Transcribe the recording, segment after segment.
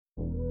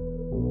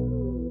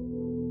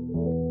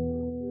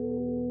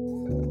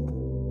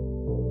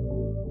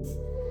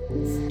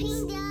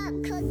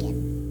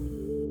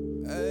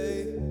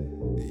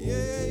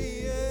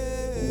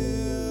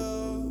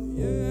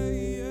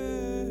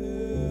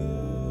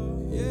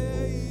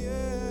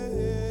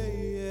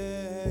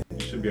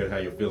shouldn't be able to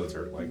have your feelings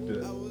hurt like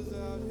that.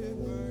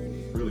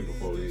 Really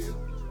before then.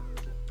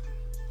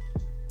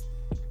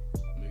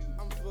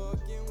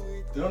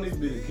 They don't even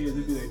be the kids,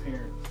 they be their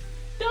parents.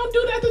 Don't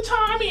do that to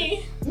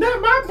Tommy.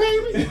 Not my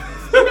baby.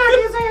 Knock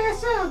his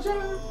ass out,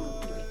 John.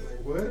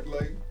 What?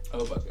 Like,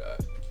 Oh my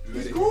god. You he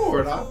ready?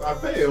 scored. I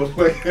failed.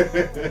 Like,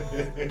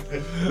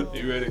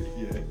 You ready?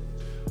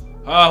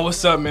 yeah.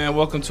 What's up, man?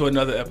 Welcome to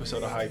another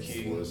episode of High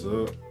Key. What's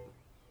up?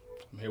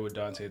 I'm here with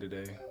Dante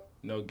today.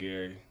 No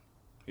Gary.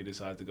 He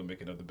decided to go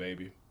make another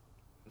baby.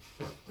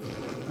 I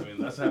mean,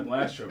 that's what happened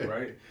last trip,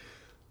 right?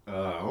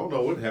 I don't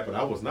know what happened.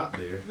 I was not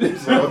there.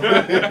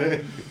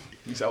 So.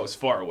 He said I was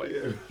far away.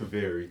 Yeah,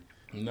 very.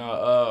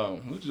 No,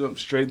 we'll jump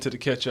straight into the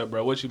catch up,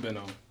 bro. What you been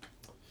on?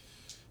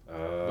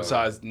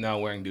 Besides now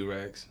wearing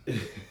do-rags.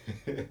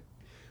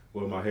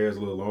 Well, my hair is a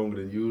little longer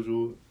than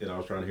usual, and I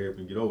was trying to hurry up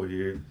and get over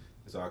here.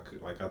 So,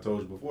 like I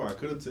told you before, I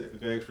could have taken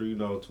extra,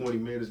 20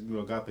 minutes,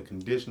 got the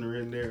conditioner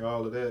in there,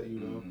 all of that,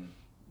 Mm-hmm.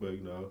 But,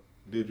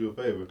 did you a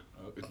favor.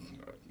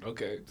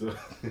 Okay. So,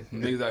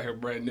 Niggas out here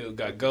brand new,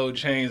 got gold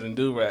chains and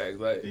do-rags.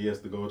 Like, yes,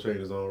 the gold chain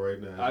is on right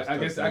now. I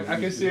guess I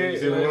can see it. You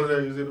see one of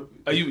them?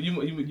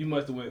 You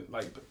must have went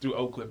like through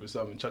Oak Cliff or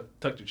something,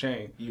 tucked your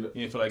chain. You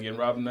didn't feel like getting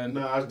robbed or nothing?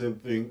 No, I just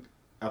didn't think.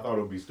 I thought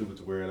it would be stupid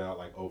to wear it out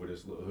like over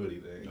this little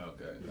hoodie thing.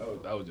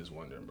 Okay. I was just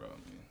wondering, bro. I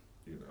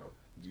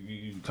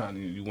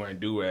mean, you wearing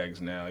do-rags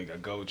now. You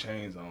got gold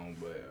chains on,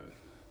 but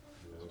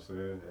You know what I'm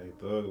saying? Hey,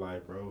 thug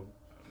life, bro.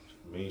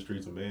 Main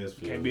streets of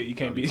Mansfield. You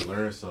can't be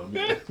learn something.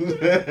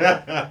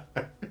 the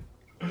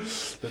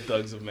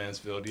thugs of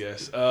Mansfield.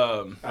 Yes.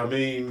 I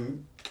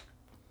mean,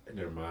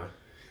 never mind.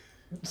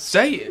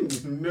 Say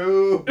it.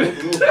 No.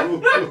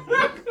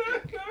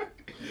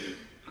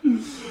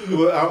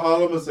 Well,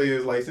 all I'm gonna say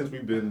is, like, since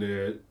we've been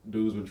there,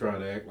 dudes been trying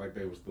to act like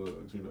they was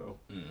thugs,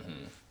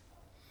 Mm-hmm.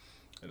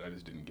 And I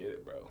just didn't get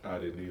it, bro. I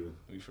didn't either.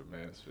 We from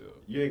Mansfield.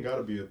 You ain't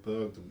gotta be a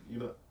thug to,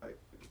 like,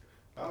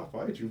 I'll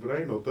fight you, but I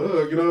ain't no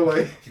thug,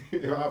 like,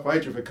 I'll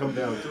fight you if it come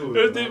down to it.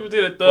 There's difference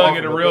between a thug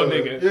and a real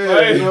nigga.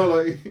 Yeah,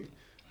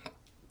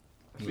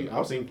 Like,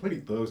 I've seen plenty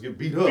of thugs get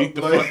beat up. beat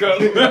the like,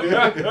 fuck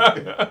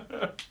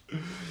up.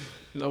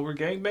 We're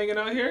gangbanging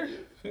out here.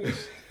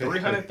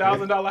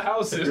 $300,000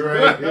 houses.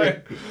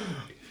 Right.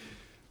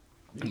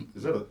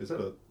 Is that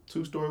a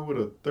 2-story with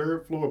a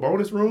 3rd floor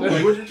bonus room?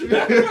 Like, what you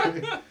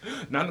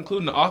Not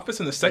including the office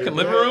and the second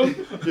living room.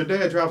 Your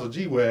dad drives a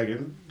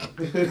G-Wagon.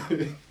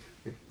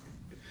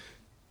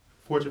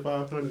 Fortune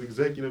 500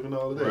 executive and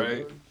all of that.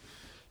 Right.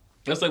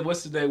 That's like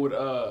what's today with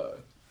I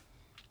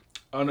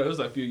don't know, it was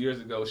like a few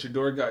years ago.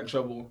 Shador got in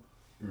trouble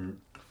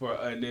for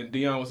and then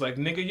Dion was like,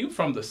 "Nigga, you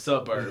from the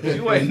suburbs.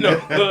 You ain't no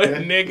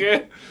hood,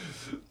 nigga."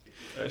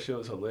 That shit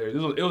was hilarious.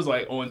 It was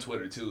like on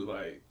Twitter too,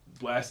 like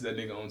blasted that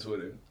nigga on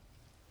Twitter.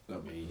 I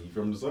mean, he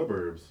from the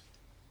suburbs.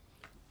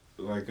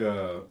 Like,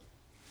 when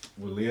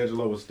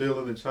Leangelo was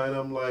stealing in China,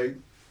 I'm like,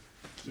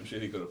 Some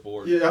shit he could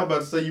afford. yeah, I'm about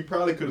to say, you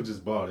probably could have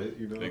just bought it,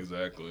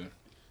 Exactly.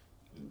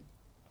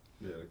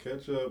 Yeah, the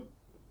ketchup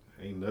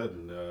ain't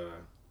nothing.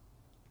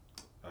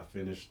 I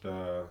finished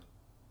my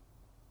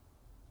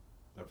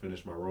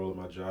role at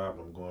my job.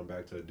 I'm going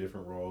back to a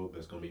different role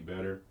that's gonna be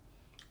better.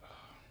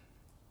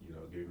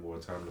 Give me more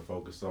time to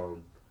focus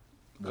on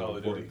more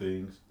important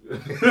things.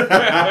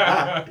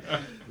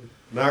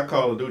 Not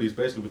Call of Duty,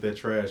 especially with that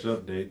trash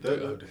update.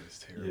 That update is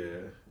terrible.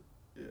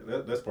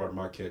 Yeah, that's part of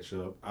my catch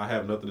up. I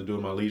have nothing to do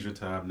in my leisure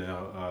time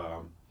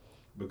now,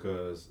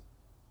 because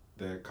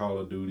that Call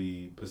of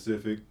Duty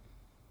Pacific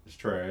is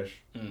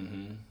trash.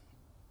 Mm-hmm.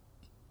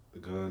 The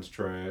gun's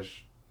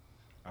trash.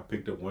 I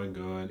picked up one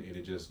gun and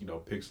it just,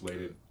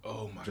 pixelated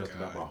just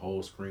about my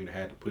whole screen. I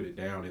had to put it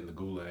down in the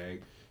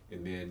gulag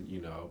and then,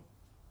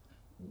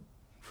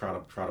 try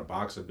to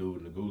box a dude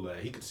in the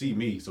gulag. He could see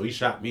me, so he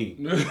shot me.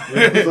 He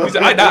said,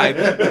 I died.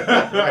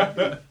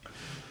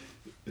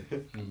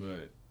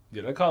 But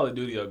yeah, that Call of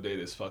Duty update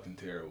is fucking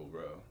terrible,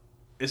 bro.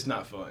 It's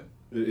not fun.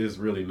 It is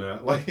really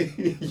not. Like,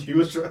 I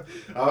was trying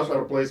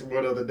to play some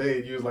one other day,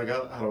 and you was like,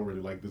 I don't really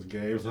like this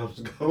game, so I'm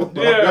just going.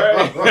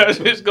 Yeah, right.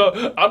 I'm just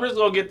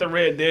gonna get the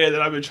Red Dead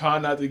that I've been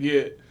trying not to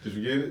get. Did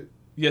you get it?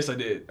 Yes, I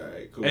did. All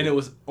right, cool. And it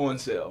was on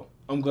sale.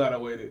 I'm glad I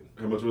waited.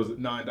 How much was it?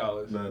 $9.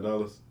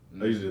 $9.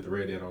 I usually did the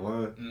Red Dead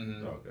online.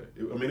 Mm-hmm. Okay.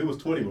 It was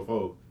 $20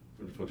 before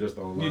for just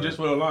online. You just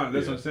went online.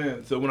 That's what I'm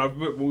saying. So when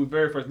we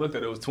very first looked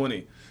at it, it was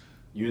 $20.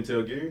 You didn't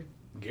tell Gary?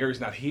 Gary's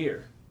not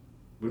here.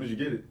 When did you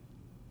get it?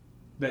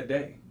 That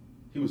day.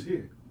 He was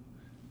here.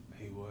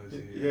 He was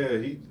here.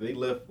 Yeah, they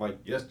left like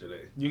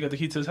yesterday. You got the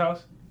key to his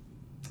house?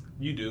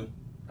 You do.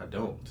 I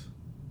don't.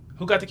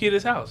 Who got the key to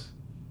his house?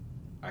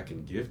 I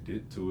can gift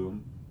it to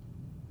him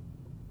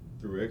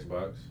through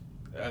Xbox.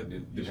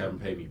 You haven't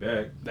paid me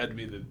back. That'd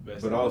be the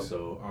best. But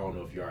also, I don't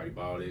know if you already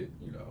bought it.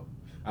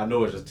 I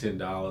know it's just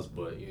 $10,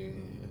 but yeah.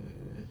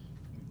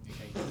 You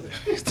can't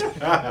do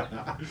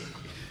that.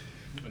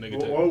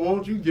 Why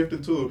won't you gift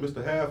it to him,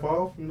 Mr. Half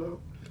Off?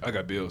 I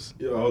got bills.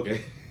 Yeah,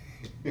 okay.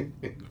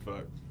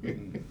 Fuck.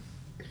 I'm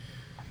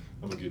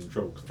gonna get in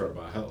trouble because I'm trying to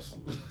buy a house.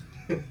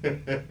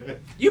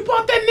 You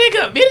bought that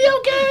nigga a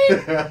video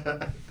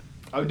game?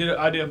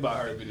 I did buy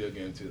her a video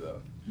game too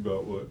though.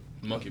 About what?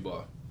 Monkey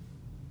Ball.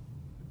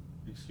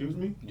 Excuse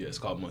me? Yeah, it's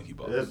called Monkey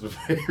Ball. That's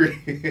very.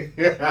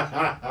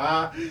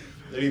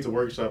 They need to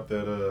workshop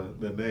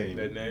that name.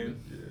 That name?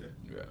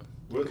 Yeah.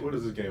 What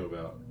is this game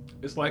about?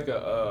 It's like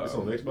a. It's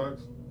on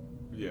Xbox.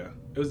 Yeah,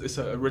 it's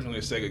originally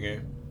a Sega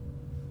game.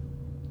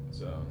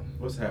 So.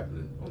 What's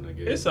happening on that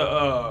game? It's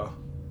a.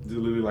 Is it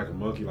literally like a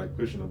monkey like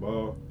pushing the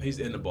ball? He's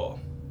in the ball.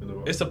 In the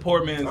ball? It's a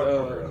poor man's. I've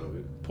heard of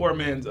it. Poor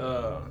man's.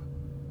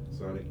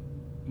 Sonic.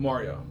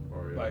 Mario.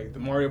 Like the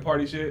Mario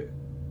Party shit.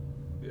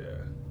 Yeah.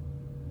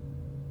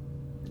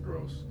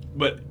 Gross.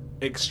 But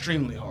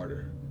extremely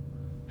harder.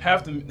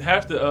 Half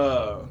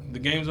the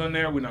games on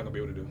there we're not gonna be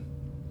able to do.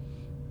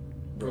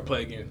 We'll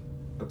play again.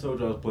 I told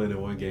you I was playing that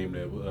one game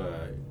that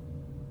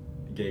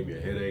gave me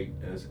a headache,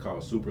 and it's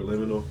called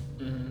Superliminal,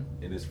 and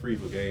it's free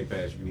for Game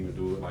Pass. You can even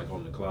do it like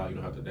on the cloud. You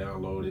don't have to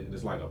download it, and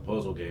it's like a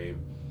puzzle game,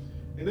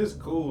 and it's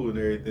cool and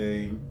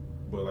everything.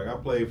 But like I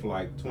played for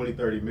like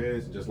 20-30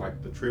 minutes, and just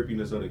like the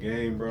trippiness of the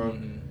game, bro.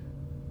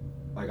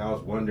 Like I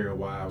was wondering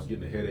why I was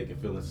getting a headache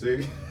and feeling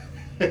sick.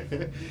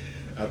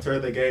 I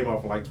turned the game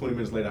off, and like 20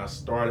 minutes later, I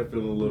started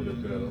feeling a little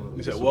bit better.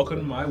 You said, "Welcome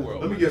to my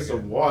world." Let me get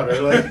some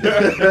water. Like,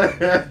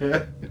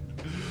 that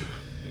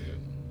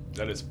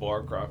is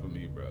far cry from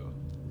me, bro.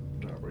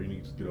 Nah, bro, you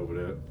need to get over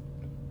that.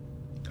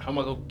 How am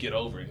I gonna get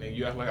over it, nigga?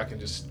 You act like I can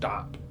just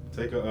stop.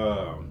 Take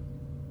a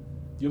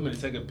You want me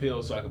to take a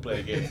pill so I can play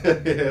a game?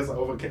 It's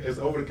over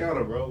the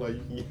counter, bro. Like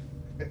you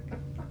can.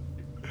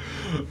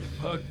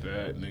 Fuck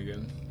that,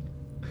 nigga.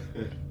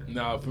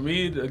 Now, for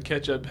me, the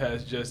catch up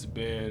has just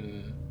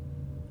been,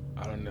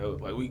 I don't know.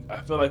 Like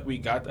I feel like we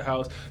got the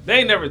house.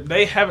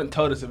 They haven't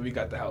told us if we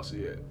got the house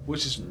yet,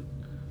 which is,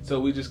 so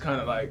we just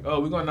kind of like, oh,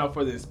 we're going out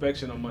for the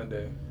inspection on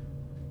Monday.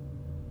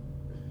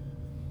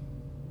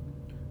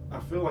 I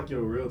feel like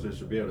your realtor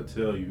should be able to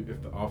tell you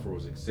if the offer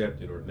was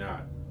accepted or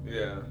not.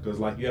 Yeah. Because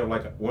like you have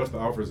like once the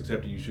offer is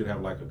accepted, you should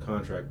have like a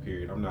contract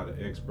period. I'm not an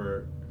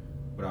expert,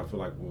 but I feel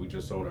like when we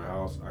just sold our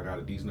house, I got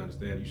a decent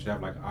understanding. You should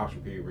have like an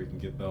option period where you can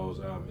get those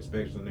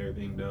inspections and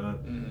everything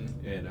done,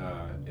 and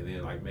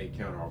then like make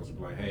counter offers.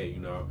 Be like, hey,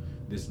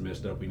 this is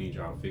messed up. We need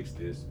y'all to fix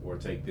this or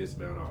take this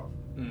amount off.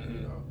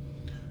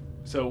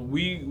 So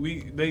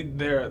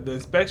the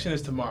inspection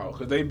is tomorrow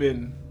because they've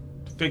been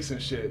fixing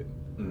shit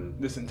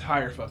this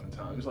entire fucking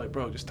time. It's like,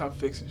 bro, just stop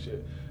fixing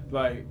shit.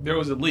 Like there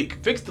was a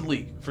leak. Fix the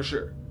leak for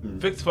sure.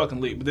 Fix the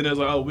fucking leak. But then it was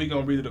like, oh, we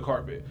gonna redo the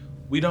carpet.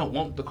 We don't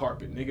want the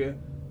carpet, nigga.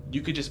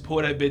 You could just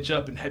pull that bitch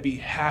up and be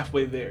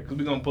halfway there because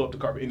we're going to pull up the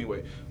carpet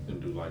anyway.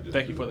 And do like this.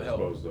 Thank you for the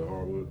help. Expose the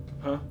hardwood?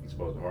 Huh?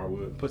 Expose the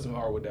hardwood? Put some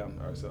hardwood down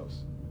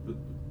ourselves.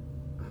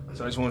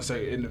 So I just want to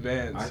say in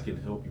advance. I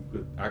can help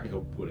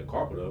put a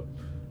carpet up.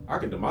 I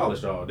can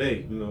demolish all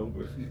day,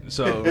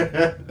 So,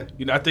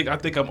 I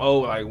think I'm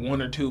owed like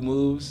 1 or 2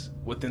 moves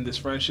within this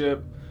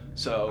friendship.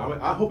 So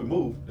I hope it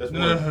moved. That's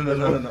no.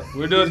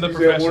 We're doing the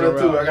professional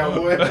route. 1 or 2. I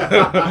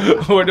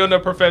got one. We're doing the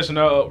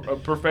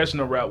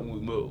professional route when we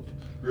move.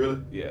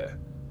 Really? Yeah.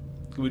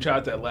 We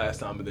tried that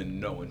last time, but then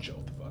no one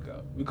showed the fuck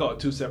up. We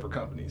called 2 separate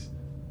companies,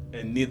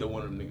 and neither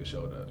one of them niggas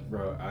showed up.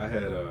 Bro, I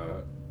had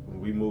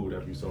when we moved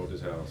after we sold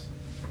this house,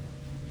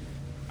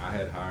 I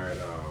had hired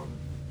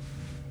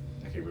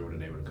I can't remember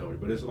the name of the company,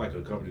 but it's like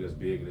a company that's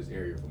big in this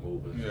area for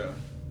moving. Yeah.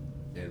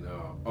 And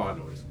I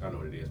know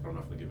what it is, but I'm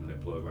not gonna give them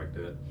that plug like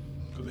that.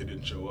 Because they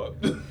didn't show up.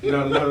 No.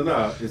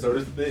 And so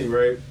this is the thing,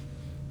 right?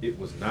 It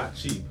was not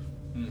cheap,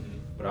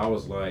 but I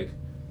was like,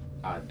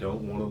 I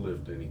don't want to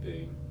lift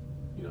anything.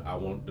 I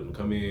want them to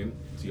come in,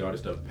 see all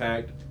this stuff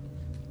packed,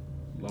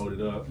 load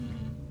it up,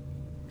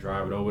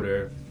 drive it over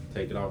there,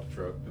 take it off the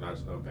truck, and I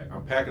just unpack.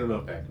 I'm packing and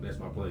unpacking. That's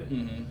my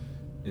plan.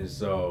 And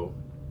so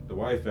the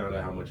wife found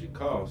out how much it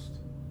cost,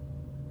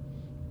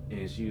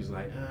 and she was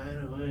like, I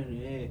don't want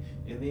it.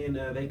 And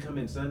then they come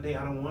in Sunday.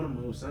 I don't want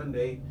to move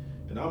Sunday.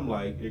 And I'm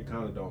like, it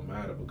kind of don't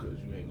matter because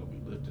you ain't going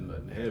to be lifting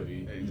nothing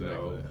heavy.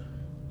 Exactly.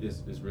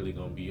 It's really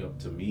going to be up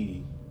to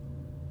me.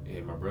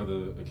 And my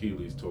brother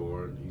Achilles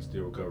torn. He's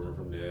still recovering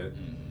from that.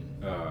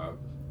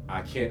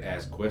 I can't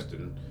ask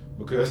question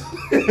because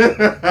again,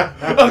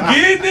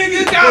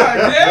 nigga,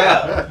 god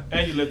damn.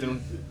 And you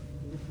lifting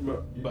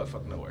butt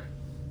fuck nowhere.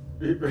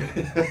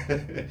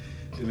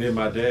 And then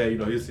my dad,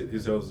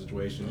 his health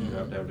situation,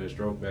 after having that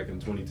stroke back in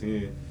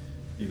 2010,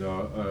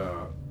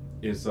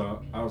 and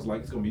so I was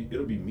like, it'll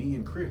be me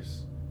and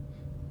Chris.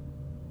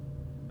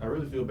 I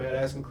really feel bad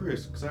asking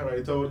Chris because I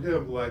already told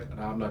him, like,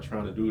 nah, I'm not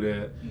trying to do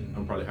that.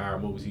 I'm probably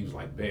hiring movies. He was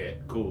like,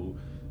 bad, cool.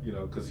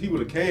 Because he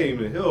would have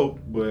came and helped,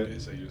 but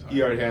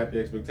he already had the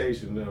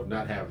expectation of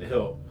not having to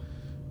help.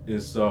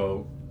 And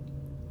so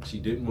she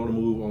didn't want to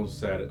move on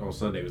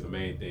Sunday was the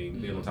main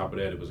thing. Then on top of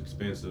that, it was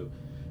expensive.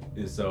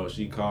 And so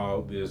she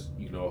called this,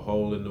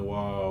 hole in the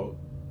wall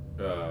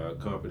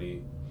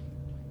company.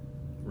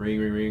 Ring,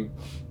 ring, ring.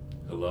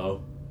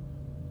 Hello?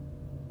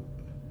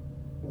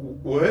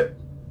 What?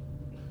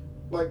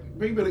 Like,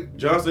 maybe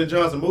Johnson &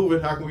 Johnson moving,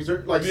 how can we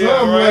search? Like,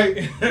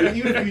 right? Like,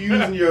 even if you're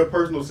using your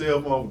personal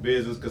cell phone for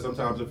business, because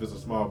sometimes if it's a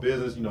small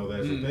business,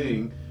 that's a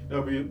thing,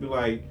 be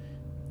like,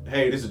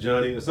 hey, this is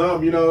Johnny, or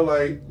something,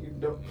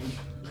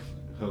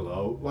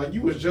 hello, like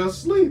you was just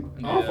asleep.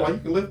 I feel like you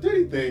can lift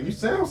anything. You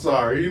sound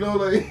sorry, you know,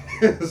 like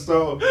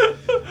so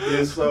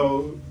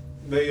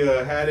they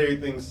had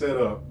everything set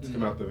up to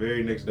come out the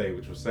very next day,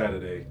 which was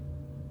Saturday,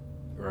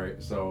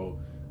 right? So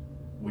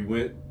we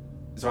went.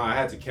 So I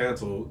had to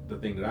cancel the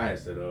thing that I had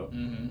set up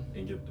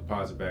and get the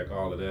deposit back,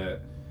 all of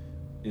that.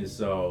 And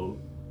so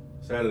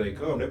Saturday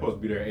come, they're supposed to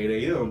be there at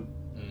 8 a.m.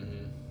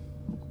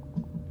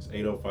 It's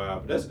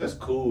 8:05, but that's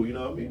cool, you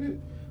know what I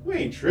mean? We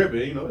ain't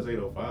tripping, you know, it's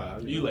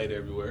 8:05. You late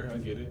everywhere, I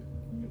get it.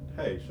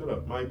 Hey, shut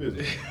up, mind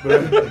business.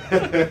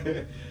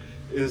 But,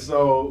 and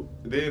so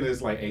then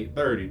it's like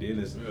 8:30, then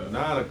it's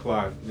 9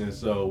 o'clock, and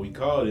so we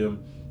called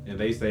him, and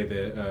they say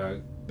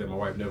that that my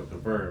wife never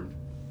confirmed.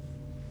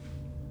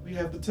 We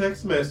have the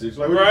text message,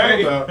 like what are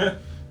you talking about?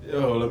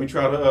 Yo, let me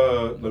try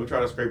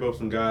to scrape up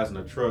some guys in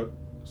the truck.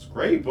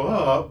 Scrape?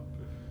 No,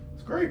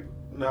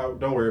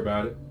 don't worry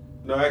about it.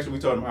 No, actually, we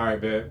told him, all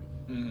right, bet.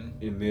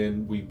 And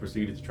then we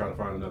proceeded to try to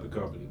find another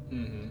company.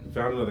 We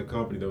found another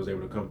company that was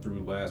able to come through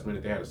last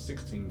minute. They had a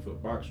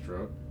 16-foot box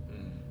truck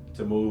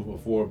to move a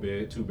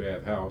 4-bed,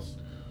 2-bath house.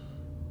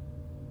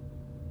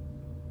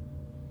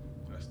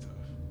 That's tough.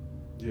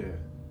 Yeah.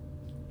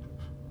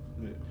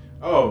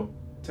 Oh,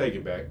 take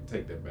that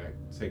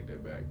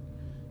back.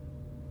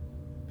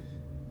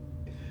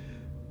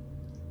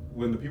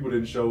 When the people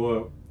didn't show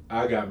up,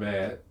 I got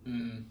mad.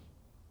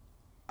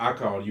 I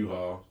called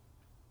U-Haul.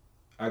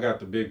 I got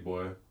the big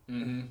boy.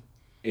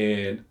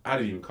 And I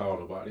didn't even call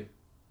nobody.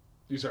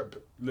 You start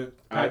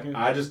packing?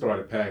 I just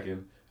started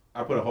packing.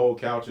 I put a whole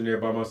couch in there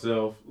by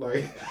myself.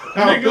 Like,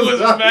 nigga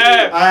was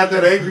mad. I had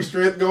that angry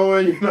strength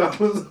going, you know.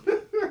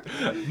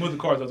 Move the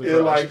cars out the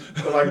garage.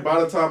 like by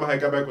the time I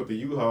had got back with the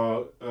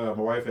U-Haul, my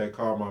wife had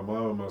called my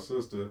mom and my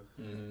sister,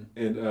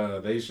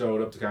 and they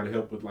showed up to kind of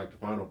help with like the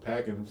final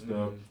packing and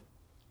stuff.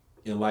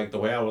 And like the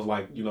way I was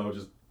like, you know,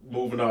 just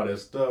moving all that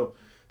stuff,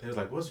 they was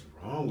like, "What's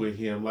wrong with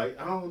him?" Like,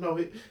 I don't know,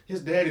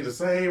 his daddy the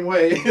same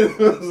way. It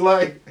was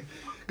like,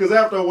 because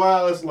after a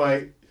while, it's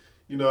like,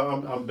 you know,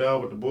 I'm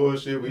done with the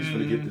bullshit. We just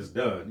gonna get this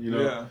done, you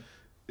know. Yeah.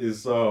 And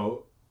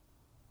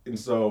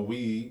so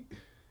we.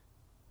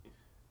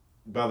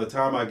 By the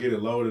time I get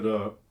it loaded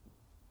up,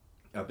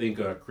 I think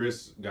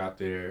Chris got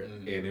there,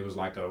 and it was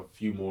like a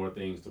few more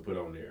things to put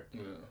on there.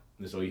 Yeah.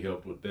 And so he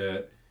helped with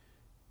that.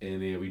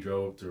 And then we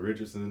drove to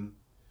Richardson,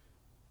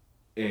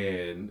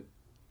 and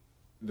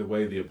the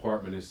way the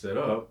apartment is set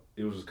up,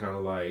 it was kind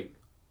of like,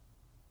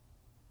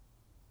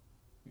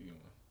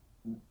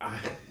 I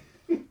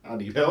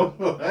need help.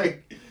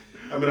 Like,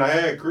 I mean, I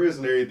had Chris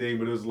and everything,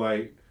 but it was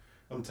like,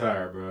 I'm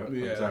tired, bro.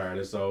 Yeah. I'm tired.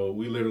 And so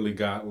we literally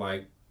got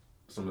like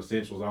some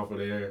essentials off of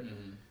there,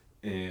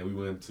 and we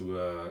went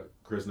to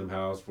Chris and them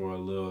house for a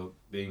little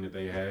thing that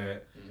they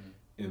had,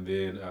 and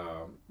then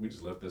we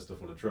just left that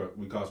stuff on the truck.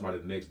 We called somebody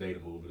the next day to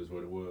move it. Is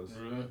what it was.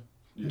 Really?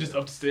 Yeah. Just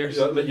up the stairs?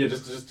 Yeah,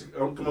 just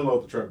come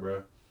unload the truck,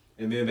 bro.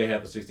 And then they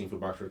had the 16-foot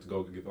box truck to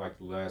go get like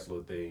the last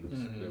little things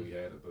that we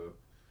had at the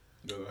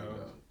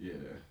house. Yeah.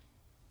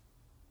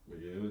 But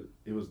yeah,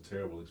 it was a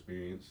terrible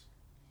experience.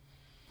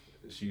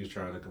 She was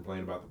trying to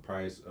complain about the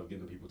price of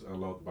getting people to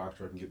unload the box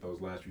truck and get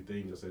those last few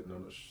things. I said,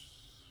 no.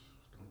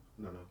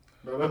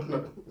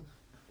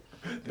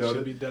 That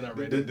should be done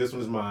already. This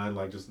one is mine.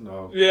 Like, just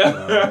no.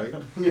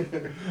 Yeah.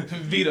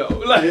 Veto.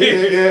 Like.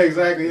 Yeah,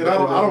 exactly. And I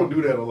don't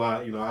do that a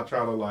lot. You know, I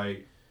try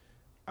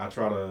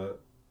to,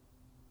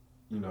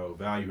 you know,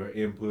 value her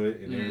input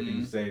and everything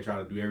you say. Try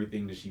to do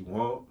everything that she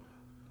want.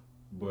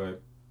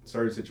 But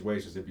certain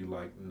situations, it'd be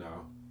like,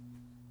 no.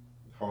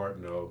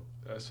 Hard no.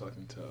 That's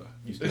fucking tough.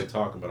 You still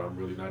talking, but I'm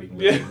really not even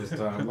listening this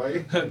time.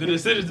 Like, the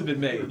decisions have been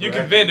made. You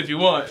can vent if you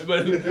want,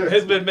 but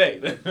it's been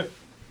made.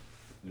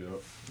 Yeah,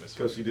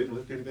 because she didn't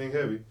lift anything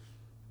heavy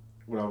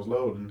when I was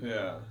loading.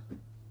 Yeah.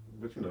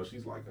 But you know,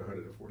 she's like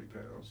 140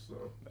 pounds,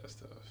 so that's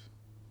tough.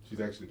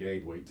 She's actually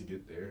gained weight to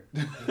get there.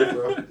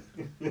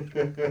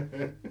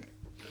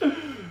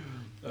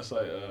 That's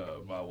like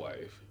my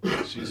wife.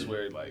 She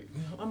swears like,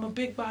 I'm a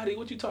big body.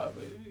 What you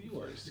talking about? You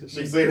are.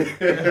 She say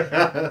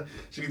that.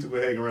 She took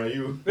a hang around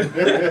you.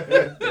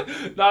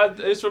 Nah,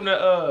 it's from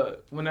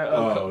that when that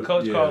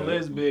coach called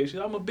Liz big. She's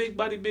like, I'm a big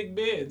body, big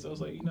Ben. So I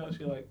was like, you know,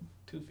 she like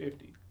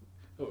 250.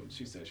 Oh,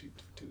 she said she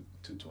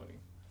 220.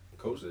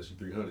 Coach said she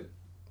 300.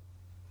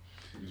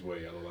 She's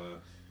way out of line.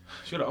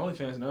 She got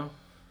OnlyFans now.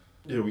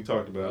 Yeah, we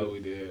talked about it. Oh,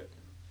 we did.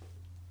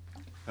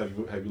 Have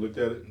you looked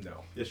at it?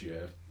 No. Yes, you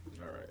have.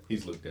 All right.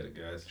 He's looked at it,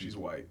 guys. She's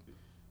white.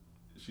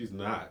 She's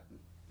not.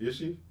 Is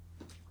she?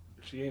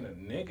 She ain't a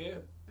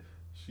nigga.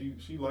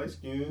 She light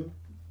skinned.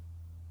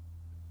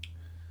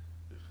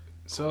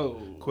 So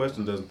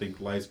Question doesn't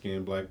think light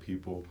skinned black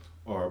people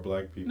are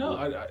black people.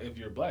 No, if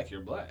you're black,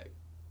 you're black.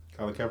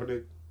 Colin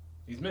Kaepernick?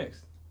 He's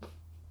mixed.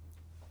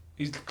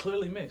 He's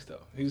clearly mixed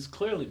though. He's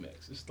clearly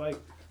mixed. It's like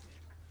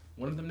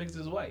one of them niggas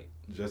is white.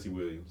 Jesse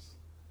Williams.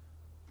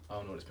 I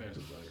don't know what his parents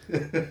look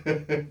like.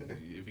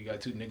 If he got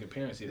two nigga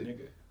parents, he's a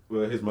nigga.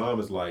 Well, his mom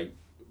is like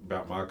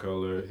about my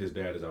color. His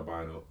dad is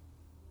albino.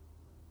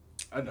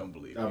 I don't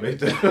believe I you. made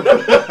that.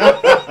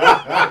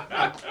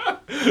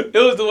 It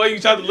was the way you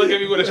tried to look at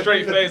me with a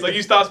straight face. Like,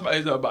 you stopped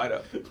smiling. No, bite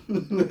up.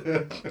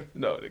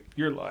 No,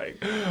 you're lying.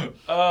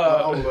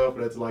 I would love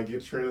for that to like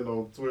get trending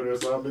on Twitter or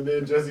something, and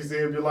then Jesse see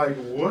him be like,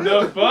 "What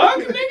The fuck,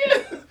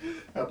 nigga?"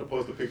 Have to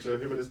post a picture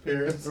of him and his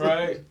parents.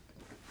 Right.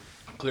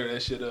 Clear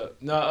that shit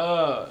up.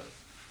 No,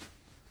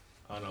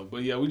 I don't know,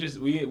 but yeah, we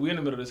in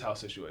the middle of this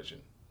house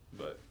situation,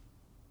 but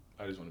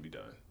I just want to be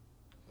done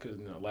because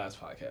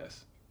last podcast,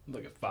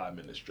 like a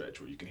 5-minute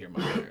stretch where you can hear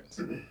my parents.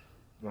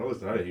 No,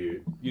 listen, I didn't hear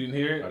it. You didn't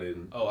hear it? I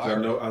didn't. Oh, I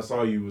know. I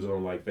saw you was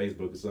on like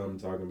Facebook or something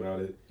talking about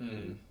it.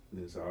 Mm.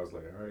 And so I was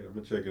like, all right, I'm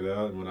gonna check it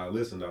out. And when I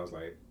listened, I was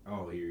like, I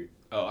don't hear it.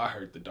 Oh, I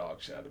heard the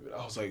dog shout of it.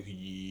 I was like,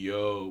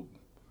 yo,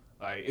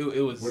 like it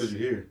was. What did you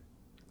hear?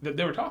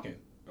 They were talking.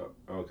 Oh,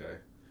 okay.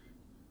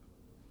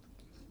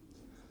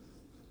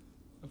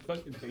 I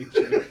fucking hate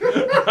you.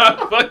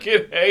 I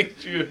fucking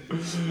hate you.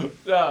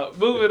 No,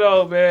 moving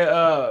on,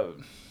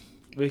 man.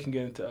 We can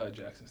get into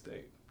Jackson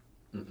State.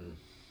 Mm-mm.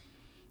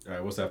 All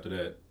right, what's after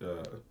that?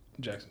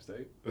 Jackson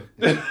State.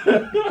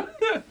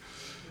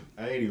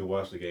 I ain't even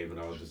watched the game, and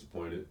I was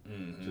disappointed.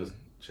 Mm-hmm. Just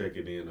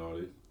checking in on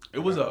it. It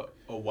was a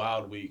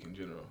wild week in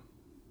general.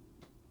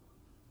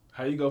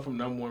 How you go from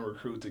number 1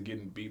 recruit to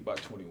getting beat by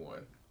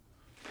 21?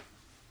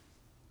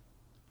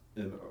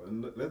 And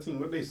that team,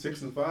 what they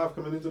 6-5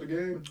 coming into the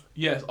game?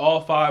 Yes,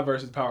 all 5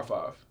 versus Power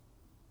 5.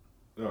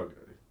 Okay.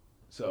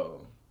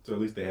 So at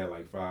least they had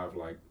like 5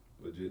 like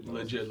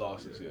legit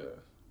losses, yeah.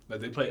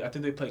 Like I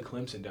think they played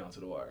Clemson down to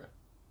the wire.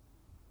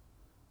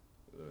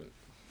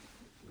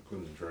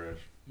 Clemson trash.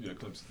 Yeah,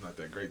 Clemson's not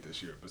that great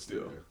this year, but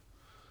still.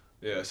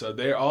 Yeah, so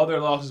all their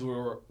losses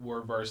were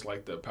versus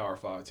like the Power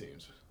 5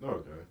 teams.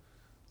 Okay.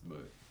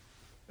 But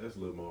that's a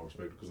little more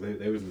respectable because they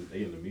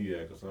in the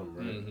MEAC or something,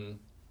 right? Mm-hmm.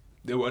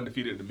 They were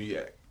undefeated in the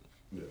MEAC.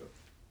 Yeah.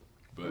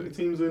 But how many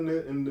teams in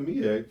the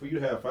MEAC for you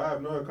to have 5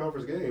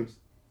 non-conference games?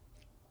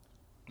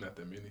 Not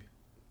that many.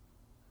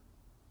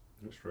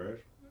 That's trash.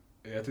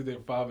 Yeah, I think they're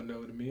 5-0 in the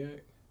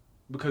MEAC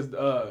because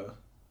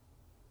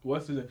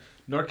what's the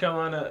North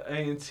Carolina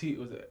A&T,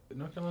 was it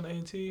North Carolina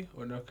A&T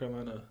or North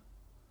Carolina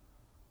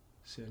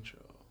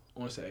Central? I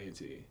want to say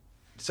A&T.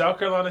 South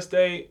Carolina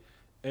State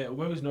and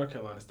where was North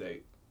Carolina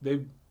State?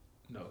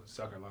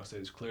 South Carolina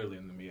State is clearly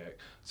in the MEAC.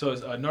 So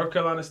it's North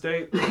Carolina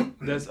State.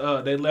 That's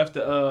they left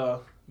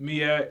the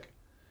MEAC,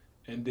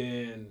 and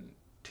then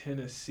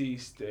Tennessee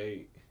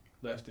State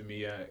left the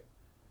MEAC.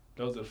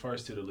 Those are the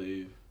first 2 to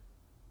leave,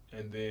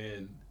 and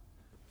then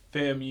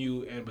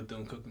FAMU and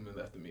Bethune-Cookman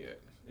left the MEAC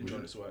and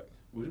joined the SWAC.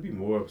 Would you be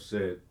more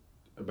upset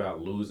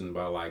about losing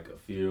by like a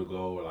field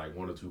goal or like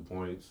 1 or 2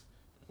 points,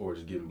 or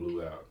just getting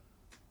blew out?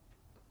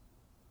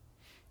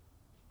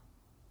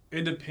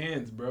 It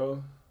depends,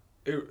 bro.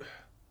 It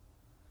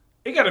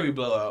gotta be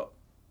blowout.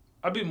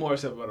 I'd be more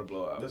upset about a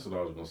blowout. That's what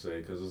I was gonna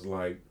say, because it's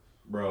like,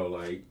 bro,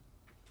 like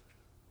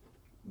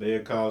they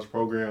a college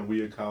program,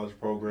 we a college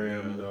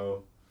program, you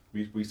know.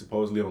 We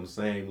supposedly on the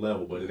same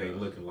level, but it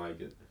ain't looking like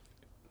it.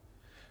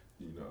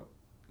 You know,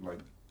 like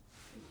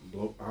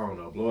I don't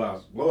know,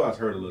 blowouts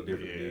hurt a little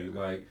differently. Yeah.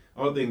 Like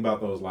only thing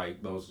about those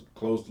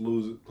close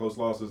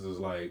losses is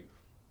like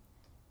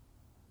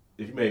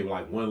if you made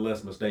like one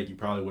less mistake, you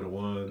probably would have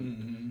won.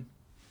 Mm-hmm.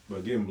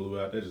 But getting blew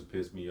out, that just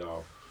pissed me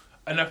off.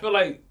 And I feel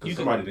like because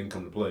somebody didn't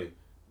come to play.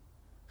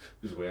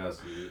 This is the way I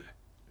see it.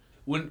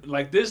 When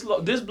like this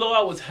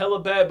blowout was hella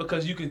bad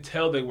because you could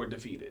tell they were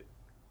defeated.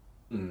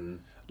 Mm-hmm.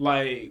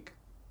 Like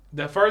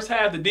the first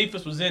half, the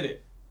defense was in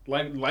it.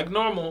 Like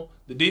normal,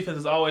 the defense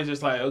is always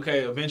just like,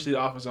 okay, eventually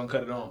the offense gonna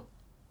cut it on.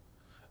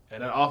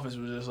 And that offense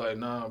was just like,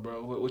 nah,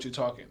 bro, what you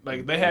talking?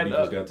 Like they had,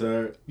 got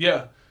tired.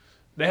 Yeah,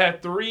 they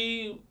had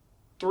three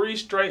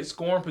straight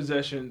scoring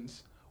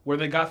possessions where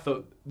they got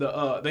the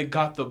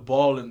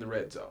ball in the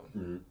red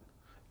zone,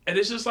 and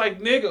it's just like,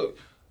 nigga,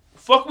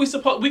 fuck,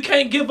 we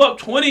can't give up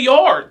 20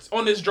 yards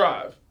on this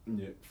drive.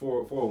 Yeah,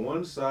 for a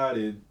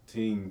one-sided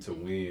team to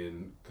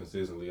win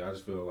consistently, I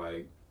feel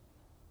like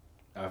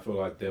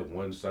that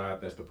one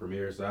side, that's the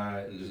premier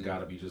side, just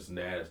gotta be just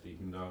nasty,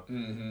 you know.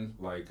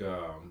 Mm-hmm. Like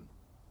I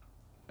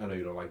know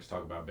you don't like to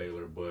talk about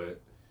Baylor, but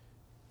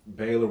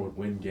Baylor would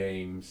win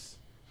games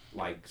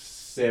like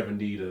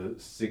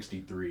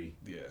 70-63.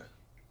 Yeah.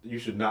 You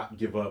should not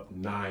give up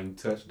 9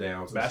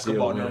 touchdowns.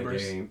 Basketball and still win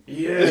numbers. A game.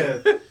 Yeah.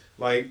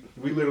 Like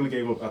we literally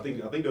gave up. I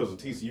think there was a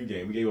TCU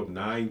game. We gave up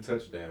 9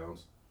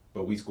 touchdowns,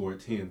 but we scored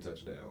 10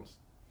 touchdowns.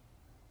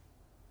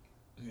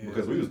 Yeah.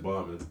 Because we was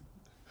bombing.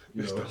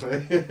 You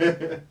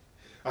know,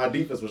 our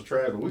defense was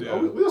trash, but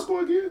we'll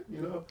score again.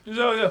 You know.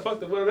 So yeah,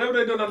 fuck that. Whatever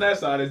they're doing on that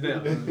side is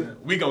down.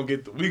 we gonna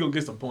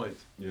get some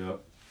points. Yeah.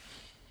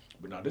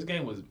 But no, this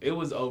game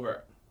was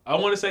over. I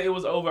want to say it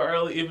was over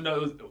early, even though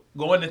it was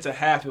going into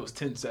half. It was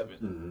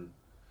 10-7.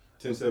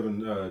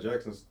 10-7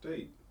 Jackson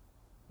State.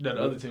 No,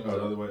 the other team was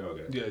the other way.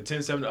 Okay. Yeah,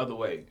 10-7 the other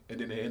way, and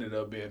then it ended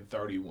up being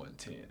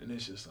 31-10, and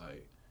it's just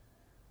like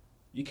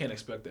you can't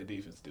expect that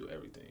defense to do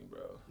everything,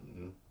 bro.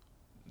 Mm-hmm.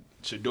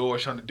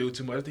 Shador's trying to do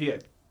too much. He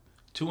had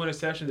 2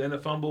 interceptions and a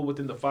fumble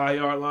within the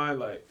 5-yard line.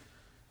 Like,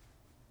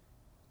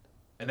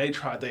 and they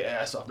tried their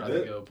ass off not to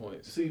give up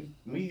points. See,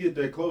 when you get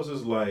that close,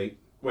 it's like,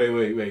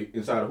 wait,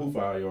 inside of who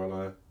 5-yard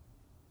line?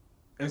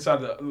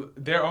 Inside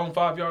their own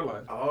 5-yard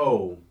line.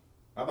 Oh,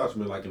 I thought you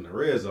meant like in the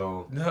red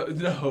zone. No,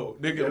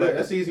 nigga. Yeah,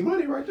 that's easy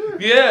money right there.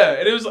 Yeah,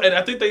 and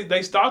I think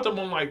they stopped them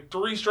on like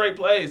 3 straight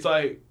plays.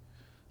 Like,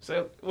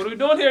 so what are we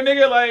doing here,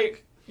 nigga?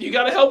 Like, you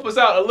gotta help us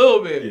out a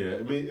little bit. Yeah,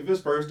 I mean, if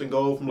it's first and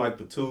goal from like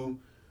the 2,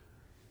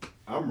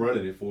 I'm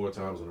running it 4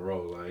 times in a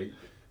row, like.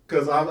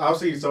 Because I've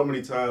seen so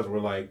many times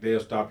where, like, they'll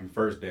stop you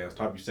first down,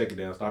 stop you second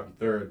down, stop you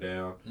third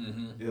down.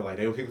 Mm-hmm. Yeah, like,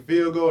 they'll kick a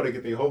field goal, they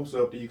get their hopes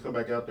up, then you come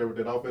back out there with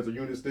that offensive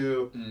unit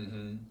still.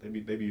 Mm-hmm.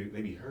 They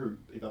be hurt.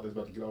 They thought they was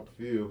about to get off the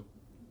field.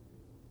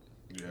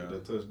 Yeah.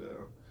 That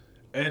touchdown.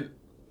 And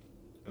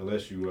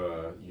unless you,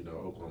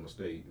 Oklahoma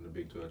State in the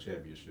Big 12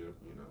 championship,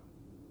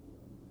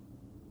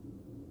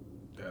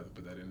 They had to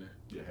put that in there.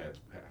 Yeah, had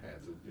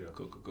to. Yeah.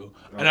 Cool.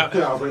 And I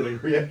was waiting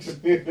for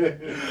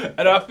reaction.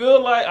 And I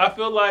feel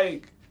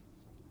like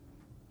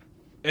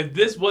if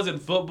this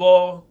wasn't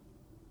football,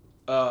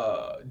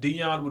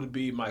 Deion would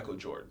be Michael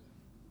Jordan.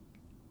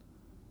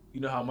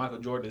 You know how Michael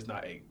Jordan is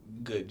not a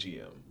good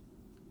GM.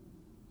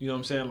 You know what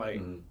I'm saying?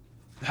 Like,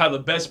 how the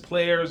best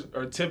players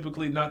are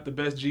typically not the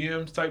best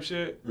GMs type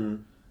shit.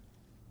 Mm-hmm.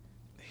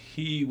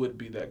 He would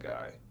be that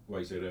guy. Why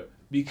you say that?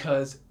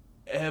 Because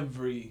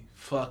every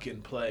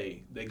fucking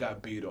play they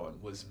got beat on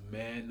was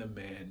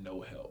man-to-man,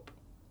 no help.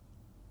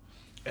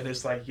 And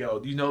it's like,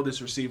 yo, you know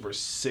this receiver's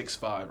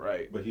 6'5",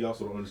 right? But he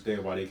also don't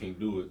understand why they can't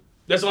do it.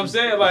 That's what I'm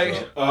saying. Like,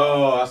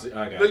 I see.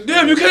 I got like,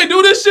 damn, you can't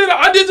do this shit.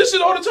 I did this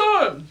shit all the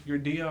time. You're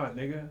Deion,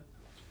 nigga.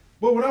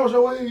 But when I was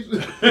your age.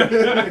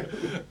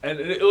 And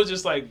it was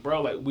just like,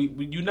 bro, like,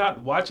 you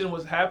not watching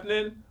what's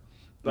happening?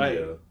 Like,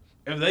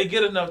 if they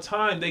get enough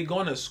time, they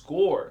gonna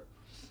score.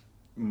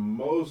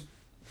 Most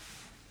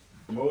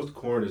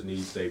corners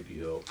need safety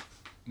help.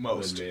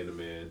 Most. Man to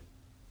man.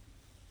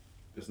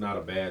 It's not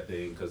a bad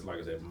thing because, like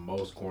I said,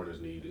 most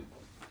corners need it.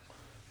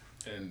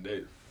 And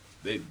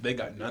they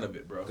got none of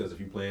it, bro. Because if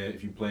you playing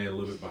a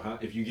little bit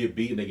behind, if you get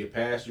beat and they get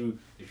past you,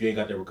 if you ain't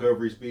got that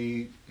recovery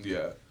speed.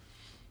 Yeah.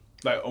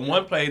 Like, on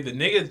one play, the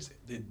niggas,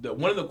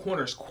 one of the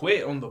corners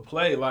quit on the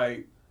play.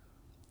 Like,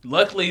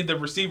 luckily the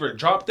receiver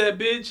dropped that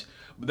bitch,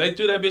 but they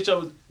threw that bitch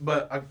over.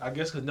 But I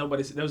guess because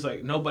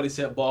nobody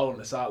said ball on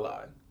the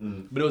sideline.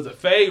 Mm. But it was a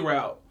fade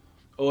route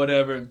or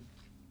whatever.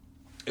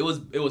 It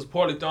was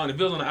poorly thrown. If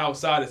it was on the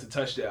outside, it's a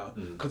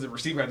touchdown because the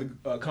receiver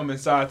had to come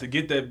inside to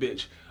get that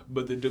bitch.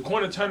 But the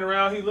corner turned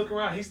around, he looked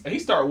around, he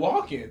started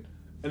walking,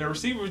 and the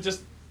receiver was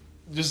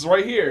just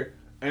right here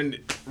and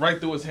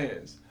right through his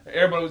hands.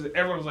 Everyone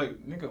was like,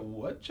 nigga,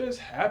 what just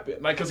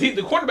happened? Like, cause the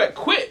cornerback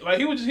quit. Like,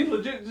 he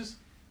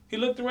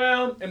looked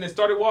around and then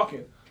started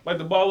walking like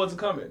the ball wasn't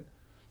coming,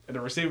 and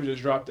the receiver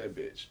just dropped that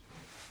bitch.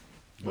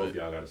 Both of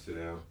y'all gotta sit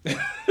down.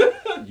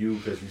 You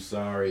because you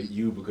sorry,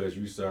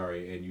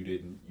 and you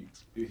didn't.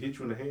 It hit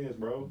you in the hands,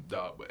 bro.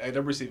 Dog, but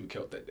that receiver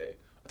killed that day.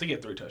 I think he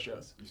had 3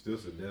 touchdowns. You still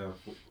sit down.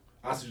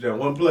 I sit down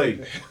one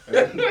play.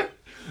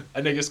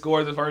 A nigga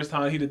scored the first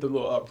time. He did the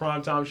little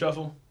primetime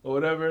shuffle or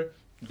whatever.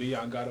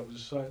 Deion got up and was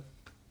just like,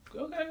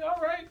 okay,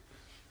 all right.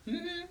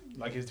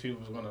 Mm-hmm. Like his people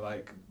was gonna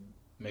like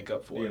make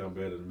up for it. Yeah, I'm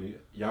better than me.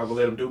 Y'all gonna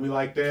let him do me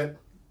like that?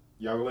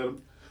 Y'all gonna let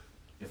him?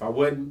 If I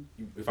wouldn't.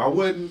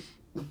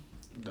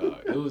 Nah,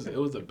 it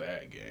was a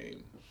bad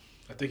game.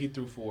 I think he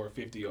threw for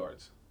 50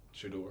 yards.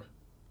 Shedeur.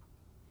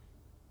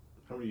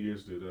 How many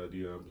years did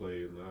Deion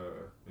play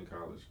in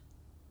college?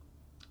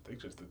 I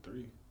think just the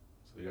 3.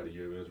 So he got a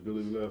year of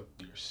eligibility left.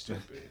 You're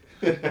stupid.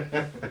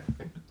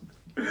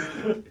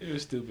 You're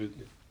stupid.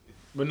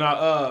 But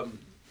now,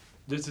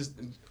 this is,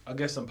 I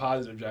guess, some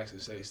positive Jackson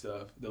State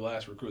stuff. The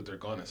last recruit they're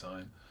gonna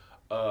sign.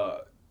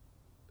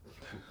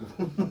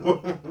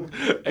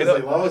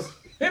 They lost.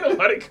 Ain't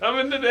nobody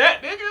coming to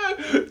that,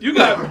 nigga. You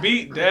got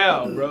beat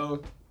down,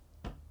 bro.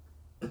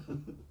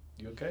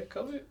 You okay,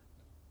 COVID?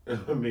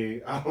 I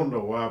mean, I don't know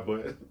why,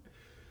 but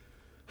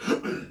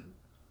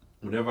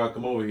whenever I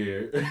come over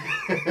here,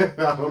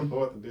 I don't know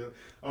what to do.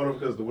 I don't know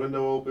because the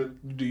window open.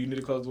 Do you need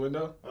to close the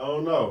window? I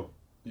don't know.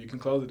 You can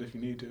close it if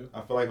you need to.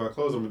 I feel like if I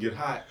close it, I'm going to get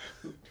hot.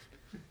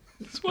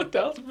 It's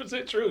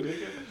 1,000% true,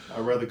 nigga.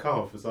 I'd rather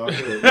cough. It's all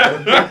good.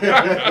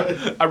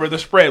 I'd rather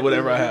spread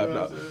whatever I have.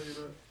 No.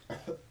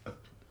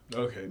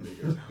 Okay,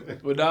 nigga.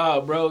 But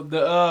nah, bro,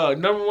 the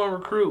number 1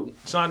 recruit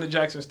signed to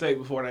Jackson State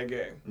before that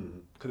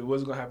game. Because it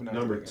wasn't going to happen after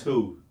Number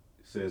 2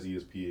 says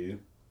ESPN.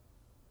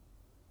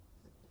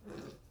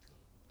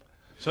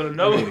 So the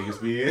number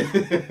ESPN.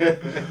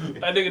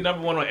 that nigga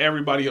number 1 on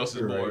everybody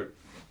else's board.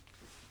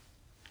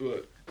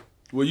 Look,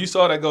 when you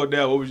saw that go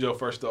down, what was your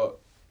first thought?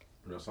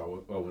 When I saw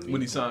when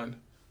he signed.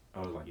 I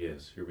was like,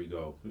 yes, here we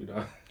go. You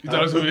know, you thought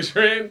it was gonna be a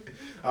trend?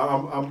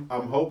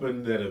 I'm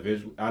hoping that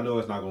eventually. I know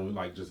it's not gonna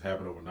like just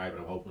happen overnight,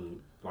 but I'm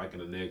hoping like in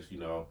the next,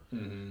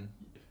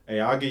 hey,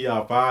 I'll give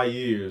y'all 5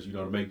 years,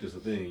 to make this a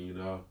thing,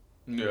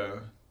 Yeah.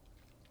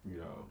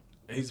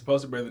 And he's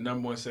supposed to bring the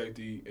number 1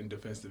 safety and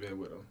defensive end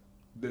with him.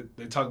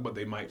 They talk about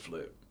they might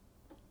flip.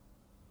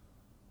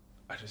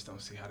 I just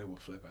don't see how they will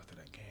flip after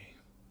that game.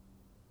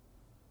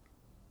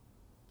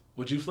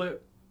 Would you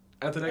flip?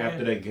 After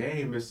that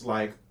game, it's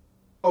like,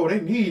 oh, they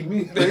need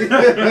me.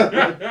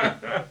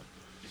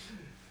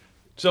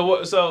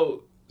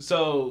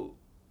 So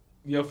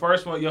your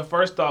first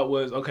thought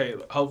was, okay,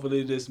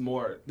 hopefully this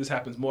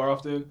happens more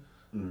often.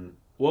 Mm-hmm.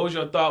 What was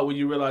your thought when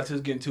you realized he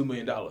was getting $2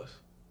 million?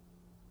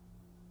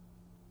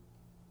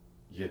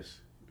 Yes,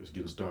 it's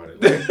getting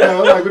started.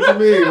 Like, what you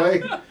mean?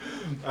 Like,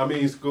 I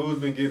mean, school's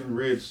been getting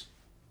rich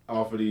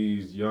off of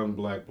these young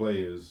black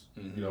players.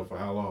 Mm-hmm. For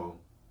how long?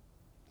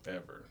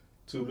 Ever.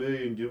 $2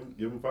 million,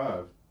 give him $5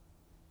 million.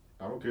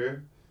 I don't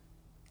care.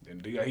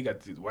 And he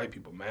got these white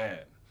people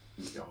mad.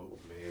 Oh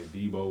man,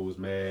 Debo was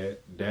mad.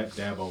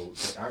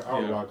 Dabo, I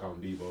don't know why I call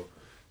him Debo.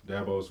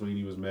 Dabo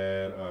Sweeney was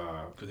mad.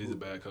 Because he's a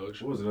bad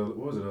coach. What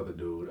was another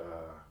dude?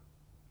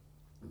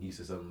 He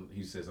said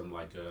something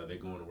like they're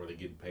going to where they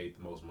get paid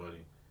the most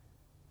money.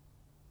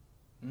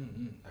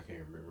 Mm-hmm. I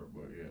can't remember,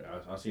 but yeah,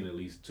 I've seen at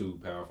least 2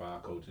 Power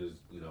 5 coaches,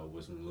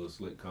 with some little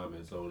slick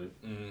comments on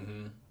it.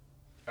 Mm-hmm.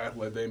 Act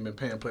like they've been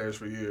paying players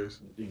for years.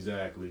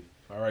 Exactly.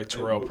 All right,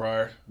 Terrell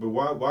Pryor. But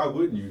why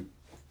wouldn't you?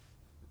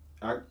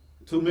 $2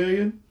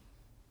 million?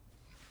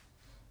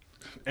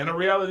 And a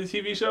reality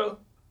TV show?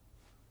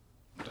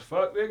 What the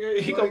fuck, nigga?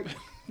 He gonna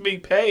be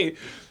paid.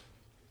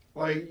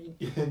 Like,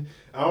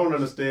 I don't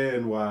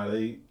understand why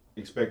they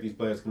expect these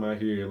players to come out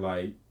here and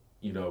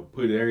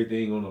put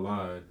everything on the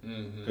line.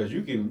 Because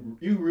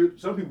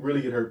some people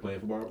really get hurt playing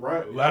football.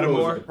 Right?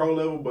 Lattimore at the pro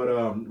level, but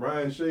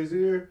Ryan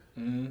Shazier,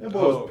 that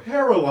boy was Oh.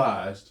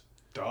 paralyzed.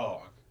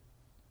 Dog.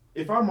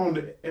 If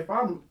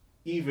I'm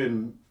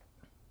even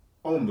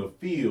on the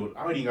field,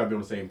 I don't even gotta be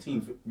on the same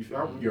team. If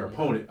I'm your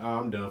opponent,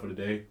 I'm done for the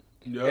day.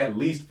 Yeah. At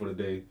least for the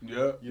day.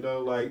 Yeah.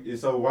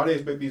 So why they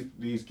expect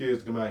these kids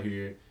to come out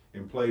here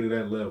and play to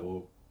that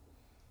level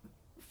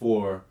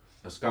for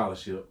a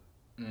scholarship?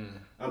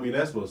 I mean,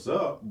 that's what's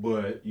up,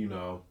 but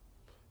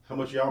how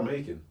much y'all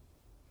making?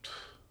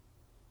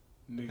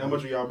 Nigga. How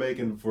much are y'all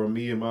making for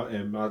me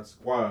and my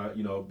squad,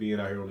 being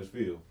out here on this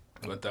field?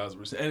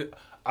 1,000%. And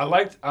I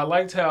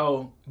liked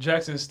how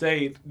Jackson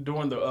State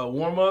during the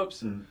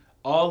warm-ups,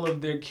 all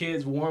of their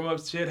kids' warm-up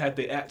shit had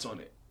their ats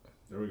on it.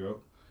 There we go.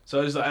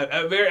 So it's like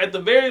at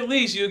the very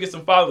least you get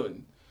some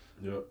following.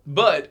 Yep.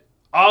 But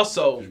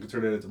also you can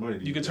turn that into money.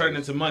 You can turn it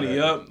into money.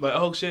 Yup. Like,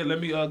 oh shit, let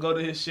me go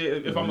to his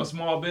shit. If I'm a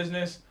small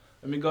business,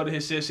 let me go to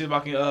his shit. See if I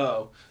can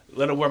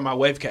let him wear my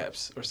wave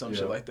caps or some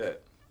shit like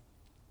that.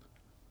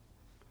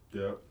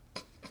 Yeah,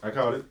 I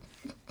caught it.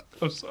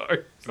 I'm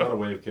sorry. It's not a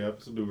wave cap.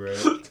 It's a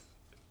do-rag.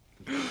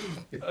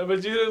 But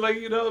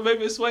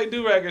maybe a sweat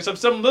do-rag or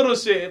some little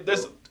shit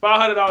that's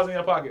 $500 in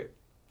your pocket.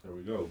 There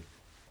we go.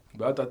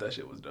 But I thought that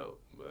shit was dope.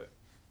 But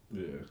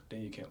yeah,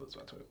 then you can't lose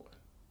by 21.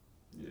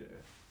 Yeah.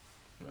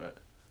 Right.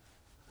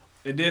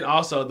 And then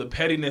also the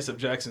pettiness of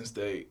Jackson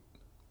State.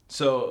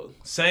 So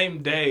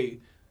same day,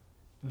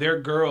 their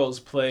girls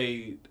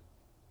played.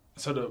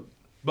 So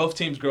both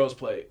teams' girls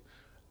played,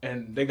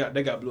 and they got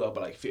blew out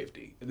by like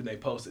 50, and then they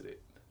posted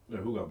it. Yeah,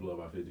 who got blew up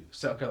by 50?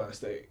 South Carolina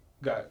State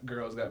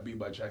girls got beat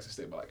by Jackson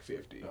State by like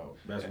 50. Oh,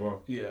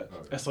 basketball. Yeah,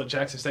 okay. And so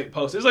Jackson State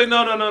posted. It's like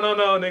no,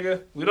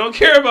 nigga, we don't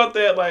care about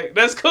that. Like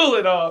that's cool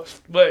and all,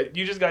 but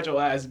you just got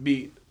your ass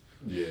beat.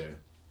 Yeah.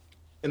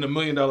 In a $1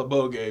 million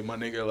bowl game, my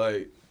nigga,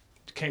 like,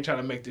 you can't try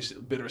to make this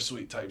shit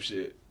bittersweet type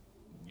shit.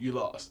 You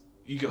lost.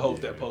 You can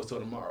hope that post till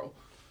tomorrow.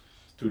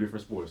 It's 2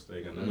 different sports.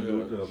 They got nothing to do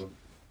with the other.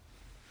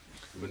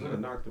 We're going to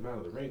knock them out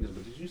of the rankings,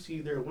 but did you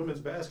see their women's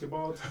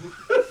basketball team?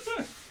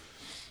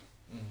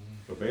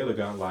 But Baylor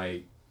got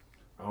I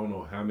don't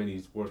know how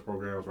many sports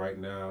programs right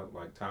now,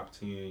 like top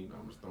 10.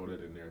 I'm just throw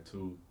that in there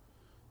too.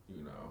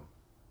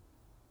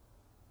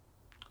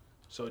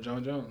 So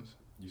John Jones.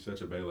 You such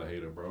a Baylor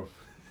hater, bro.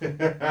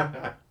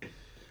 Yeah,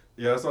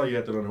 that's all you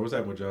have to know. What's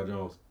happening with John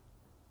Jones?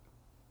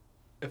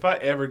 If I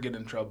ever get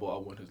in trouble, I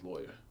want his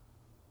lawyer.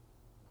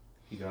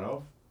 He got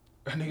off?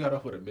 And he got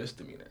off with a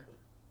misdemeanor.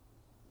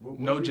 What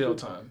No did he jail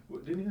do? time.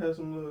 Didn't he have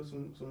some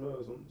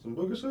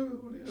booger sugar?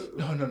 What did he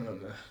have? No.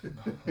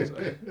 I'm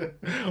sorry.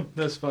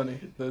 That's funny.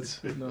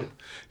 No.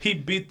 He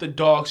beat the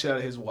dog shit out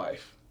of his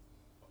wife.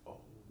 Oh.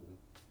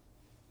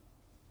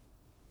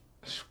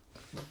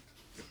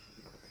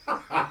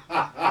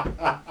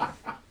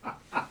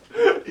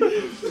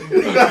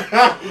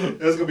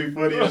 That's gonna be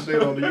funny as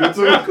shit on the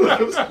YouTube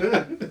clips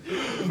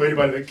for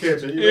anybody to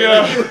catch it.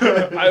 Yeah,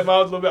 mine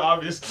was a little bit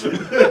obvious.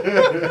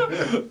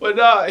 But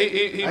nah,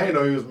 he I didn't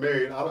know he was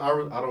married. I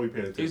don't be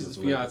paying attention. He's his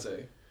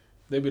fiance.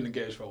 They've been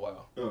engaged for a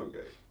while.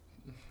 Okay.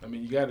 I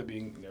mean, you got to be.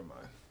 Never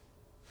mind.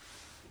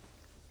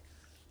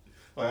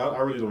 I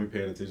really don't be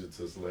paying attention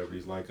to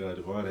celebrities. Like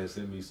Devon had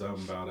sent me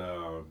something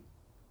about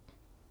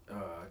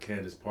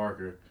Candace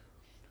Parker,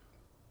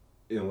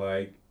 and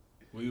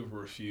we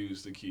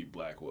refuse to keep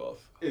black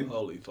wealth.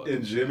 Holy fuck.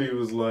 And Jimmy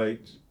was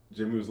like,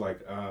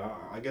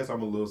 I guess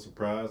I'm a little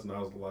surprised, and I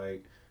was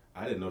like,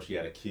 I didn't know she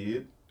had a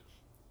kid.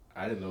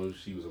 I didn't know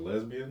she was a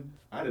lesbian.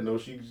 I didn't know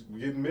she was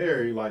getting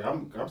married. Like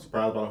I'm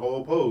surprised by the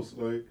whole post.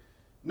 Like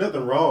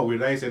nothing wrong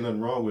with it. I ain't saying nothing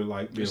wrong with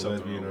being a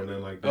lesbian or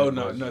anything like that. Oh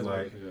no,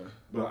 nothing.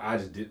 But I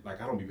just did I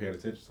don't be paying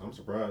attention. So I'm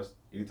surprised.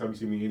 Anytime you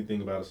see me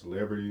anything about a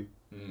celebrity,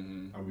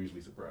 Mm-hmm. I'm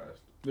usually surprised.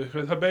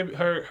 Her baby,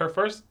 her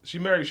first, she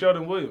married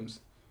Sheldon Williams.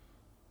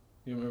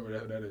 You remember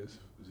who that is?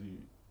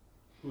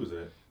 Who is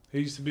that? He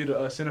used to be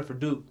the center for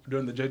Duke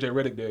during the J.J.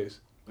 Redick days.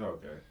 Oh,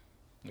 okay.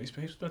 He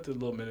spent a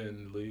little minute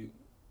in the league.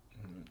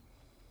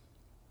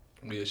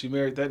 Mm-hmm. Yeah, she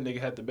married that nigga,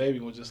 had the baby,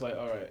 and was just like,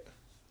 all right,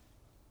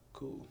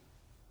 cool.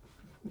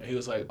 And he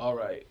was like, all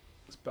right,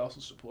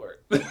 spousal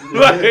support. Like,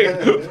 what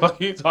the fuck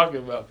are you talking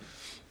about?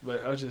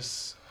 But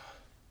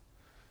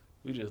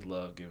we just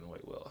love giving away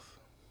wealth.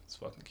 It's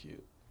fucking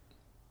cute.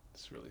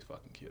 It's really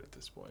fucking cute at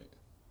this point.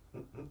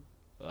 Mm-hmm.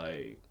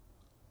 Like,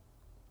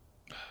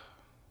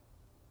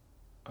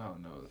 I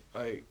don't know.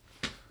 Like,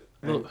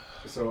 look.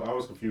 So I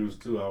was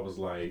confused too. I was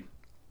like,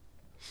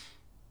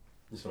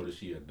 so did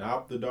she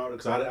adopt the daughter?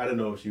 Because I didn't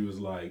know if she was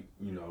like,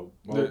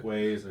 both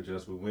ways or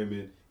just with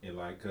women. And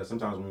like, because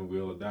sometimes women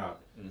will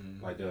adopt.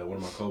 Mm-hmm. Like one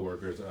of my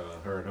coworkers,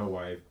 her and her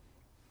wife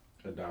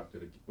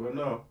adopted. Well,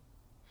 no,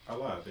 I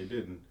lied. They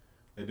didn't.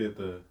 They did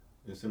the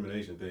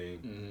insemination thing.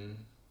 Mm-hmm.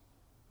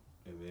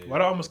 And then Why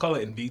do I almost call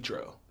it in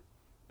vitro?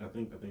 I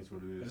think that's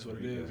what it is. That's what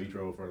it In is.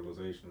 vitro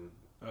fertilization.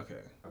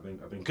 Okay. I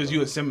think. Because you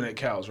inseminate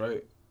cows,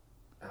 right?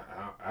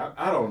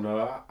 I don't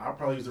know. I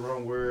probably used the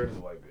wrong word. It's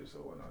a white bitch, so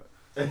why not?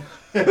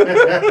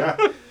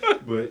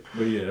 but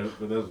yeah,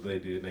 but that's what they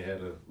did. They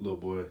had a little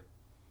boy.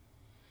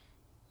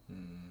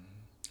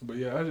 But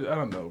yeah, I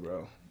don't know,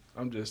 bro.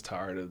 I'm just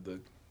tired of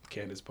the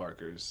Candace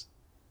Parkers,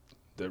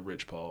 the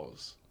Rich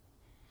Pauls.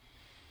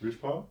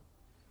 Rich Paul?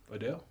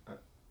 Adele?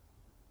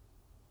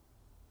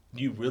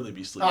 You really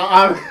be sleeping.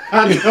 I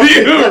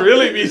You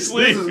really be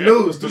sleeping. This is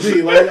news to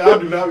me. Like, I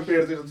do not be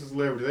paying attention to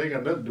celebrities. They ain't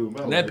got nothing to do with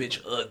my That life.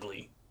 bitch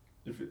ugly.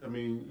 If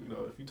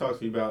you talk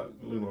to me about,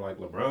 like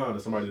LeBron or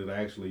somebody that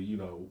actually,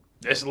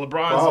 That's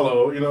LeBron's.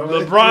 follow,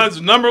 LeBron's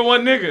number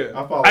one nigga.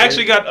 I follow I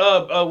actually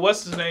got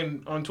what's his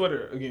name on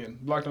Twitter again?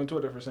 Blocked on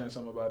Twitter for saying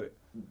something about it.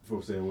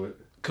 For saying what?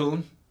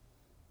 Coon.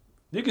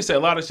 You can say a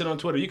lot of shit on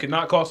Twitter. You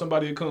cannot call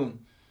somebody a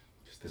coon.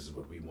 This is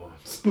what we want.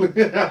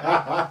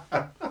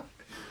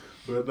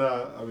 But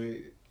I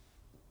mean,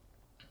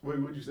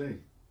 what'd you say?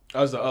 I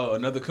was like, oh,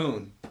 another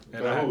coon.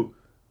 And Who?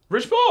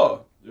 Rich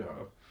Paul. Yeah.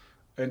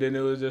 And then it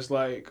was just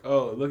like,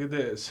 oh, look at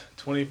this.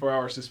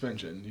 24-hour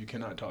suspension. You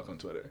cannot talk on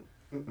Twitter.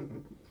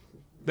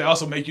 They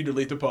also make you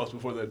delete the post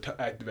before they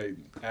activate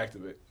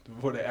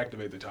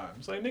the time.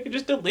 It's like, nigga,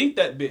 just delete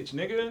that bitch,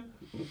 nigga.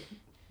 You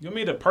want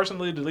me to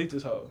personally delete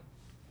this hoe?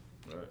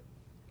 All right.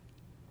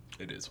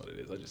 It is what it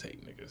is. I just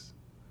hate niggas.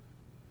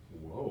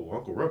 Whoa,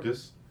 Uncle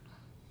Ruckus.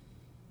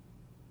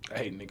 I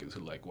hate niggas who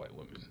like white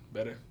women.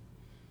 Better?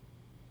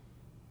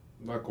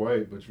 Not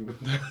quite, but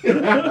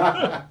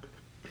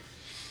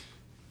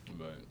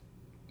But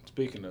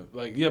speaking of,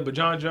 but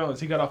John Jones,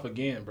 he got off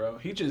again, bro.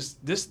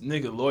 This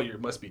nigga lawyer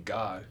must be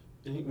God.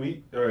 All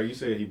right, you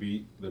said he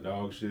beat the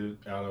dog shit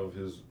out of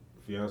his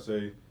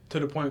fiance To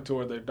the point to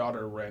where their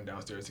daughter ran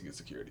downstairs to get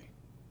security.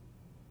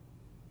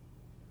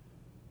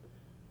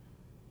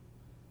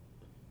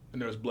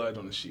 And there was blood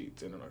on the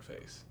sheets and on her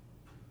face.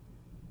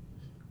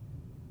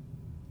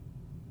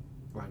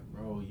 Like,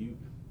 bro,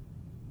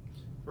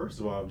 first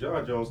of all, if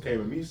John Jones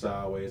came at me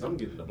sideways, I'm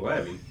getting the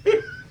blammy.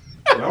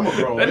 I'm a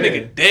grown That man.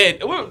 nigga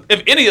dead. Well,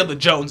 if any of the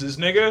Joneses,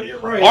 nigga. Yeah,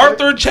 right.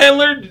 Arthur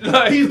Chandler.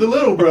 Like, He's the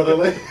little brother,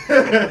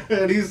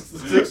 and he's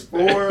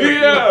 6'4".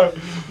 Yeah.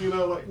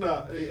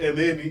 Nah. And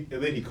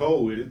then he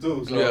cold with it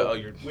too. So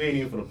Yeah, we ain't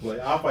even finna play.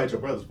 I'll fight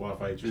your brothers before I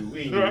fight you. We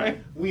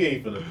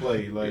ain't finna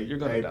play. Like, You're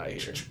gonna die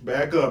here.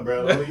 Back up,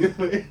 bro.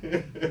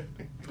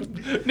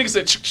 Nigga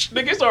said,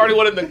 nigga, it's already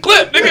one in the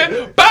clip,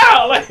 nigga.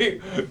 Bow! Like,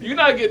 you're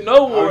not getting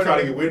no warning. I'm trying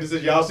to get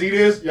witnesses. Y'all see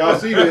this? Y'all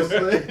see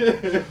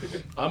this?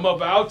 I'm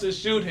about to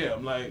shoot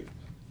him. Like,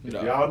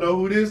 Y'all know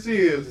who this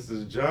is. This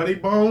is Johnny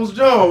Bones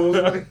Jones.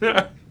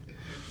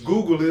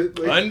 Google it.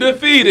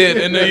 Undefeated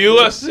in the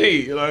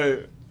UFC.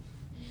 Like,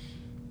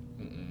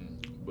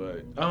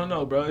 but I don't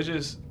know, bro. It's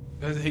just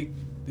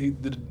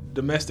the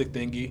domestic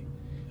thingy.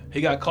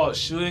 He got caught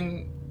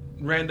shooting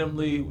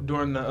randomly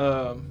during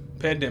the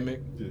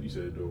pandemic. You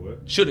said do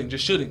what?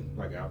 Shooting.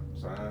 Like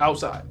outside?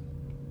 Outside.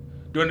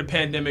 During the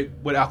pandemic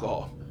with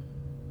alcohol.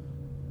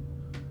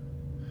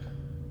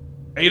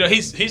 And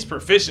he's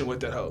proficient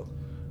with that hoe.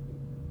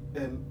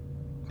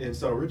 And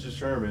so Richard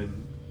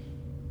Sherman,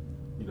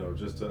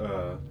 just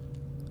to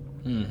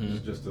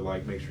just to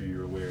like make sure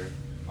you're aware.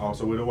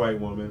 Also with a white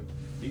woman,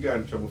 he got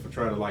in trouble for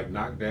trying to like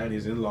knock down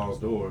his in-laws'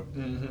 door.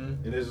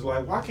 Mm-hmm. And it's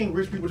like, why can't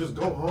rich people just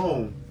go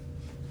home?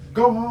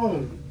 Go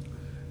home.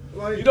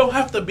 Like, you don't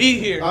have to be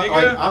here,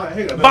 nigga.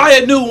 I buy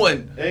a new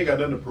one. I ain't got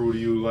nothing to prove to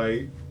you.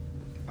 Like,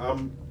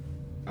 I'm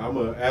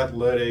an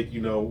athletic,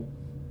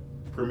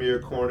 premier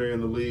corner in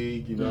the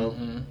league.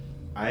 Mm-hmm.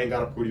 I ain't got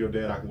to prove to your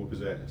dad I can whoop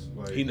his ass.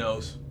 Like, He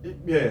knows.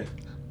 Yeah.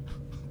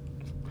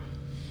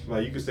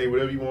 Like, you can say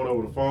whatever you want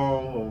over the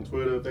phone, on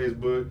Twitter,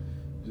 Facebook.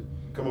 Just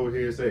come over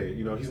here and say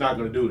it. He's not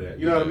going to do that.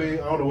 You know what I mean?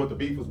 I don't know what the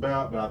beef was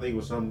about, but I think it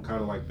was something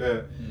kind of like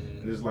that. Mm-hmm.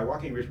 And it's like, why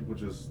can't rich people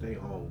just stay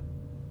home?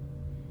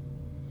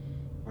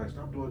 Like,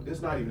 stop doing it.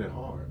 It's not even that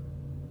hard.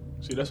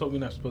 See, that's why we're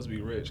not supposed to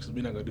be rich, because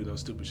we're not going to do no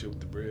stupid shit with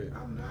the bread.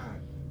 I'm not.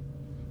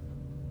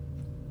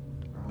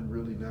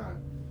 really not.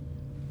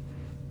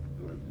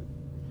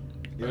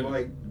 And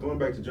like going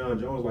back to John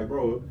Jones, like,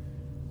 bro,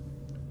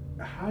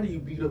 how do you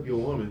beat up your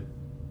woman,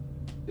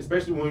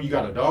 especially when you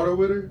got a daughter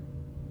with her?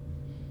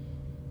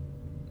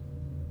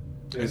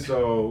 And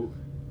so,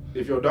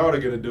 if your daughter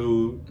get a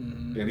dude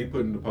and he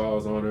putting the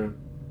paws on her,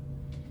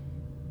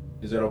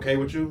 is that okay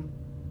with you?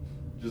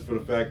 Just for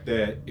the fact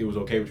that it was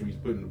okay with you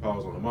putting the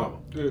paws on her mama.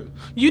 Dude.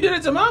 You did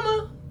it to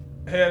mama?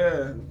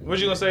 Yeah. What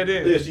you gonna say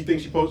then? Yeah,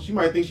 she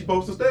might think she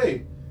supposed to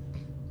stay.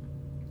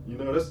 You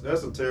know,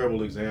 that's a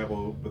terrible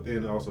example. But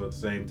then also at the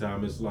same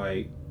time, it's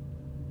like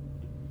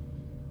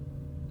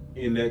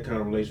in that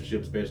kind of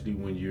relationship, especially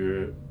when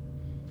you're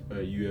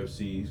a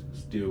UFC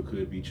still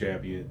could be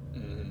champion.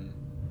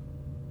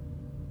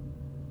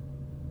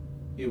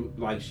 It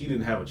like she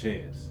didn't have a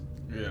chance.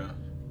 Yeah.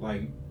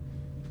 Like,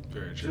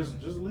 very true.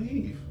 Just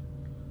leave.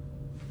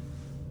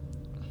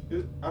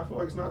 I feel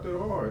like it's not that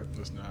hard.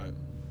 It's not.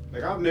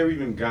 Like, I've never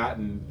even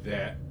gotten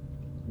that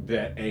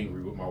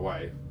angry with my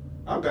wife.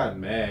 I've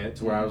gotten mad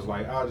to where I was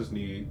like, I just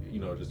need,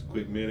 just a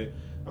quick minute.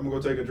 I'm gonna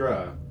go take a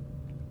drive.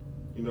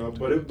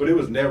 But it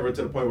was never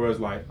to the point where it's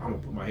like, I'm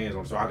gonna put my hands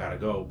on, so I gotta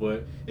go.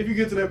 But if you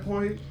get to that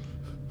point,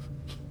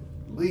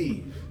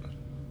 leave.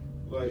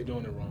 Like, you're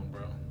doing it wrong,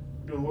 bro.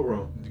 Doing what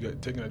wrong? You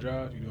got taking a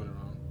drive. You're doing it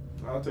wrong.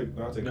 I'll take.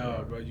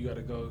 No, bro. You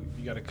gotta go.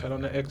 You gotta cut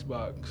on the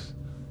Xbox.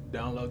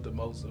 Download the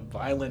most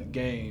violent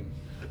game.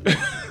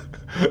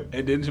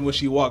 And then when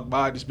she walked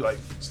by, just be like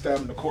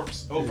stabbing the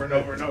corpse over and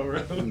over and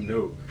over.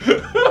 No.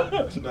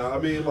 No, I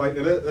mean, like,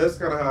 and that's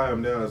kind of how I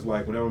am now. It's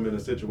like whenever I'm in a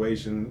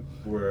situation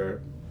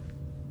where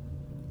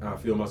I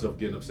feel myself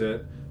getting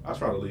upset, I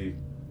try to leave.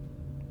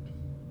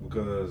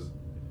 Because,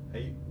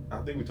 hey, I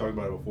think we talked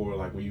about it before,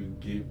 like when you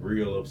get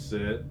real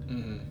upset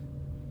and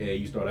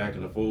you start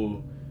acting a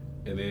fool,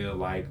 and then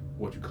like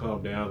once you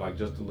calm down like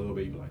just a little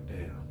bit, you be like,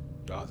 damn.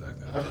 I was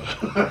acting.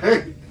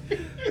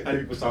 How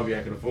people saw me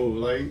acting a fool,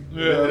 like,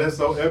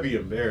 that'd be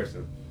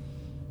embarrassing.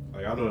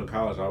 Like, I know in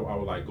college I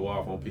would like go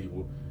off on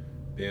people,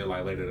 then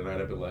like later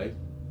tonight I'd be like,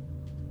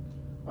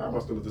 why am I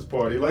still at this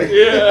party? Like,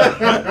 yeah.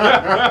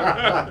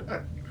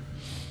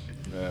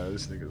 Nah,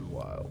 this nigga's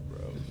wild,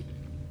 bro.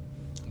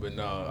 But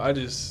no, I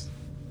just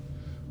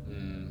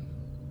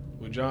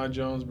with John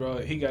Jones, bro,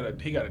 he gotta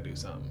do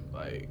something,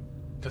 like,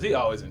 cause he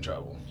always in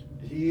trouble.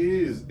 He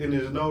is, and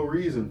there's no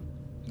reason.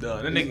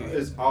 Done. That nigga,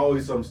 it's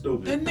always something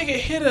stupid. That nigga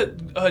hit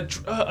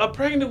a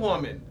pregnant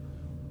woman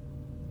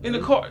in the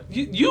car.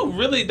 You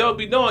really don't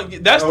be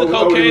knowing. That's the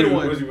cocaine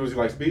one. Was he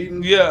like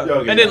speeding?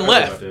 Yeah, and then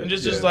left and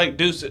just like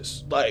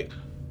deuces, like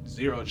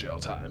 0 jail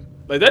time.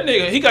 Like that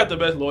nigga, he got the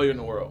best lawyer in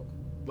the world.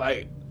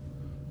 Like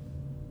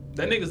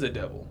that nigga's the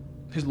devil.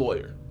 His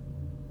lawyer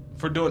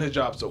for doing his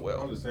job so well.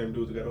 I'm the same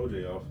dude that got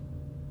OJ off.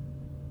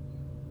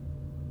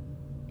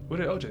 What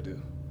did OJ do?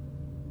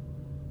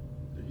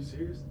 Are you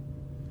serious?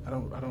 I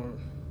don't.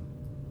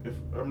 If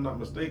I'm not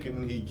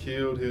mistaken, he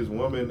killed his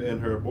woman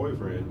and her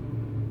boyfriend.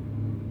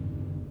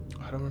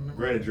 I don't remember.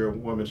 Granted, your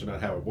woman should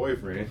not have a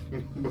boyfriend.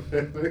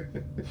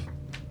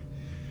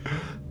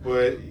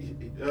 But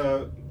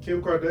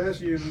Kim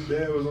Kardashian's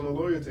dad was on the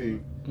lawyer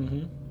team.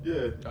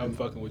 Yeah. I'm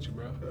fucking with you,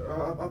 bro.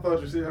 I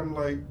thought you said, I'm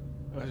like...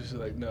 I was just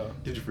like, no.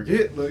 Did you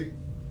forget? Like,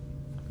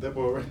 that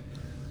boy...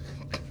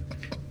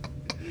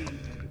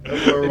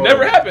 It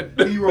never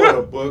happened. He wrote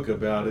a book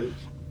about it.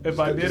 If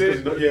I did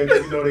it?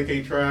 They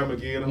can't try him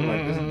again. I'm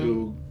like, this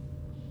dude,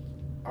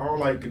 I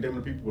don't like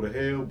condemning people to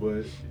hell,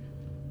 but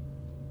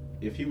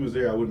if he was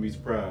there, I wouldn't be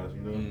surprised,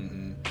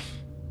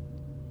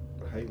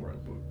 But how you write a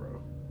book, bro?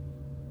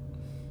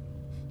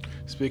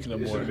 Speaking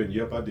of it more... should have been,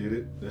 yep, I did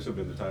it. That should have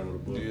been the title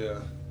of the book.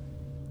 Yeah.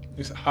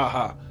 He said, ha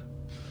ha.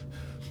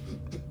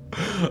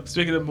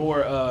 Speaking of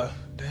more,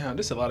 damn,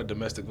 this is a lot of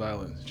domestic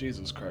violence.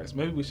 Jesus Christ.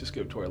 Maybe we should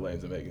skip Tory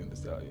Lanez and Megan Thee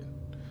Stallion.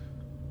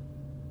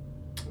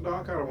 No,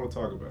 I kind of want to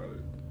talk about it.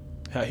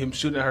 How him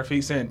shooting at her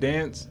feet saying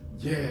dance?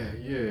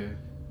 Yeah.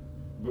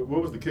 But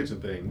what was the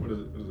kitchen thing? What is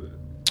it?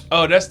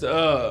 Oh, that's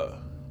the,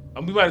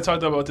 we might have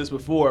talked about this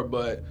before,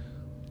 but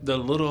the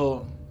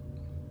little,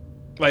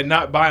 like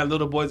not buying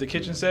little boys a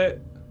kitchen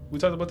set. We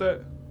talked about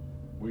that?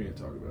 We didn't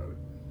talk about it.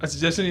 I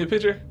suggested you a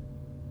picture?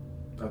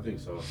 I think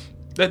so.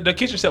 The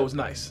kitchen set was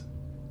nice.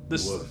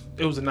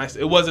 It was a nice,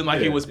 it wasn't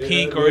like it was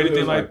pink or it anything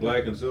was like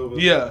black and silver.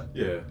 Yeah.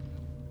 Yeah.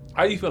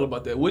 How you feel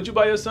about that? Would you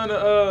buy your son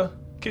a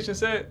kitchen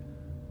set?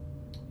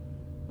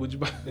 Would you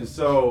buy? And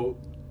so,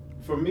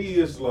 for me,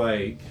 it's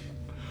like,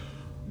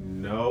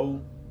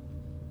 no.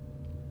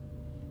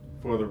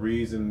 For the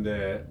reason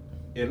that,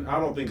 and I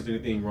don't think there's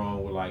anything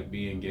wrong with like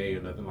being gay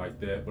or nothing like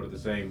that, but at the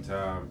same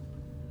time,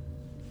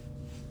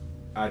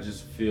 I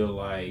just feel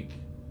like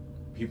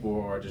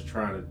people are just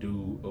trying to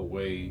do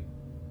away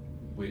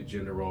with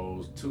gender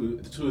roles to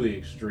the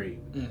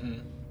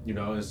extreme.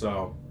 And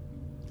so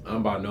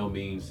I'm by no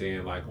means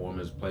saying like a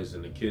woman's place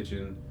in the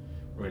kitchen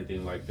or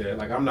anything like that.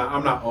 Like I'm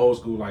not old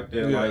school like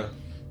that. Yeah. Like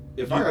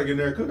if I gotta get in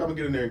there and cook, I'm gonna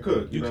get in there and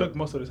cook. You cook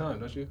most of the time,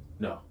 don't you?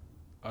 No,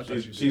 I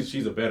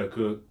she's a better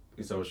cook,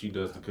 and so she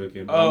does the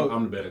cooking. Oh.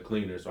 I'm the better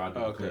cleaner, so I do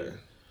the Okay.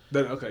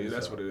 cleaning. Okay,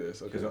 that's what it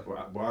is. Okay. Because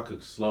I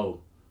cook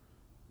slow,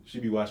 she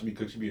be watching me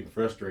cook. She being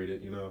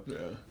frustrated,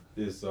 Yeah.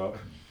 It's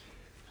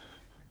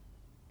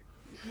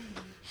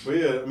but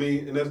yeah, I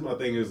mean, and that's my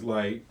thing is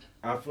like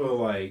I feel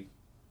like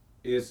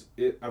it's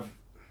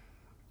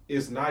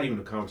not even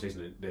a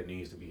conversation that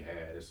needs to be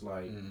had. It's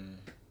like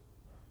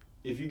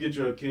if you get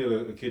your kid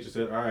a kitchen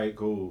set, all right,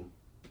 cool.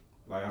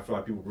 Like I feel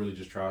like people really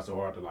just try so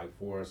hard to like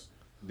force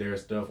their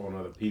stuff on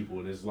other people,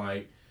 and it's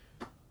like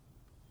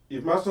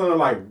if my son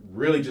like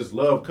really just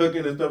love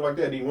cooking and stuff like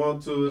that, and he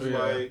wants to, it's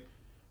like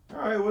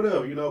all right,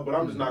 whatever, But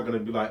I'm just not gonna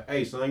be like,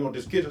 hey, son, you want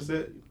this kitchen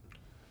set?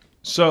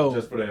 So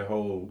just for that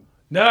whole.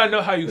 Now I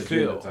know how you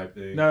feel. Type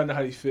thing. Now I know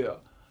how you feel.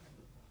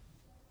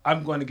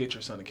 I'm going to get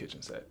your son a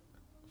kitchen set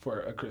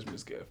for a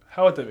Christmas gift.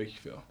 How would that make you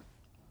feel?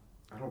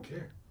 I don't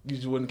care. You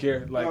just wouldn't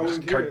care? Like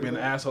Kirk being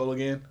an asshole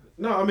again?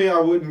 No, I mean I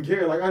wouldn't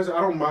care. Like I said,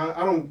 I don't mind.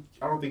 I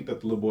don't think that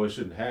the little boy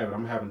shouldn't have it.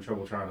 I'm having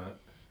trouble trying to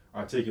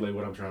articulate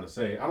what I'm trying to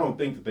say. I don't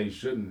think that they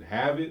shouldn't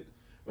have it.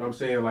 But I'm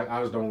saying like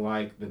I just don't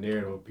like the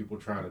narrative of people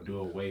trying to do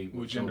away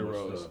with gender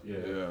roles. Stuff.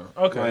 Yeah.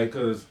 Okay. Like,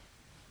 because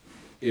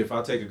if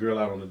I take a girl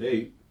out on a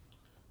date,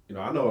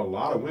 I know a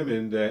lot of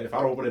women that if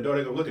I don't open the door,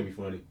 they're gonna look at me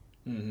funny.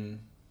 Mm-hmm.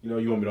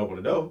 You want me to open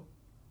the door?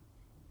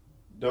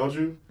 Don't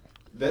you?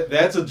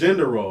 That's a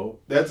gender role.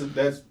 That's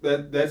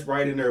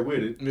right in there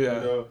with it.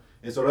 Yeah.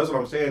 And so that's what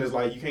I'm saying is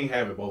like you can't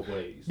have it both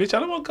ways. Bitch, I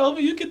don't want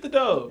COVID. You get the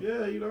dough.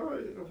 Yeah,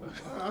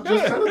 I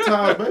just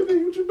sanitized,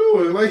 baby. What you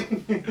doing? Like,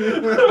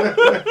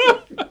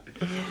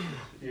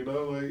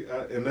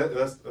 and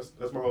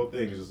that's my whole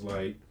thing. It's just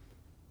like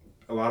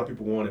a lot of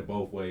people want it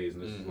both ways,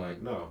 and it's just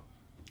like no.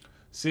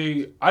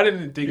 See, I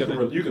didn't think of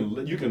it. You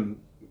can.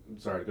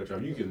 Sorry to cut you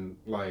off. You can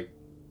like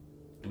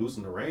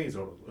loosen the reins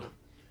on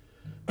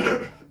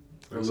a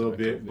little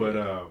bit, but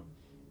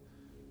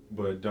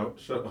don't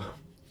shut up.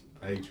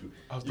 I hate you.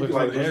 I was looking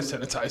for the hand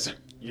sanitizer.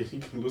 Yeah, you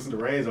can loosen the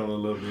reins on it a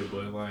little bit,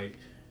 but like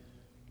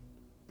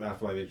I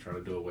feel like they're trying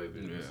to do away with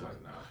it. Yeah. It's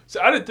like, nah.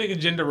 So I didn't think of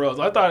gender roles.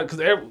 I thought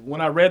because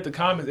when I read the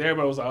comments,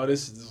 everybody was like, "Oh,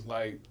 this is just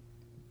like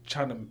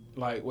trying to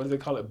like what do they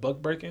call it,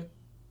 buck breaking?"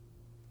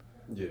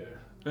 Yeah.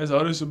 There's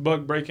this is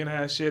buck breaking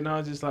ass shit, and I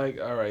was just like,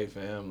 "All right,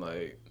 fam,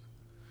 like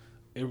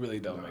it really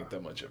don't make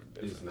that much of a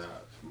difference." It's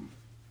not.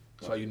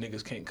 That's why you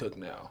niggas can't cook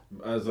now.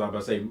 I was about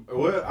to say,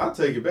 well, I'll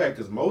take it back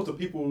because most of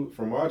the people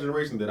from our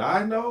generation that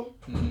I know,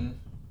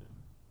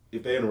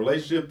 if they're in a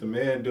relationship, the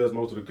man does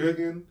most of the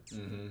cooking,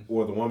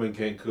 or the woman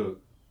can't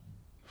cook.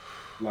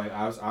 Like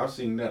I've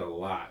seen that a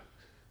lot,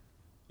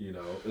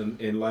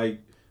 and like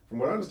from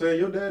what I understand,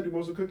 your dad do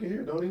most of the cooking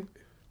here, don't he?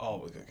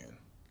 Always cooking.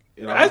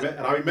 And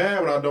I'll be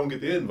mad when I don't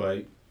get the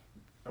invite.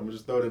 I'm gonna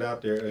just throw it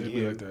out there again. It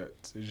be like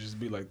that. It just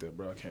be like that,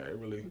 bro. I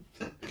really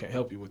can't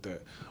help you with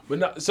that. But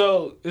no,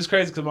 so it's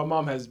crazy because my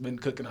mom has been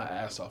cooking her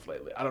ass off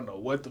lately. I don't know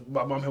what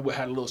my mom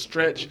had a little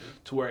stretch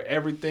to where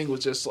everything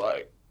was just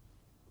like,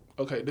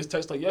 okay, this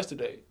tastes like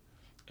yesterday,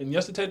 and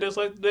yesterday tastes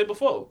like the day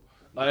before.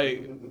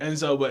 Like, and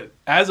so, but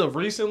as of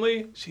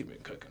recently, she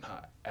been cooking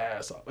her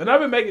ass off, and I've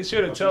been making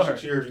sure to tell her.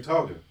 She heard you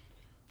talking.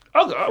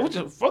 Oh God, what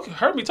you fucking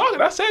heard me talking?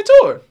 I said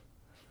to her.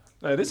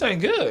 Like, this ain't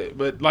good.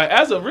 But, like,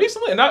 as of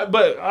recently, I'm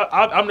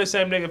the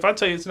same nigga. If I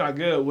tell you it's not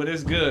good, when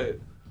it's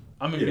good,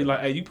 I'm going to be like,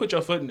 hey, you put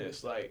your foot in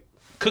this. Like,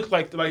 cook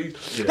like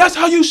that's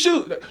how you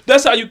shoot.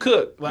 That's how you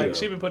cook. Like,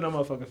 she been putting her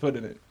motherfucking foot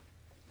in it.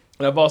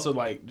 And I've also,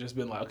 like, just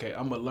been like, okay,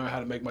 I'm going to learn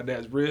how to make my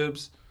dad's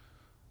ribs,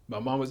 my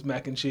mama's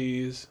mac and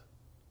cheese,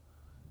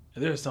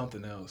 and there's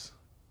something else.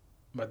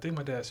 But I think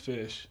my dad's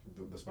fish.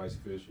 The spicy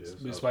fish, yes.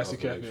 The spicy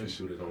catfish.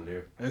 Shoot it on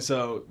there. And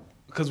so...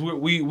 Because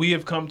we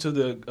have come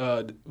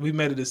to we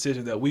made a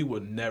decision that we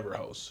would never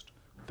host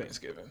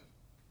Thanksgiving.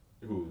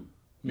 Who?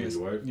 Me and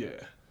your wife?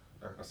 Yeah.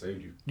 I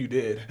saved you. You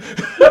did.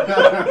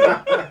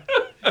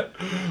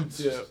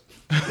 Yeah.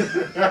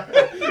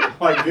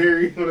 Like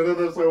Gary, one of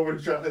those over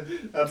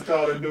that's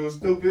called a dude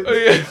stupid. Oh,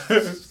 yeah.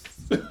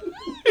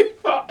 He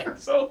fought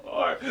so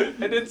hard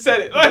and then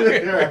said it.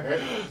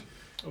 Like,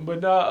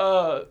 but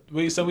now,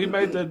 we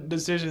made the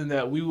decision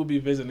that we will be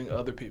visiting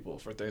other people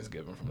for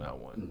Thanksgiving from now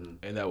on,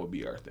 and that would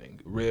be our thing: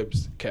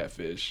 ribs,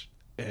 catfish,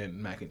 and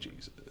mac and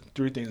cheese.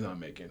 3 things I'm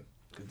making,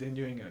 because then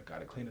you ain't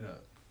gotta clean it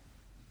up.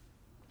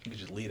 You can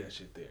just leave that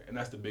shit there, and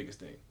that's the biggest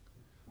thing.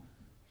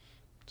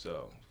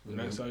 So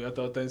next time y'all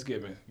throw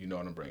Thanksgiving, you know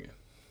what I'm bringing.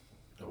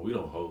 No, we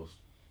don't host,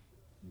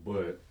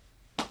 but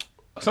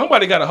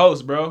somebody got to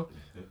host, bro.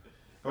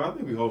 I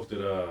think we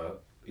hosted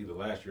either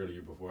last year or the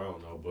year before. I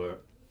don't know,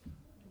 but.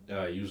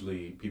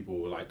 Usually people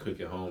would like cook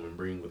at home and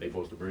bring what they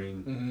supposed to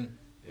bring,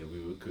 and we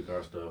would cook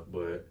our stuff.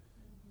 But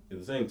at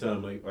the same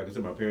time, like I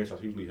said, my parents,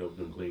 I usually help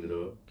them clean it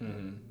up.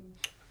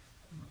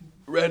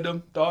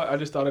 Random thought. I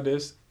just thought of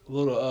this a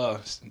little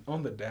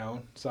on the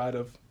down side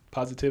of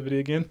positivity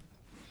again.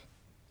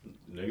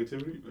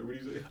 Negativity? What do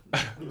you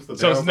say?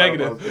 So it's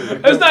negative.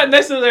 It's not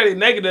necessarily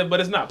negative, but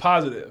it's not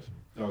positive.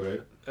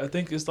 Okay. I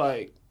think it's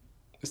like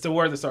it's the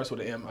word that starts with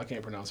an M. I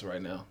can't pronounce it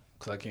right now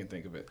because I can't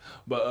think of it.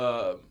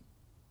 But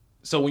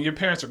so when your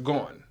parents are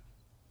gone,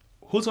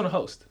 who's gonna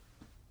host?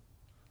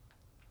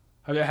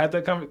 Have you had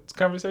that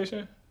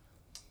conversation?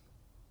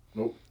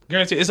 Nope.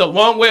 Guarantee it's a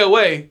long way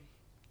away,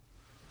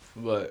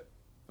 but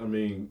I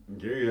mean,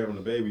 Gary having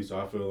a baby, so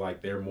I feel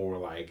like they're more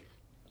like,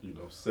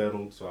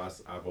 settled. So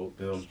I vote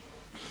them.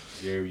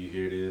 Gary, you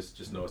hear this?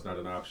 Just know it's not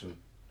an option.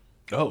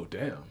 Oh,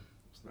 damn.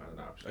 It's not an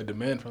option. A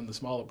demand from the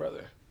smaller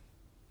brother.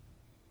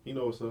 You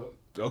know what's up.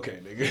 Okay,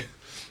 nigga.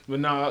 But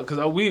nah, because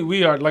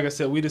we are, like I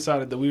said, we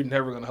decided that we were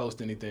never going to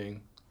host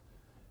anything.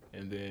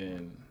 And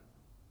then,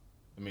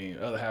 I mean,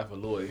 other half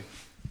of Lloyd.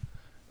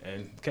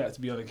 And cats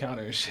be on the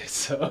counter and shit,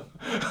 so.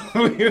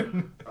 Hell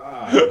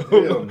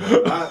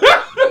no.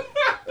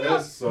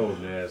 That's so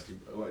nasty.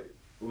 Like,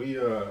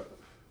 I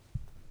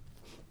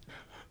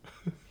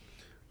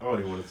don't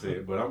even want to say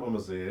it, but I'm going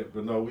to say it.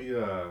 But no,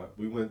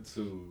 we went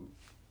to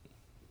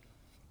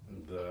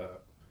the...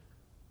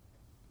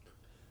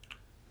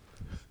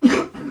 I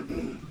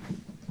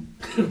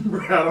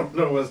don't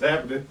know what's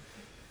happening.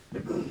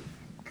 This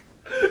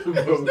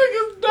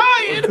nigga's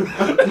dying.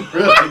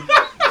 Really?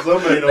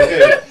 Somebody don't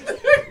get it.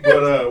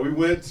 But we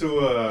went to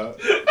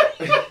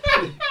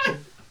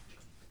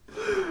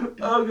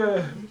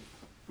Okay.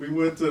 we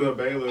went to the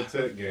Baylor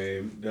Tech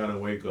game down in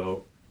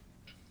Waco.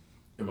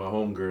 And my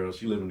homegirl,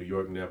 she lives in New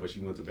York now, but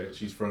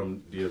she's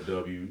from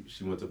DFW.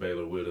 She went to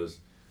Baylor with us.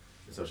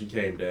 And so she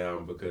came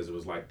down because it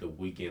was like the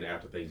weekend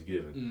after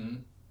Thanksgiving. Mm-hmm.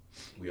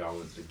 We all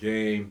went to the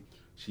game.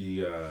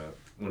 She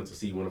wanted to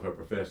see one of her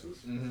professors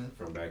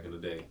from back in the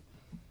day.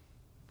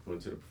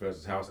 Went to the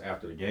professor's house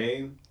after the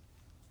game.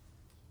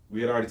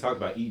 We had already talked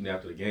about eating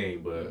after the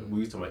game, but we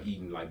was talking about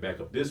eating like back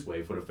up this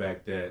way for the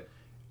fact that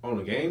on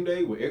a game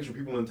day with extra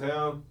people in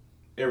town,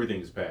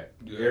 everything is packed.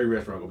 Yeah. Every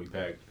restaurant gonna be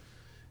packed.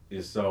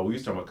 And so we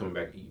was talking about coming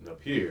back and eating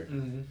up here.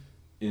 Mm-hmm.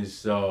 And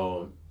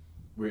so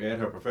we're at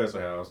her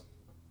professor's house.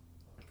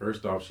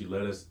 First off, she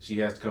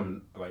has to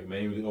come like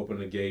manually open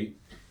the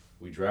gate.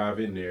 We drive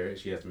in there.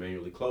 She has to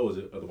manually close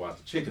it, otherwise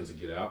the chickens will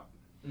get out,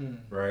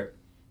 right?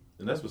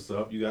 And that's what's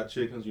up. You got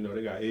chickens,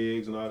 they got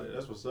eggs and all that.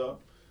 That's what's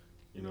up,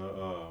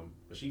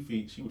 But she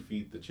would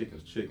feed the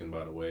chickens chicken,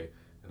 by the way,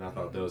 and I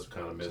thought that was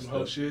kind of messed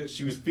up. Shit.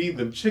 She was feeding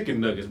them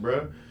chicken nuggets,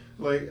 bro.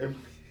 Like,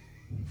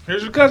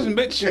 here's your cousin,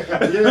 bitch.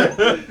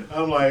 Yeah.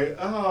 I'm like,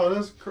 oh,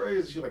 that's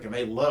crazy. She's like, and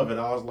they love it.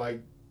 I was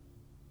like,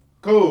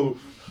 cool.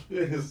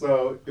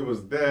 So it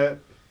was that,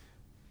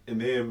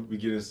 and then we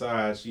get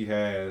inside. She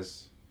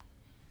has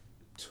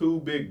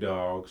 2 big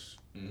dogs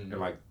and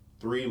like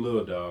 3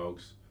 little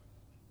dogs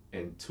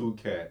and 2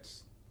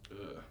 cats.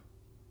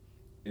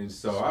 And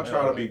so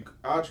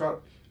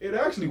it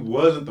actually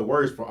wasn't the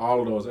worst for all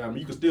of those animals.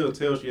 You could still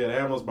tell she had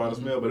animals by the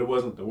smell, but it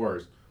wasn't the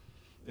worst.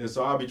 And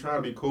so I'll be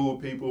trying to be cool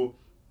with people.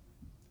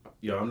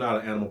 I'm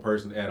not an animal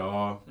person at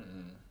all.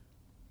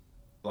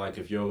 Like,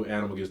 if your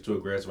animal gets too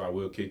aggressive, I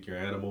will kick your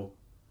animal.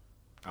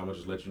 I'm going to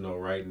just let you know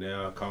right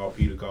now. Call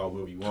Peter, call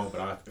whoever you want.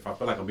 But if I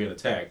feel like I'm being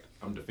attacked,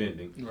 I'm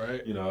defending.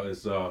 Right.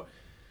 It's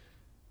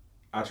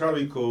I try to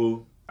be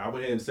cool. I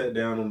went ahead and sat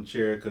down on the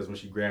chair because when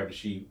she grabbed the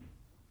sheet,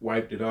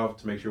 wiped it off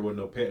to make sure there wasn't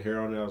no pet hair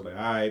on there. I was like,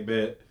 all right,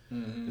 bet.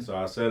 And so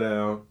I sat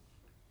down,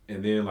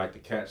 and then like the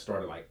cat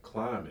started like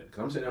climbing.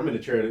 Cause I'm in the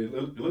chair.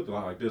 It looked a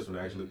lot like this one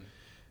actually.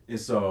 And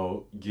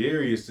so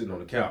Gary is sitting on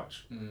the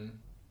couch.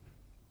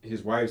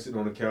 His wife's sitting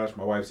on the couch.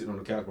 My wife's sitting on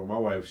the couch. But my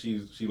wife,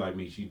 she like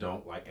me. She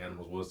don't like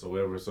animals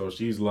whatsoever. So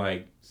she's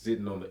like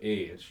sitting on the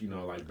edge,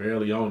 like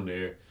barely on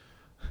there.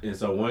 And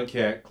so one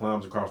cat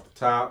climbs across the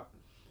top,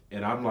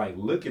 and I'm like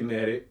looking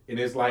at it, and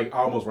it's like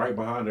almost right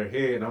behind her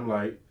head. And I'm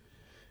like,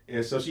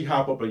 and so she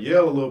hopped up and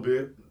yelled a little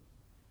bit.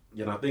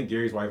 And I think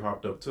Gary's wife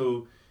hopped up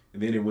too.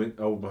 And then it went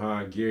over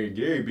behind Gary.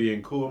 Gary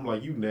being cool, I'm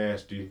like, you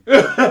nasty.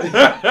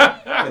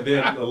 And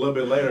then a little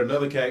bit later,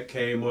 another cat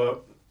came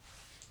up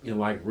and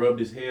like rubbed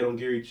his head on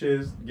Gary's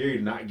chest. Gary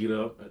did not get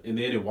up. And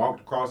then it walked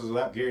across his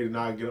lap. Gary did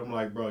not get up. I'm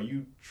like, bro,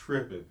 you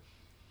tripping.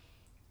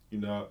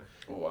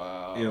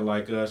 Wow. And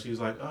like, she was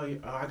like, oh,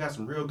 I got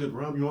some real good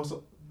rum. You want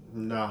some?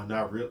 Nah,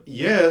 not real.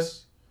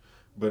 Yes,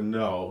 but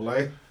no.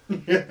 Like,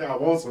 I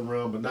want some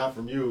rum, but not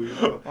from you.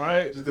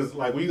 Right. Just because,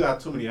 like, when you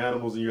got too many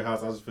animals in your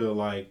house, I just feel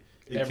like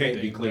it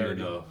can't be clean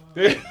enough.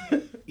 Hey,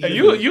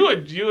 you a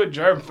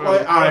germ.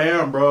 Like, I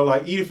am, bro.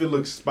 Like, even if it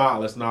looks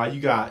spotless, you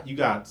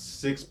got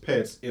 6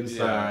 pets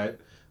inside.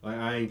 Yeah. Like,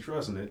 I ain't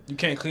trusting it. You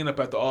can't clean up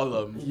after all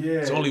of them. Yeah.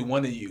 It's only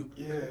one of you.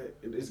 Yeah.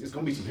 It's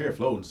gonna be some hair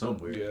floating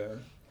somewhere. Yeah.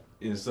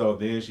 And so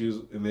then she was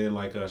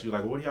like,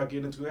 well, what are y'all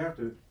getting into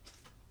after?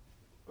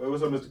 Oh,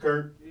 what's up, Mr.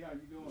 Kirk? Yeah, how you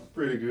doing?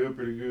 Pretty good.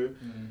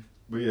 Mm-hmm.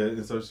 But yeah,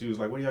 and so she was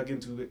like, what are y'all getting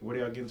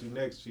to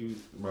next?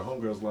 My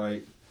homegirl's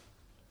like,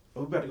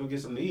 oh, we about to go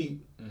get something to eat.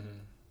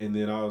 And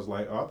then I was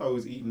like, oh, I thought we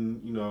was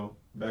eating,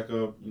 back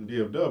up in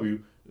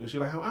DFW. And she's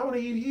like, I want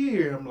to eat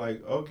here. I'm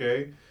like,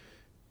 okay.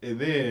 And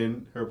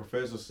then her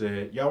professor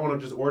said, y'all want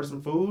to just order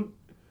some food?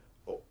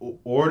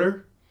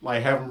 Order?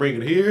 Like, have them bring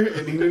it here?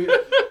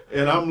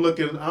 And I'm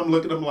looking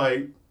at him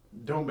like,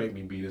 don't make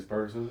me be this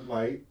person.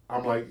 Like,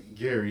 I'm like,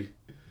 Gary,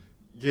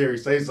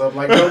 say something.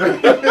 Like,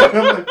 don't make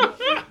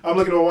I'm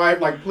looking at my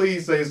wife like,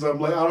 please say something.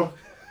 Like, I don't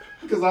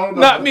know.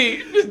 Not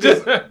me.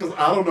 Just because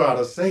I don't know how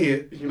to say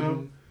it,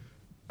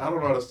 I don't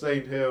know how to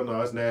say, hell no,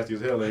 it's nasty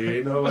as hell.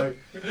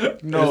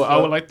 Like, no, I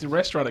would like the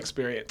restaurant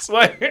experience.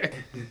 Like,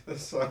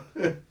 so,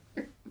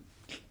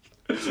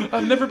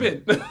 I've never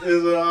been.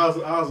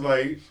 I was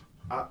like,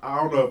 I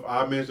don't know if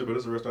I mentioned, but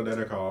it's a restaurant down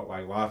there called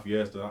like La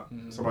Fiesta.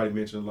 Mm-hmm. Somebody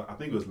mentioned, I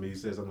think it was me, he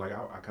said something like,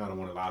 I kind of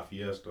wanted La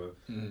Fiesta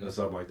or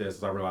something like that,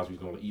 since I realized we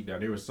was going to eat down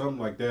there. Was something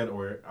like that,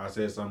 or I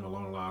said something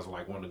along the lines of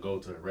like wanting to go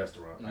to a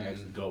restaurant. I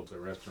actually go to a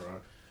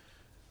restaurant.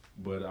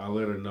 But I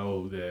let her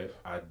know that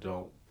I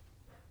don't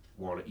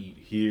want to eat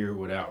here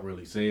without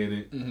really saying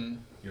it. Mm-hmm.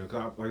 You know,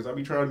 'cause like I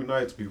be trying to be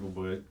nice to people,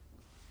 but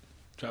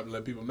Try to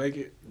let people make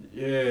it.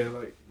 yeah,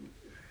 like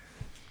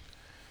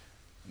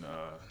Nah.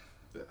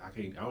 I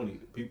can't. I don't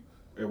eat people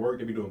at work.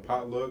 They be doing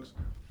potlucks.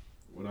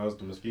 When I was at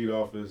the Mesquite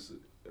office,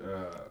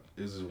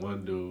 this is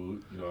one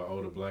dude, you know, an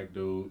older black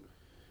dude,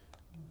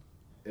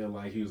 and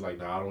like he was like,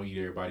 "Nah, I don't eat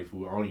everybody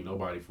food. I don't eat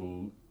nobody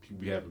food. People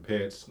be having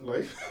pets."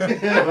 Like,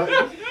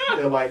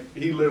 and like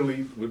he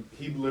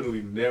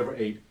literally never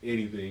ate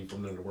anything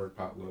from none of the work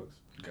potlucks.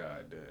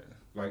 God damn.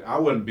 Like I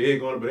wasn't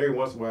big on it, but every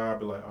once in a while I'd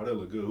be like, "Oh, that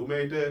look good. Who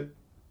made that?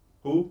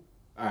 Who?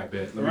 All right,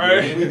 bet. Let me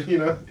Right. get it." You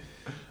know,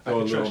 I throw can a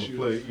little on trust the you.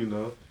 plate, you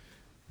know.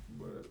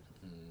 But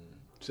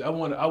See, I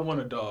want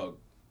a dog,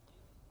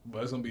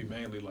 but it's gonna be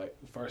mainly like,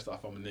 first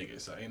off, I'm a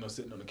nigga, so I ain't no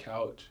sitting on the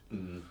couch,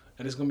 and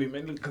it's gonna be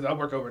mainly because I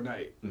work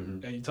overnight,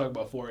 and you talk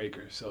about 4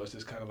 acres, so it's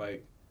just kind of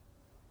like,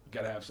 you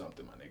gotta have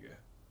something, my nigga,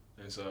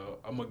 and so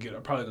I'm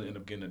probably gonna end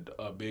up getting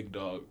a big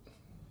dog.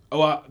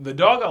 Oh, the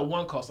dog I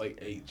want costs like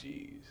 8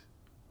 G's,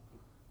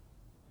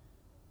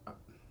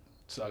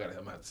 so I'm gonna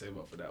have to save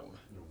up for that one.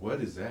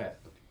 what is that?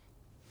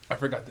 I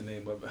forgot the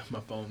name of it.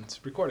 My phone's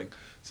recording.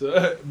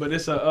 So, but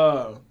it's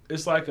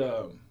like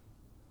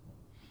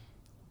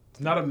it's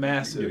not a You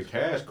massive. get a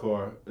cash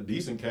car, a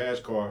decent cash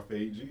car for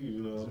 8 G's,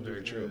 you know. That's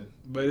very true.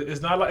 But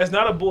it's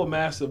not a bull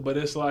massive, but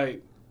it's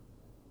like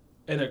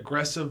an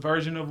aggressive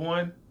version of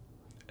one.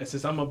 And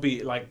since I'm gonna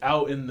be like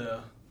out in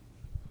the,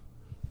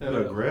 And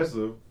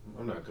aggressive.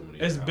 I'm not coming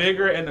in. it's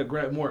bigger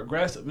and more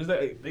aggressive. It's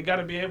like, they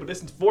gotta be able.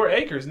 This is 4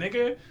 acres,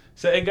 nigga.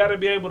 So it gotta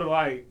be able to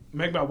like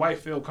make my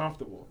wife feel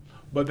comfortable.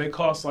 But they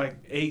cost like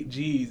 8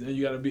 G's, and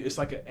you gotta be. It's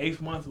like an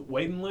 8th month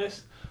waiting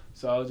list.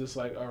 So I was just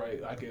like, all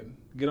right, I can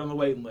get on the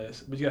waiting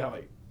list, but you gotta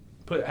like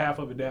put half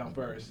of it down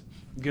first,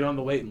 get on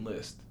the waiting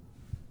list,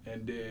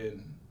 and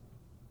then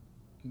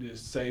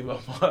just save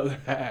up the other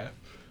half.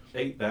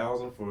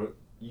 $8,000 for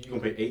you gonna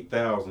pay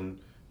 $8,000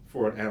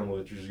 for an animal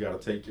that you just gotta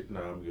take it.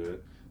 Nah, I'm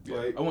good. Yeah,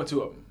 Like I want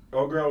 2 of them.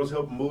 our girl was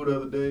helping move the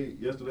other day.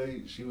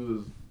 Yesterday, she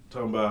was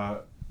talking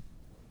about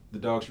the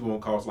dog she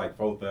want cost like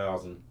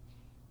 $4,000, and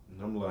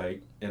I'm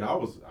like, and I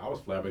was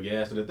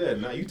flabbergasted at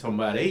that. Now you talking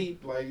about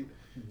 8? Like,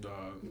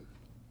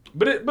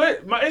 But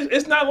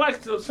it's not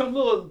like some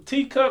little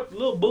teacup,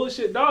 little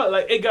bullshit dog.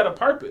 Like, it got a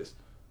purpose.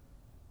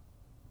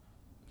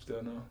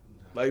 Still no?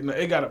 Like, no,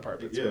 it got a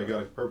purpose. yeah, bro. it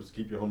got a purpose to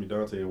keep your homie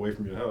Dante away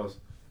from your house.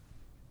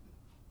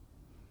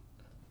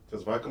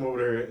 Because if I come over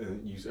there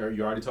and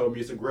you already told me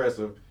it's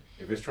aggressive,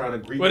 if it's trying to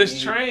greet But it's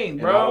me trained,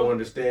 and bro. I don't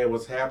understand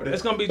what's happening,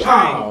 It's gonna be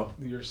pow!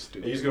 trained. You're And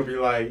stupid. he's gonna be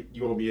like,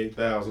 you owe me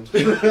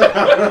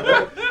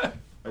 $8,000.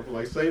 I'm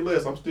like, say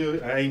less.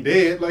 I ain't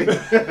dead. Like,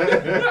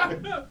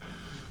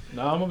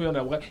 No, I'm gonna be on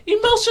that way.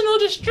 Emotional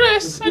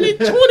distress. I need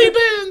 20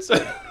 bands.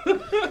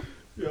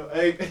 yo,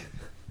 hey,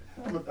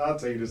 I'll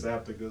tell you this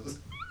after because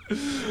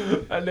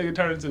That nigga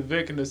turned into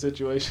Vic in this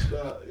situation.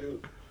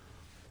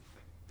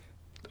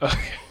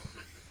 Okay.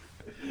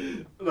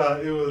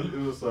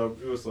 it was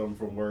something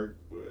from work,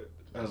 but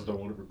I just don't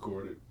want to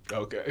record it.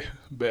 Okay.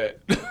 Bet.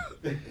 I'm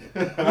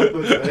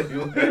gonna tell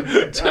you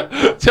later.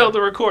 Tell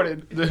the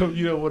recorded.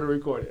 You don't want to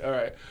record it. All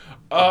right.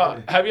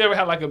 Have you ever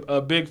had like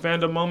a big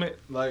fandom moment?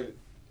 Like,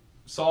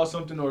 saw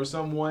something or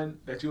someone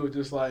that you were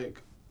just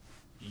like,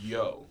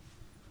 yo,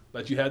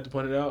 like you had to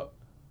point it out?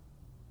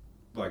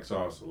 Like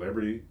saw a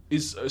celebrity.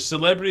 Is a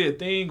celebrity a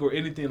thing or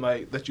anything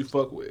like that you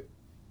fuck with?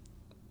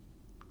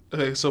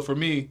 Okay, so for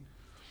me,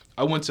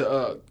 I went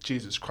to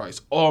Jesus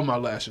Christ, all my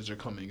lashes are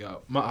coming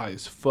out. My eye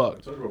is I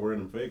fucked. told you about wearing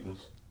them fake ones.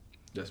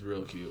 That's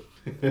real cute.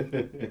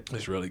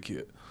 It's really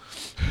cute.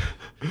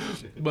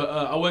 But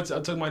I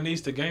took my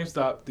niece to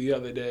GameStop the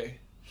other day,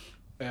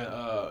 and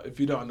if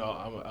you don't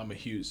know, I'm a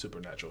huge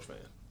Supernatural fan.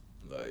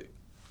 Like,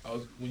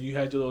 when you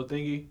had your little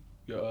thingy,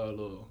 your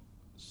little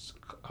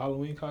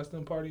Halloween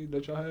costume party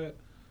that y'all had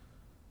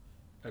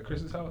at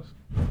Chris's house.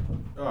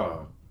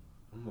 Oh,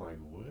 I'm like,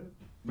 what?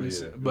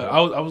 But I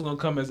was gonna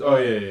come as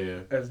yeah.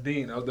 as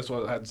Dean. That's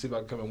why I had to see if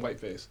I could come in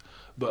whiteface.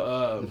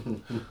 But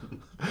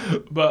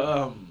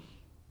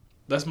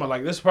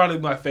that's probably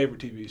my favorite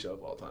TV show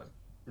of all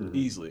time,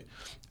 easily.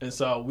 And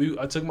so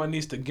I took my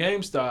niece to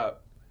GameStop,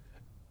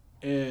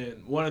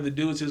 and one of the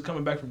dudes who was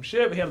coming back from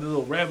shift, he had a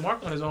little red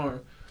mark on his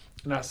arm,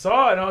 and I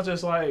saw it, and I was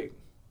just like,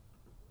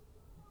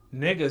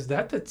 nigga, is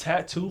that the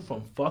tattoo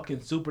from fucking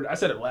Super? I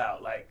said it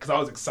loud, like, because I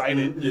was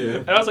excited. Yeah.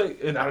 And I was like,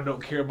 and I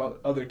don't care about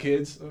other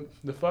kids.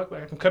 The fuck?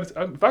 Like,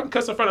 if I can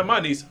cuss in front of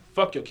my niece,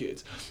 fuck your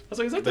kids. I was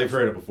like, is that They've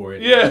heard it before.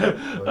 Yeah.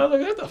 I was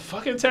like, that's the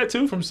fucking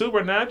tattoo from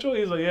Supernatural?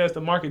 He's like, yeah, it's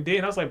the Market D.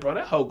 And I was like, bro,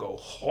 that hoe go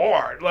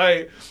hard.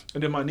 Like,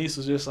 and then my niece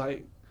was just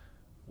like,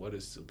 what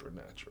is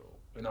Supernatural?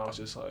 And I was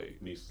just like,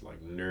 And he's like,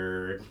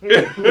 nerd.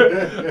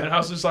 and I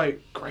was just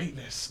like,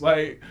 greatness.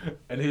 Like,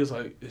 and he was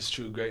like, it's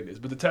true greatness.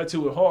 But the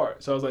tattoo was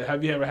hard. So I was like,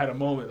 have you ever had a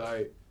moment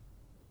like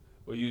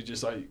where you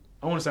just like,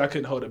 I want to say I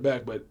couldn't hold it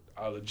back, but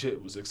I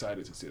legit was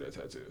excited to see that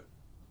tattoo.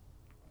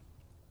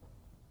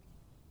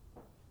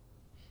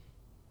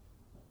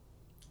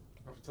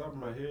 Off the top of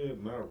my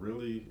head, not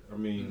really. I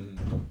mean,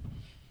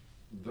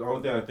 the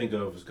only thing I think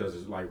of is because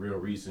it's like real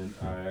recent.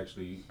 I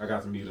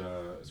got to meet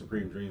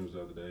Supreme Dreams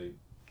the other day.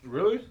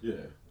 Really? Yeah.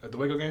 At the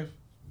Waco game?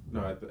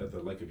 No, at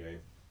the Laker game.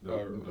 The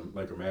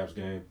Laker Mavs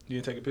game. You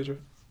didn't take a picture?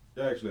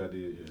 Yeah, actually I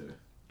did, yeah.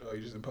 Oh, you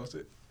just didn't post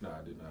it? No,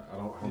 I did not. I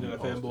don't You're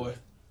not a fanboy?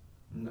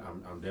 No,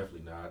 I'm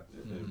definitely not.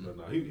 But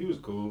no, he was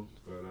cool.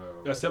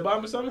 But Got step by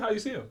him or something? How you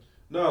see him?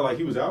 no, like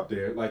he was out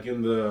there, like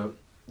in the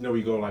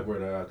we go like where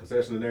the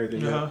concession and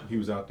everything. Uh-huh. He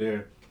was out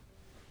there.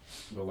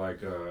 But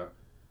like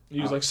He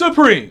was like,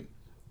 Supreme!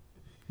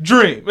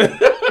 Dream!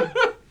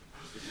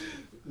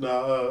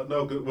 no,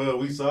 well,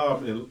 we saw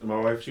him, and my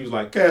wife, she was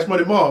like, Cash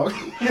Money Mark.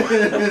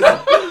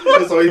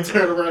 And so he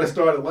turned around and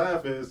started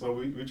laughing. So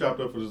we chopped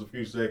up for just a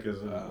few seconds.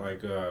 And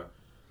like,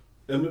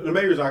 and the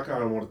main reason I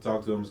kind of want to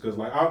talk to him is because,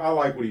 like, I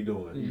like what he's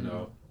doing, you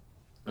know.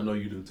 I know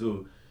you do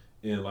too.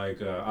 And,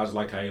 like, I just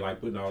like how he,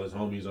 like, putting all his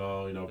homies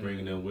on, you know,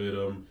 bringing them with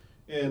him.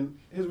 And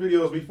his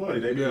videos be funny.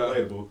 They be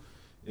relatable.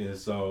 And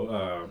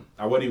so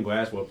I wasn't even going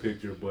to ask for a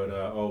picture, but,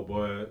 oh,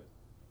 boy,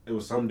 it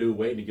was some dude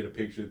waiting to get a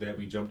picture that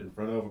we jumped in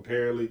front of,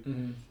 apparently.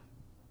 He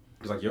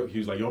was like, yo,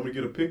 you want me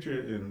to get a picture?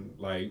 And,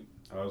 like,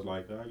 I was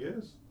like, I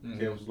guess.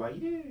 Cam was like,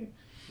 yeah.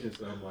 And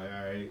so I'm like,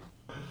 all right.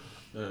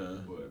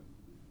 But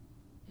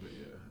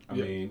yeah, I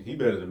mean, he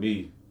better than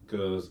me,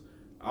 because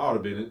I ought to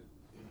been,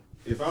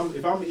 if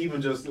I'm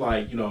even just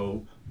like, you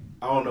know,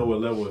 I don't know what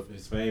level of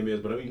his fame is,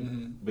 but I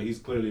mean, but he's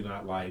clearly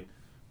not like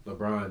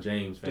LeBron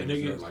James fame or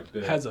something like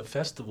that. Has a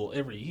festival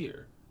every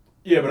year.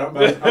 Yeah,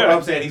 but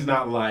I'm saying he's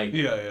not like,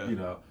 you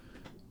know,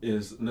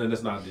 that's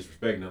not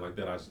disrespecting him like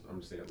that. I'm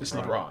just saying it's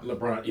LeBron.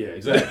 LeBron, yeah,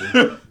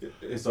 exactly.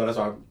 And so that's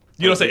why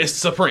you don't say it's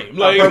Supreme.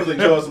 Like, I purposely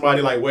chose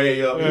somebody like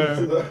way up.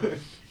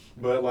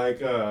 But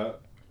like,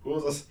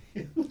 what was I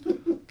saying?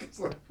 That's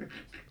what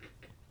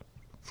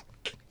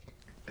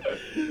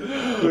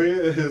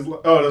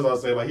I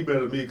was saying. Like, he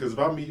better than me, because if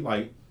I meet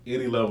like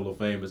any level of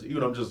famous,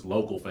 even I'm just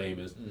local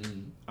famous,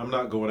 I'm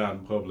not going out in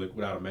public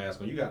without a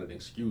mask on. You got an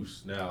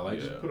excuse now. Like,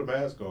 just put a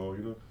mask on,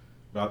 you know.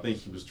 But I think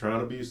he was trying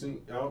to be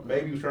seen.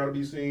 Maybe he was trying to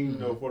be seen, you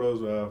know, for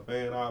those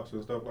fan ops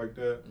and stuff like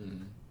that.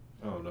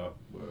 I don't know,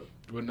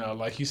 but no,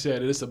 like he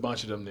said, it's a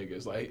bunch of them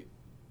niggas. Like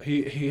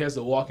he has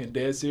the Walking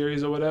Dead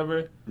series or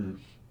whatever.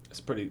 It's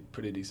pretty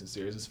decent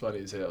series. It's funny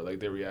as hell, like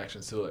their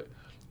reactions to it.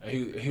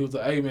 And he was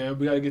like, hey man,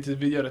 we gotta get this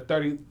video to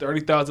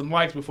 30,000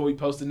 likes before we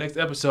post the next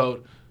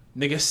episode.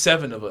 Nigga,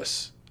 7 of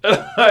us.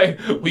 Like,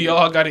 we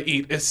all gotta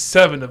eat. It's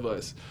 7 of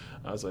us.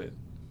 I was like,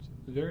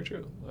 very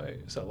true. Like,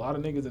 it's a lot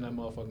of niggas in that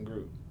motherfucking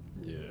group.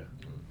 yeah.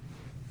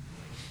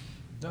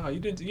 No, you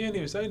didn't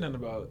even say nothing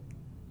about it.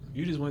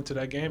 You just went to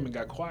that game and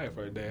got quiet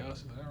for a day. I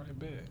was like, all right,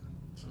 bet.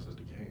 This is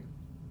the game.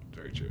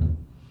 Very true.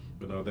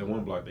 But no, that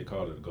one block, they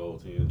called it a goal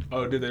 10.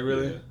 Oh, did they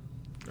really? Yeah.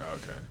 Oh,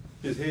 okay.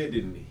 His head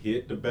didn't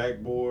hit the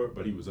backboard,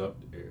 but he was up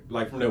there.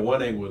 Like, from that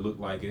one angle, it looked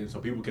like it. So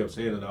people kept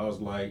saying it. I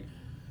was like,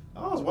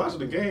 I was watching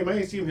the game. I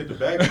ain't see him hit the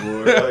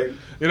backboard. Like,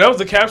 Yeah, that was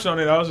the caption on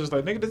it. I was just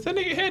like, nigga, does that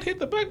nigga head hit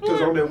the because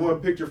backboard? on that one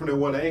picture from that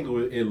one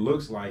angle, it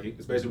looks like it,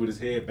 especially with his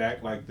head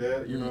back like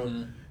that, you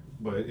know.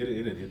 But it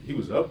didn't hit. He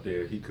was up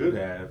there. He could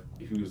have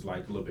if he was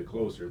like a little bit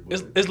closer. But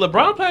Is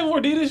LeBron playing more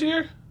D this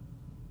year?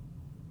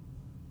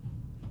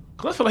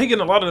 Cause I feel like he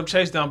getting a lot of them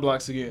chase down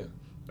blocks again.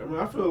 I mean,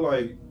 I feel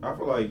like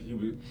he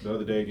was, the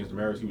other day against the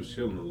Mavericks, he was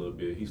chilling a little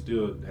bit. He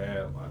still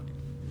had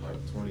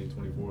like 20,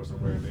 24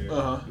 somewhere in there.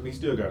 And he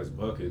still got his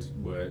buckets,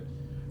 but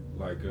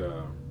like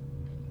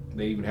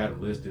they even had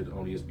him listed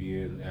on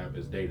ESPN app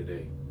as day to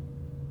day.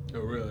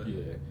 Oh really?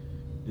 Yeah.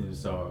 And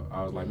so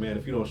I was like, man,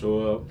 if you don't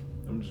show up,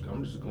 I'm just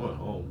going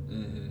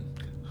home.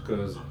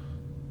 Because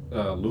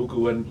Luka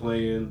wasn't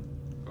playing.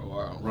 Oh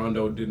wow.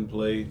 Rondo didn't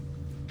play.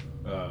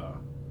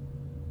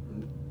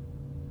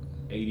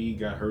 AD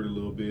got hurt a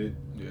little bit.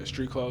 Yeah,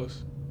 street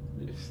clothes.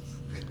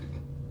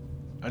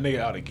 A nigga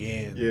out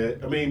again. Yeah,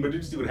 I mean, but did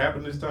you see what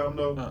happened this time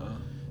though?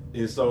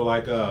 And so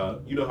like,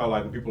 you know how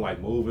like when people like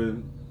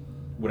moving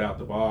without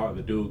the ball and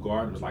the dude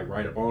guarding was like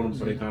right up on them,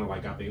 so they kind of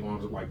like got their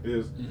arms up like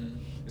this.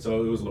 And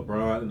so it was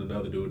LeBron and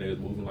another dude that was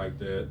moving like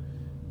that.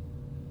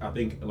 I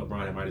think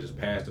LeBron might have just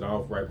passed it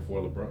off right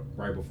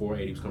before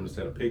AD was coming to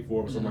set a pick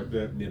for him or something like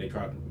that. And then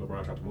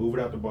LeBron tried to move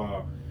without the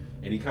ball,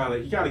 and he kind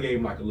of gave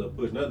him like a little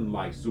push, nothing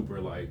like super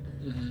like,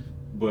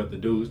 but the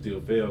dude still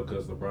fell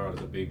because LeBron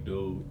is a big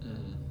dude,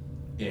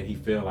 and he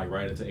fell like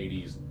right into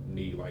AD's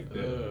knee like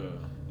that.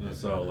 And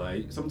so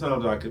like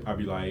sometimes I'd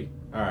be like,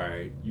 all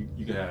right,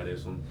 you can have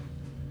this one,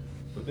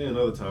 but then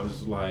other times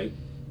it's like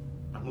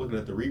I'm looking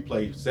at the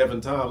replay 7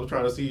 times, I'm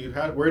trying to see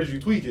where did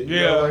you tweak it? You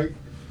know, like,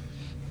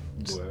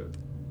 but.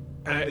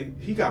 I think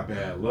he got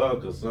bad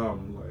luck or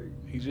something.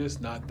 Like, he's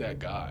just not that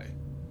guy.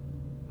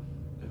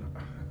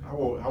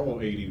 I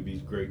want AD to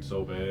be great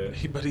so bad.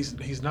 But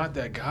he's not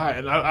that guy,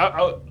 and I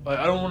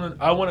don't want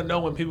to. I want to know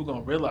when people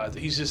gonna realize that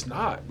he's just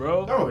not,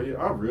 bro. Oh yeah,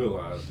 I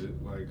realized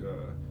it. Like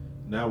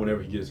now,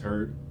 whenever he gets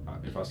hurt,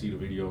 if I see the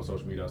video on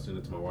social media, I send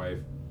it to my wife.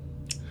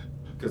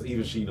 Because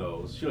even she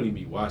knows. She don't even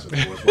be watching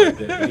sports like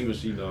that. But even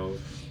she knows.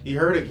 He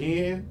hurt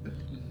again.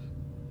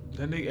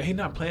 That nigga, he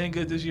not playing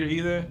good this year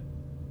either.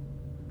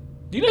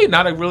 Do you know he's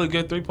not a really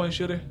good 3-point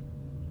shooter?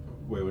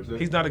 Wait, what's that?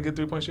 He's not a good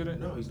 3-point shooter?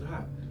 No, he's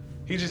not.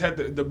 He just had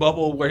the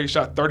bubble where he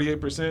shot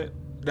 38%.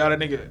 Now that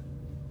nigga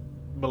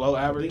below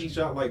I think average. he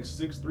shot like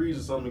 6 threes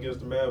or something against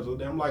the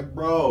Mavs. I'm like,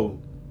 bro,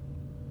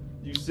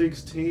 you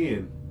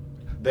 6'10".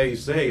 They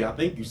say, I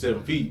think you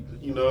 7 feet,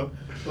 you know?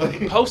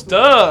 Like, Post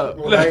up.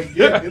 Like,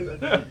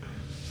 yeah,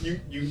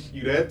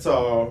 you that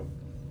tall,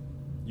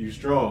 you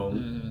strong.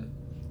 Mm-hmm.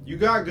 You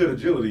got good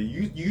agility.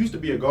 You used to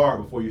be a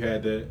guard before you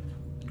had that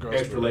Growth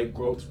extra spurt. late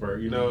growth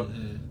spurt, you know?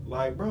 Mm-hmm.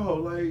 Like, bro,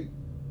 like,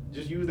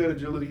 just use that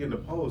agility in the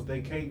post.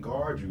 They can't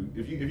guard you.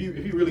 If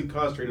you really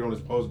concentrated on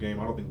his post game,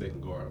 I don't think they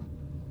can guard him.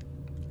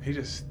 He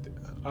just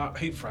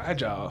he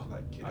fragile.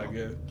 Like, I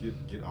guess.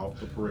 Get off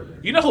the perimeter.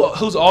 You know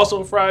who's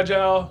also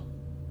fragile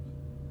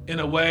in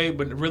a way,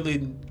 but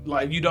really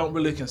like you don't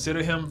really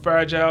consider him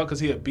fragile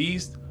because he a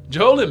beast.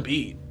 Joel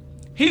Embiid.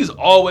 He's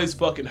always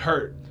fucking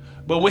hurt,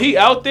 but when he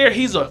out there,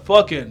 he's a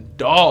fucking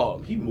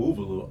dog. He move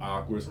a little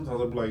awkward.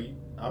 Sometimes I'm like,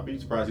 I'd be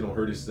surprised he don't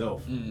hurt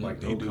himself.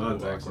 Like he no do move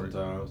contact awkward.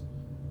 sometimes.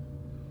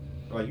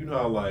 Like you know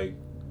how like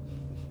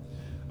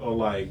on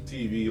like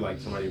TV, like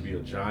somebody would be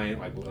a giant,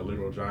 like a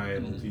literal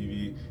giant on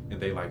TV, and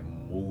they like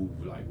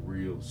move like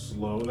real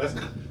slow.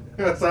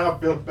 That's how I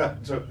feel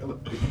about Joel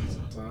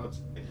Embiid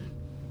sometimes.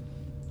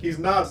 He's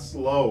not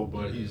slow,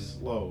 but he's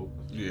slow.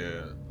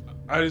 Yeah,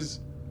 I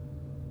just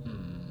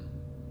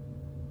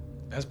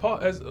has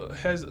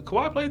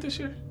Kawhi played this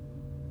year?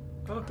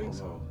 I don't think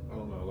so. I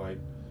don't know. Like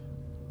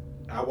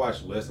I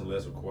watch less and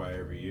less of Kawhi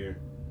every year.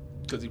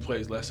 Because he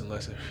plays less and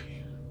less every year.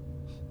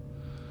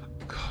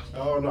 God.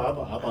 Oh no,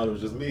 I thought it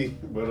was just me,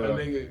 but That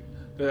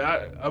nigga,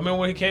 I remember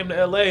when he came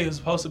to LA, he was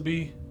supposed to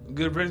be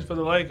good riddance for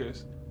the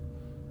Lakers.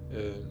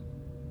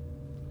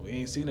 We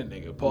ain't seen a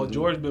nigga. Paul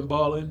George been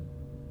balling,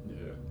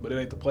 yeah. but it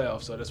ain't the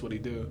playoffs, so that's what he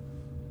do.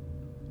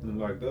 And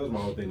like that was my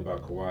whole thing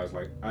about Kawhi. It's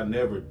like I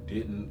never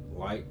didn't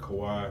like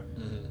Kawhi.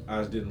 I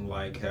just didn't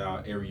like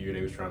how every year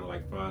they was trying to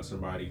like find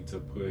somebody to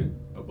put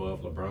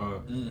above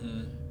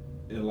LeBron.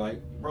 And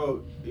like,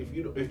 bro, if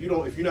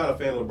you're not a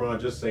fan of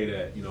LeBron, just say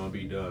that, you know, and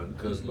be done.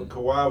 Because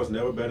Kawhi was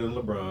never better than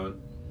LeBron.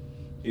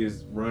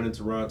 His run in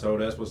Toronto,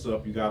 that's what's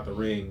up. You got the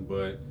ring,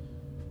 but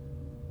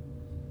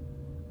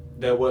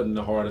that wasn't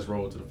the hardest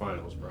road to the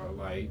finals, bro.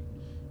 Like,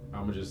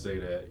 I'm gonna just say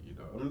that, you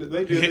know. I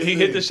mean, He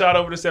hit the shot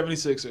over the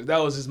 76ers. That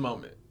was his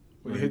moment.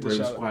 When he hit the was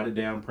shot. squatted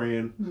down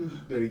praying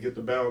that he get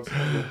the bounce.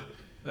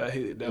 That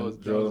was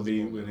Joel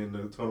Embiid his went in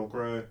the tunnel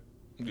crying.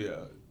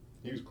 Yeah.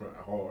 He was crying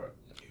hard.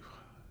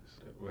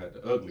 We had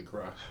the ugly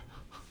cry.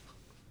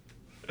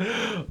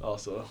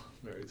 Also,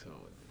 Mary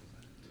Tillman.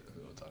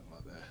 We don't talk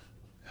about that.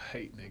 I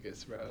hate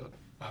niggas, bro.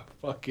 I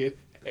fucking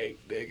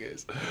hate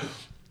niggas.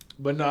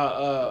 But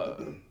nah,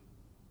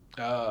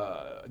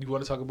 you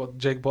want to talk about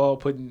Jake Paul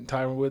putting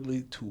Tyron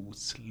Woodley to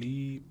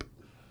sleep?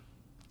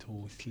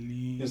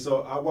 And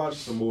so I watched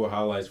some more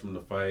highlights from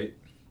the fight.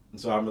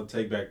 And so I'm gonna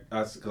take back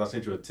because I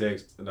sent you a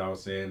text and I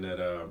was saying that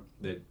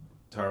that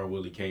Tyron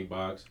Woodley can't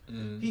box.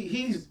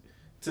 He's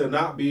to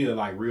not be a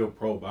like real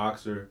pro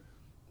boxer.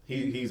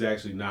 He's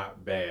actually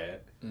not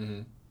bad.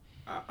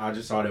 I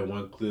just saw that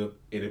one clip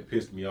and it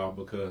pissed me off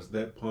because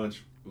that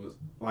punch was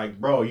like,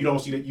 bro, you don't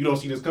see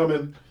this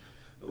coming.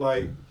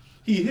 Like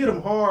he hit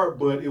him hard,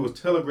 but it was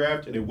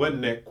telegraphed and it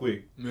wasn't that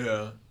quick.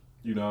 Yeah.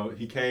 You know,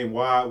 he came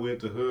wide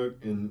with the hook,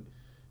 and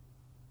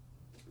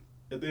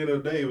at the end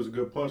of the day, it was a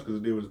good punch because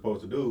it did what it's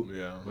supposed to do.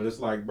 Yeah. But it's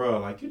like, bro,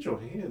 like get your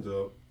hands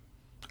up.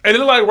 And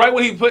then like right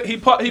when he put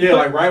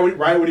like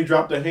right when he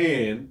dropped the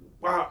hand.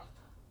 Wow.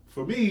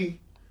 For me,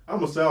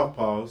 I'm a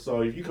southpaw,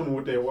 so if you come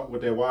with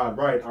that wide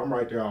right, I'm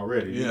right there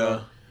already. Yeah. You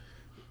know?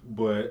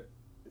 But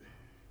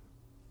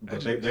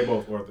they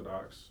both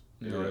orthodox.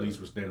 You know, at least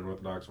we're standing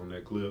orthodox on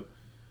that clip.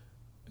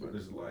 But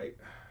it's like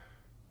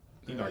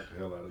he knocked the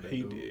hell out of that.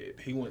 He dude. did.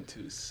 He went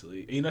to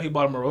sleep. You know he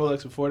bought him a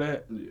Rolex before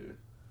that. Yeah.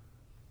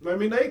 I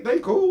mean they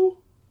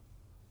cool.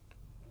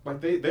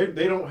 Like they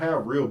don't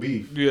have real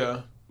beef.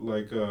 Yeah.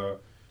 Like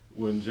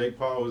when Jake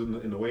Paul was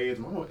in the weigh-ins,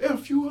 I'm gonna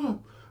F you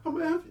up. I'm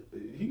gonna F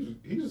you.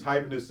 He's just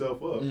hyping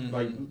himself up.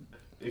 Like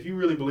if you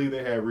really believe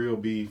they had real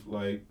beef,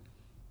 like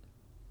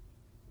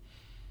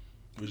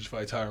would you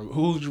fight Tyron?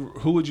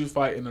 Who would you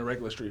fight in a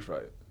regular street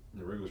fight?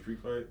 in a regular street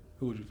fight.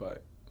 Who would you fight?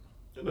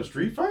 In a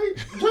street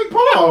fight? Jake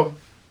Paul.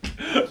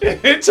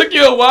 It took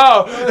you a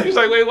while. He's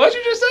like, wait, what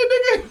you just say,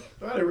 nigga?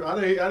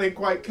 I didn't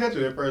quite catch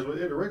it at first, but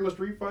in a regular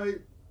street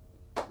fight,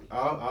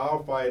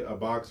 I'll fight a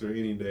boxer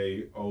any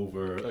day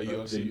over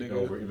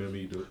over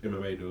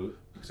MMA dude.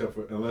 Except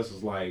for unless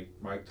it's like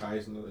Mike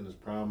Tyson in his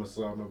prime or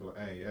something. I'm like,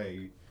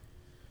 hey.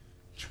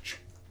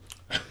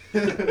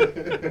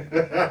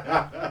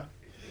 To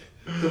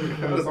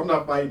be honest, I'm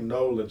not fighting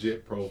no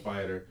legit pro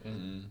fighter.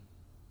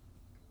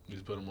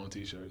 Just put them on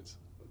T-shirts.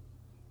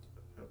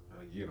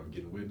 Again, I'm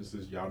getting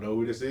witnesses. Y'all know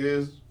who this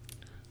is.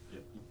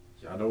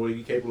 Y'all know what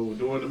he capable of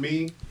doing to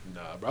me.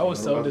 Nah, bro, I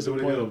was so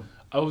disappointed.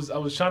 I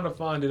was trying to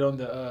find it on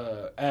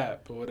the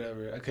app or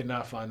whatever. I could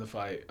not find the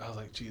fight. I was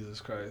like, Jesus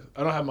Christ.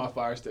 I don't have my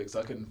Fire Stick, so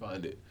I couldn't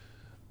find it.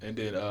 And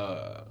then,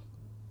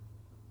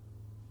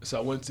 so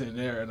I went in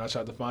there and I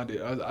tried to find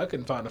it. I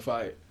couldn't find the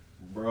fight.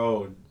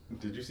 Bro,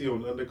 did you see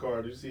on the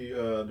undercard, did you see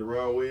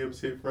Deron Williams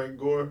hit Frank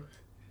Gore?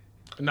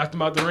 Knocked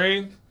him out the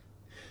ring?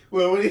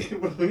 Well, when he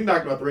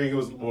knocked him out the ring, it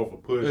was more of a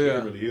push. Yeah. He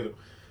didn't really hit him.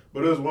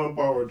 But there was one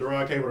part where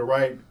Deron came to the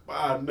right.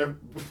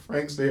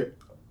 Frank said...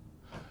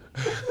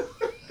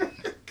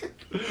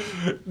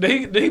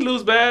 Did he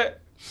lose bad?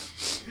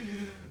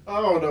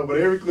 I don't know, but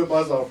every clip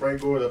I saw,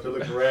 Frank Gore up to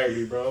look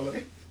raggedy, bro.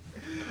 Like,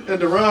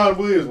 and Deron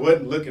Williams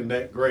wasn't looking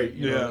that great,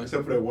 you know,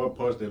 except for that one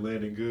punch that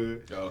landed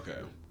good. Okay.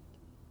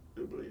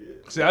 But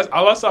yeah. See,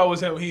 all I saw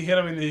was him. He hit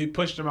him and he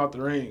pushed him out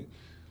the ring.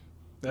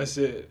 That's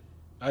it.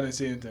 I didn't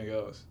see anything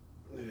else.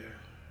 Yeah.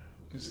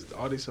 It's just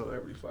all these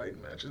celebrity fighting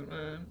matches,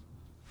 man.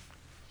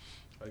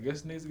 I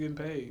guess it needs to get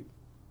paid.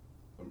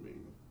 I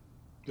mean,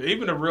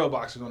 even the real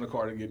boxers on the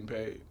card are getting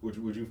paid. would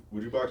you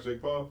box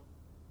Jake Paul?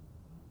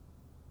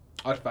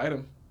 I'd fight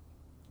him.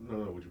 No,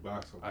 would you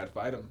box him? I'd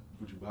fight him.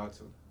 Would you box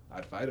him?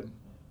 I'd fight him.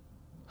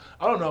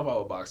 I don't know if I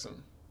would box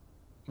him.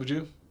 Would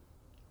you?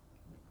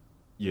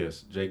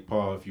 Yes, Jake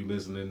Paul, if you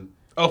listening.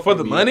 Oh, for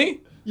the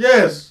money?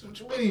 Yes. What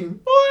you mean?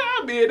 Boy,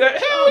 I'll be in that.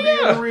 Hell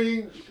yeah. In the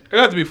ring. It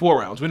have to be 4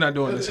 rounds. We're not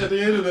doing this. At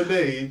the end of the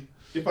day,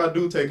 if I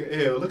do take an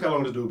L, look how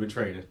long this dude been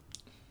training.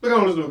 Look how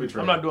long this dude been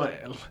training.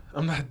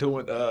 I'm not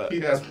doing. He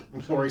has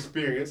more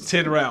experience.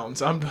 10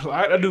 rounds.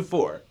 I do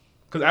 4.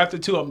 Because after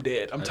 2, I'm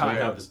dead. I'm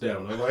tired. I have the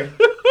stamina. I'm like,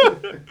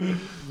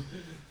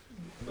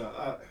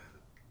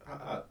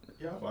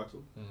 I'll box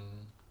him.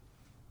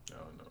 I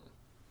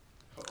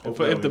don't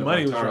know. If the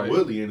money was right.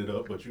 Woodley ended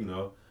up, but you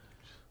know.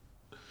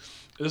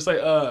 It's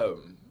like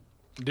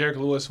Derek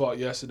Lewis fought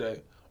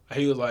yesterday.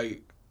 He was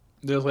like,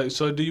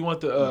 so do you want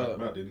the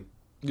Not did he?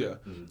 Yeah.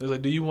 Mm-hmm. They was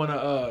like, do you want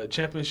a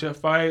championship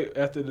fight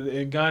after the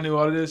Ngannou,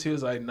 all of this? He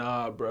was like,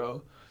 nah,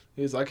 bro.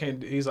 He's like, I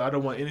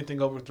don't want anything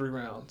over 3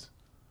 rounds.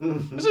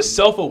 It's just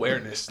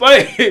self-awareness.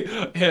 Like,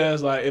 yeah,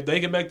 it's like, if they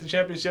can make the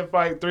championship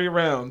fight 3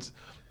 rounds,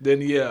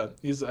 then yeah.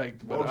 He's like,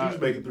 why don't you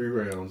just make it 3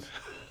 rounds?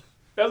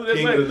 That's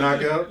King like, of the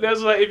knockout?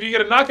 That's like, if you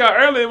get a knockout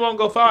early, it won't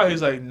go 5.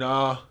 He's like,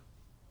 nah.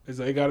 He's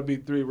like, it got to be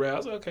 3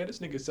 rounds. Okay, this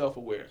nigga's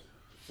self-aware.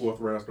 4th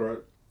round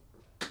start.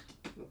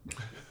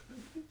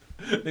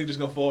 Nigga just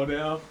gonna fall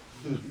down.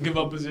 Give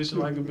up position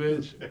like a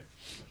bitch.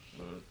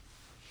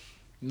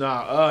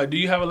 Nah, do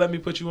you have a let me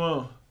put you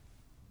on?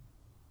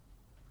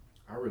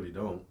 I really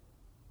don't.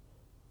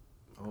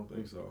 I don't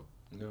think so.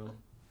 No.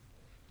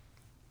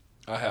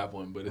 I have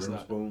one, but it's Rim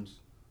not. Spoons.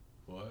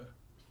 What?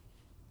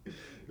 It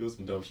was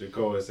some dumb shit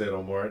Cole had said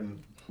on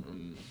Martin.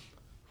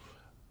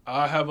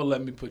 I have a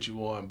let me put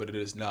you on, but it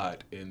is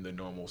not in the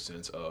normal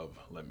sense of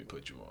let me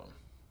put you on.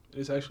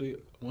 It's actually,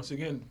 once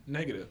again,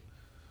 negative.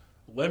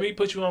 Let me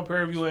put you on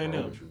Prairie View A&M. What's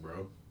wrong with you,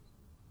 bro?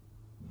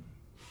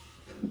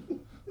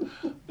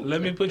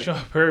 Let me put you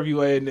on Prairie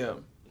View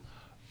A&M.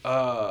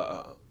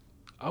 I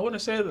want to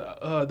say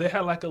that they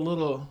had like a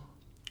little,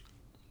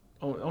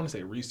 I want to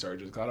say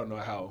resurgence, because I don't know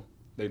how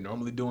they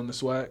normally do in the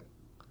SWAC.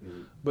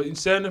 Mm-hmm. But in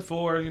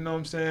 7-4, you know what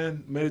I'm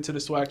saying, made it to the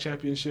SWAC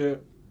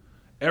championship.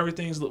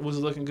 Everything was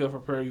looking good for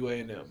Prairie View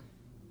A&M.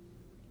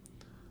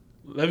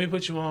 Let me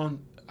put you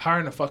on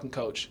hiring a fucking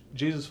coach.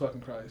 Jesus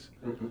fucking Christ.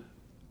 Mm-hmm.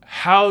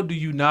 How do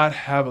you not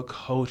have a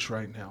coach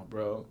right now,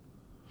 bro?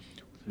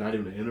 Not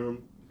even an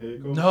interim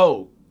head coach?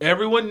 No.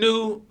 Everyone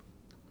knew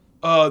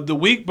the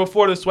week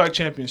before the SWAC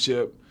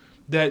championship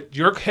that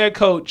your head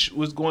coach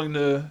was going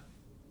to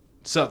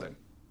Southern.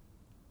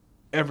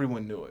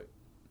 Everyone knew it.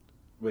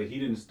 Wait, he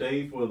didn't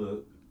stay for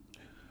the...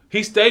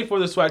 He stayed for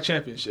the SWAC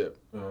championship,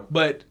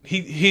 but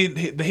he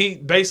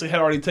basically had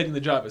already taken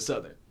the job at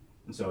Southern.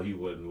 So he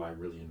wasn't like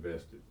really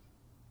invested.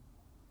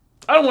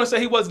 I don't want to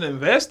say he wasn't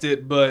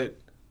invested, but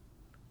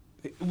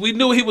we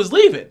knew he was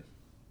leaving.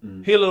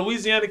 Mm-hmm. He a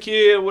Louisiana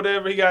kid,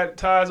 whatever. He got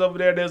ties over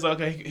there. There's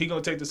okay, he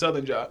gonna take the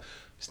Southern job.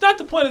 It's not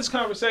the point of this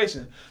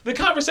conversation. The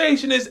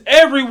conversation is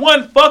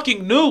everyone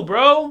fucking knew,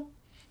 bro.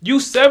 You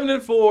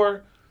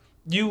 7-4.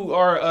 You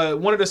are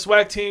one of the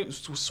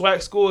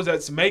SWAC schools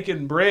that's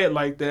making bread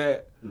like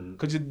that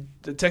because you're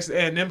the Texas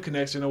A&M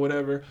connection or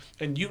whatever,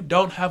 and you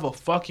don't have a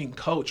fucking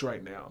coach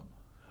right now.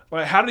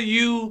 Like, how do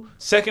you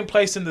second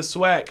place in the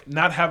SWAC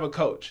not have a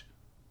coach?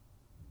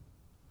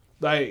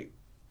 Like,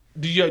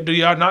 do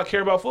y'all not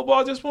care about football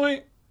at this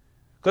point?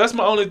 Because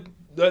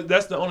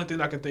that's the only thing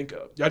I can think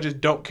of. Y'all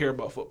just don't care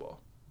about football.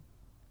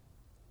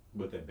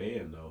 But that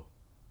band though,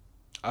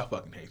 I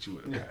fucking hate you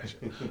with a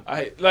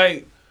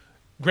passion.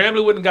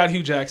 Grambling wouldn't got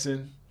Hugh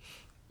Jackson.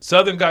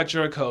 Southern got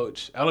your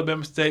coach.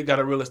 Alabama State got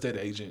a real estate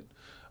agent.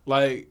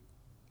 Like,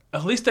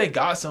 at least they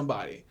got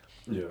somebody.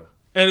 Yeah.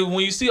 And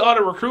when you see all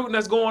the recruiting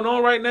that's going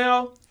on right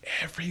now,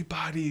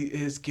 everybody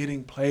is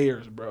getting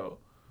players, bro.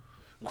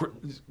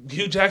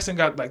 Hugh Jackson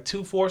got like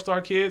 2 4-star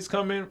kids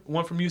coming,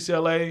 one from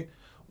UCLA,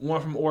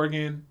 one from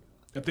Oregon,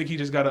 I think he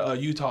just got a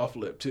Utah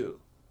flip too.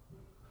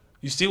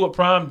 You see what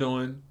Prime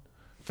doing?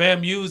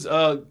 FAMU's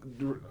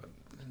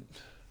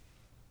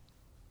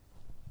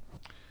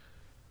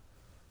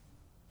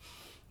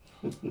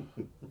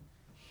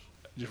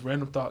just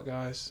random thought,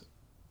 guys.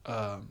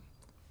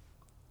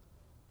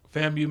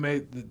 FAMU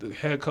made the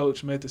head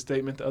coach made the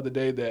statement the other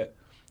day that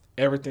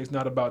everything's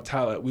not about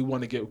talent. We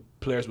want to get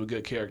players with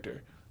good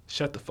character.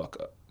 Shut the fuck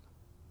up.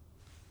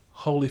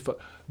 Holy fuck.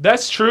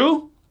 That's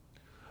true.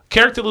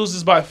 Character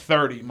loses by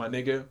 30, my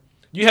nigga.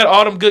 You had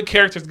all them good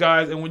characters,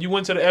 guys, and when you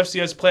went to the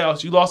FCS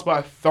playoffs, you lost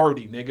by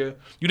 30, nigga.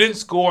 You didn't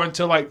score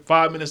until like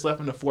 5 minutes left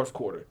in the fourth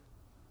quarter.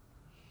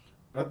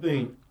 I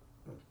think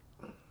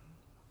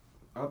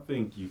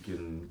you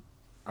can.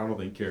 I don't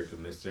think character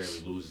necessarily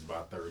loses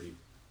by 30.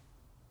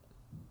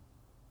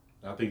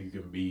 I think you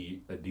can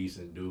be a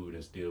decent dude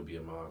and still be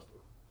a monster.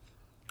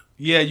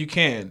 Yeah, you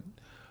can,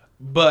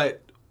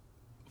 but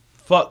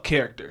fuck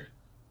character.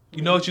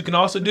 You know what you can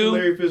also do?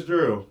 Larry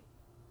Fitzgerald,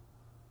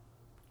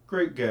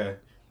 great guy.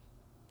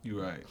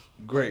 You're right,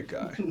 great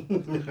guy.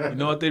 You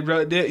know what they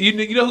did?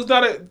 You know who's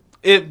not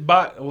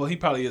well, he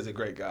probably is a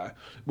great guy,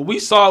 but we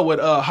saw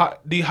what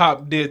D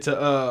Hop did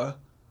to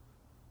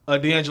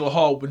D'Angelo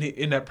Hall when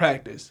in that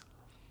practice,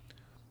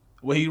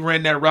 when he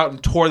ran that route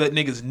and tore that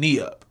nigga's knee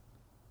up.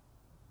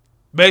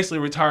 Basically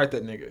retired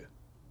that nigga.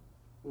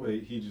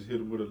 Wait, he just hit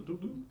him with a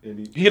doo-doo?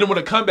 And he hit him with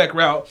a comeback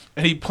route,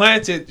 and he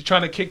planted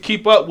trying to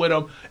keep up with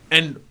him,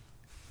 and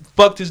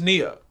fucked his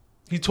knee up.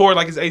 He tore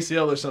like his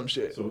ACL or some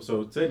shit. So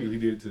technically he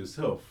did it to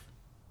himself.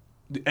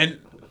 And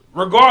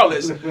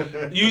regardless,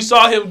 you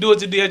saw him do it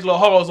to D'Angelo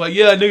Hall. I was like,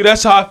 yeah, nigga,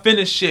 that's how I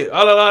finish shit.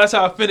 That's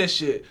how I finish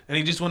shit. And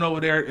he just went over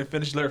there and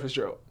finished Larry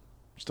Fitzgerald.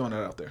 Just throwing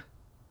that out there.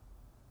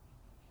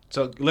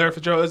 So Larry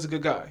Fitzgerald is a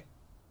good guy.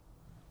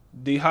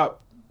 D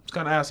Hop is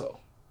kind of asshole.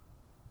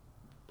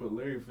 But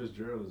Larry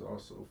Fitzgerald is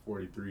also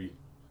 43.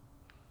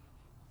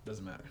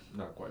 Doesn't matter.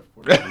 Not quite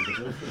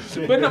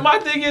 43. But no, my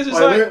thing is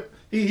just like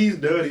he's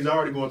done. He's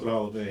already going to the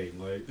Hall of Fame.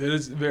 Like, it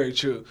is very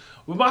true.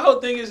 But my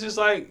whole thing is just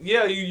like,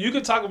 yeah, you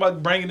can talk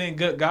about bringing in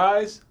good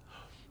guys,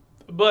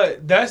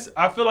 but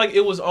I feel like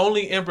it was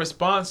only in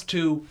response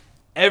to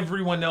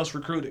everyone else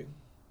recruiting,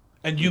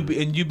 and you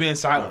being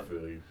silent. I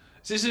feel you.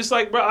 It's just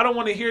like, bro, I don't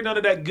want to hear none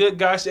of that good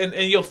guys, and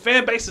your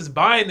fan base is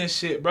buying this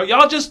shit, bro.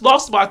 Y'all just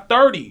lost by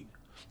 30.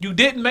 You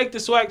didn't make the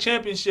SWAC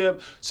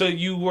championship, so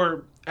you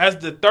were, as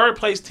the third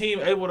place team,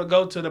 able to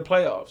go to the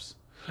playoffs.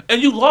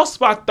 And you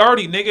lost by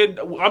 30,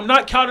 nigga. I'm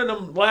not counting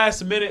them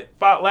last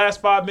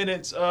 5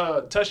 minutes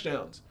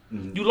touchdowns.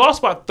 Mm-hmm. You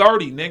lost by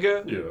 30,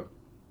 nigga. Yeah.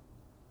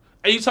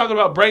 And you talking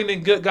about bringing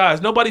in good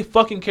guys. Nobody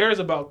fucking cares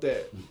about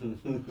that.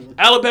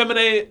 Alabama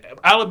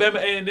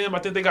A&M, I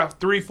think they got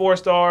 3-4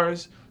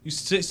 stars. You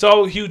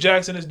saw Hugh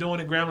Jackson is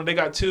doing at Grambling. They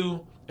got 2,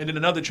 and then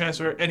another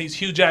transfer, and he's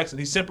Hugh Jackson.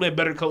 He's simply a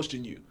better coach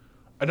than you.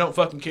 I don't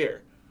fucking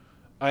care.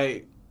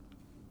 And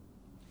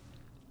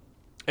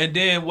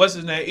then what's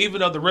his name? Even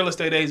though the real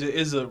estate agent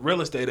is a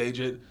real estate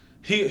agent,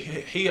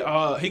 he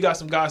got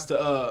some guys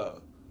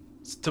to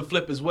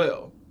flip as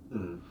well.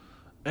 Mm-hmm.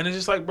 And it's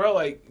just like, bro,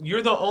 like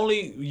you're the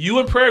only you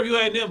and Prairie View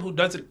A&M who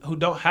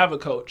don't have a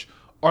coach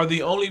are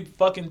the only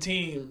fucking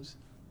teams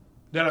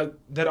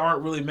that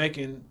aren't really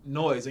making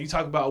noise. And you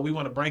talk about we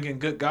want to bring in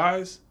good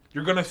guys.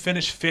 You're gonna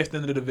finish 5th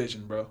in the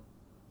division, bro,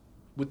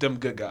 with them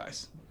good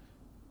guys.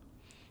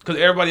 Because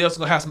everybody else is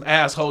going to have some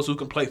assholes who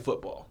can play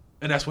football.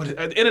 And that's what,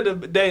 at the end of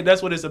the day,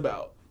 that's what it's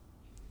about.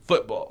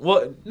 Football.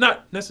 Well,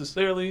 not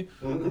necessarily.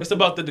 Mm-hmm. It's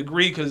about the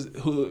degree because,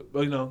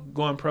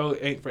 going pro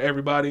ain't for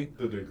everybody.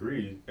 The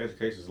degree,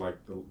 education is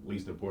like the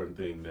least important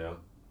thing now.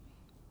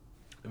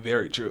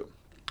 Very true.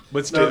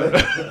 But still.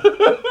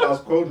 I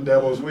was quoting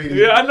Dabo Sweetie.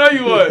 Yeah, I know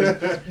you was.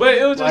 But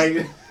it was just.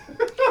 Like,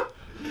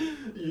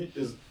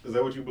 is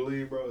that what you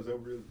believe, bro? Is that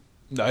really?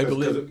 No, he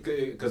believe it.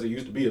 Because it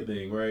used to be a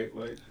thing, right?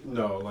 Like,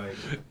 no, like...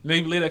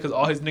 They believe that because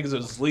all his niggas are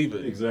just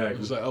leaving.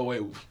 Exactly. It's like, oh,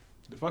 wait,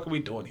 the fuck are we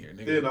doing here,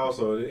 nigga? Then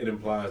also, it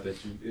implies that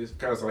it's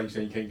kind of like you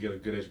saying you can't get a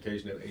good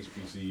education at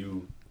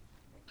HBCU.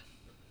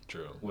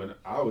 True. When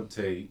I'll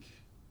take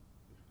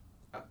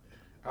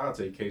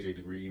KJ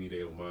degree any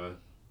day of mine.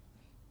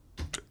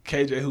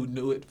 KJ who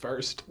knew it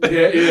first.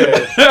 Yeah.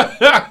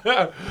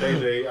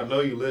 KJ, I know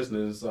you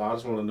listening, so I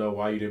just want to know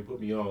why you didn't put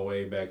me on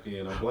way back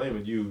then. I'm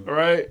blaming you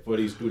for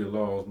these student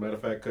loans. Matter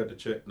of fact, cut the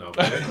check. No.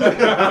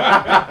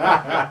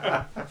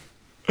 I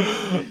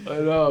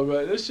know,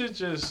 man. This shit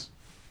just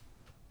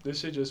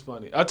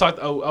funny. I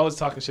was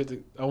talking shit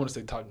to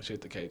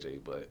KJ,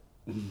 but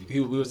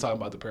we was talking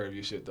about the Prairie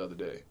View shit the other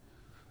day.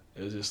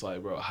 It was just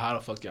like, bro, how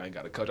the fuck y'all ain't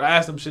got a coach? I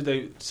asked him, should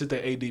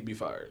they AD be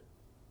fired?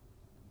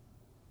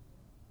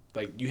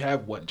 Like, you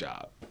have one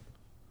job.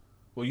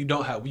 Well, you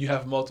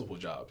have multiple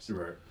jobs.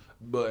 Right.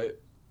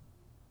 But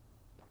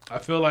I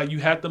feel like you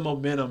had the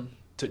momentum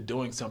to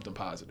doing something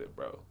positive,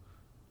 bro.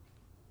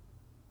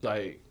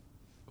 Like,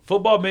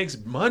 football makes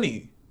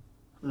money.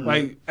 Mm-hmm.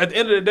 Like, at the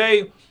end of the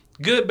day,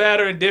 good, bad,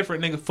 or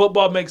indifferent, nigga,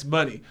 football makes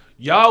money.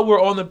 Y'all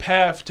were on the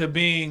path to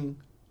being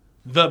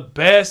the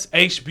best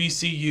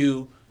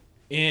HBCU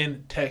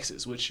in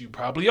Texas, which you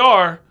probably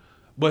are,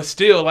 but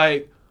still,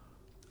 like,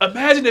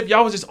 Imagine if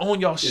y'all was just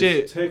on y'all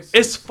shit. Texas.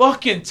 It's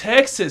fucking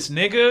Texas,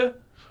 nigga.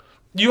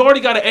 You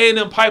already got an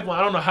A&M pipeline.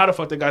 I don't know how the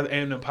fuck they got the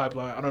A&M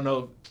pipeline. I don't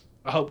know.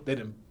 I hope they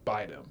didn't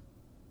buy them.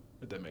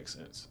 If that makes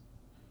sense.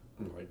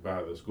 Like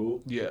by the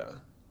school? Yeah.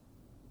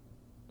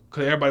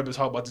 Because everybody been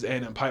talking about this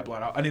A&M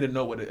pipeline. I need to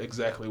know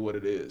exactly what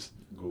it is.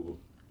 Google.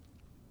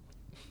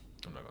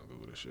 I'm not going to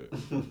Google this shit.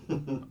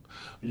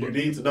 You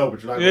need to know,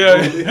 but you're not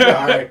going to Google it.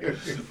 All right.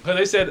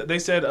 Because they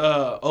said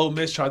Ole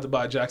Miss tried to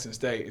buy Jackson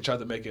State and tried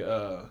to make it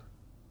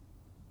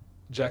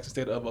Jackson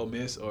State of Ole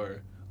Miss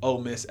or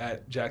Ole Miss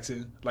at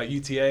Jackson, like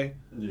UTA.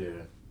 Yeah.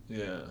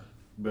 Yeah.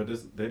 But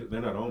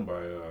they're not owned by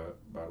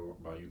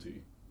UT.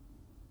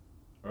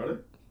 Are they?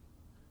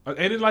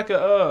 Ain't it like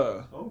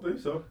I don't think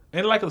so.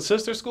 Ain't it like a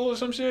sister school or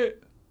some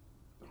shit?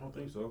 I don't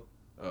think so.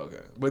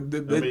 Okay, but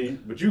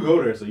but you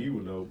go there, so you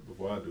would know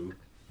before I do.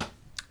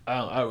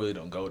 I really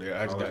don't go there.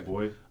 I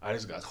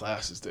just got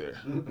classes there.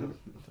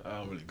 I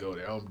don't really go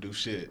there. I don't do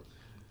shit.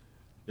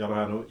 Y'all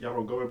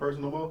don't go in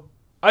person no more?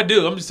 I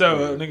do. I'm just saying,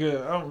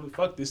 nigga. I don't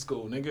fuck this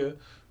school, nigga.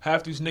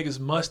 Half these niggas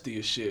musty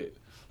as shit.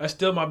 That's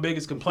still my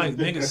biggest complaint.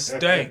 Niggas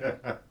stink.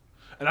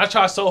 And I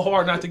try so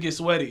hard not to get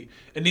sweaty.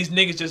 And these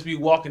niggas just be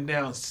walking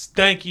down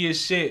stanky as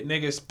shit,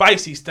 nigga.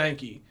 Spicy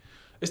stanky.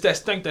 It's that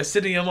stink that's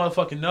sitting in your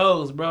motherfucking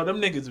nose, bro.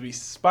 Them niggas be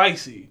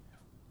spicy.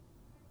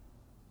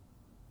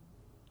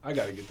 I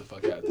gotta get the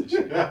fuck out of this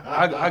shit.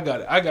 I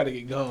gotta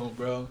get going,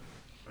 bro.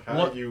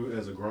 How are you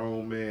as a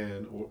grown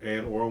man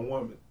or a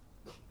woman?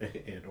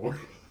 or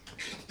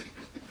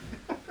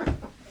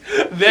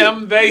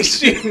them, they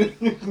shit.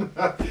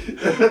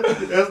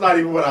 That's not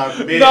even what I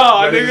meant.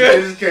 No, nigga.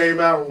 It just came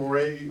out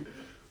way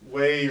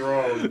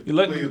wrong.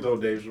 Please don't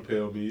Dave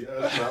Chappelle me.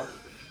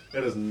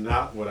 That is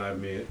not what I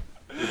meant.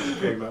 It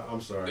just came out. I'm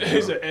sorry.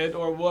 It's an and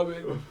or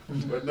woman.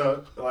 But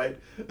no,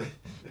 like.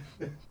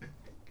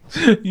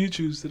 You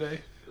choose today.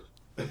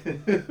 She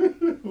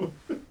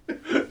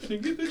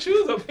get to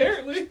choose,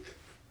 apparently.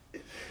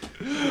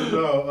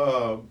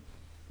 No,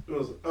 it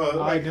was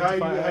like how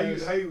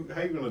you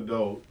an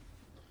adult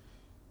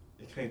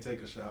you can't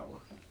take a shower.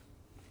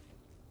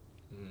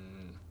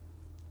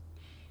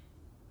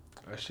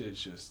 That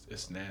shit's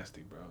it's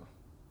nasty, bro.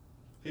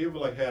 You ever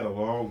like had a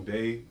long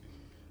day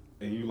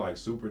and you like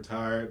super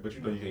tired, but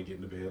you know you can't get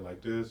into bed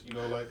like this, you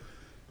know, like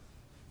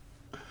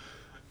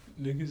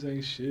niggas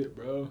ain't shit,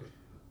 bro.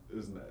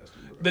 It's nasty,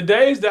 bro. The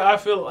days that I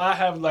feel I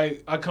have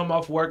like I come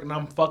off work and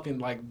I'm fucking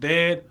like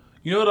dead,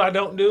 you know what I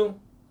don't do?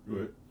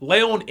 What?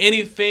 Lay on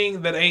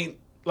anything that ain't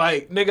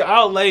like nigga.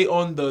 I'll lay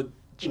on the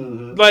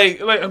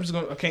like I'm just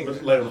gonna I can't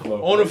just lay on the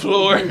floor. On the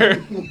floor.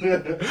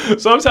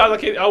 Sometimes I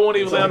can't. I won't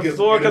even lay on the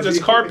floor because it's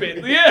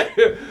carpet. Yeah.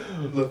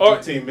 Or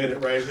 15-minute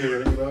right here,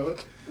 you know.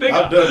 Nigga,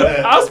 I've done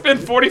that. I'll spend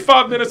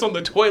 45 minutes on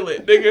the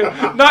toilet,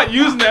 nigga. Not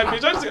using that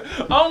bitch.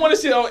 I don't want to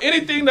sit on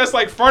anything that's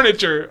like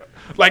furniture,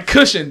 like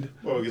cushioned.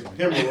 Oh, get some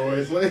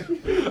hemorrhoids, like.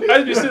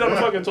 I just be sitting on the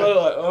fucking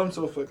toilet like, oh, I'm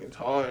so fucking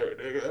tired,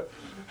 nigga.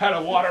 Had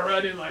a water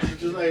running, like,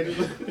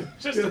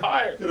 just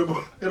tired. Hit a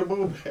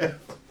bubble bath.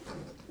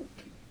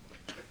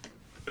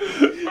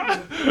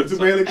 Too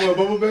bad for a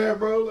bubble bath,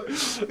 bro.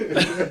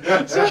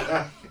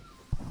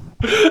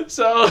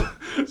 So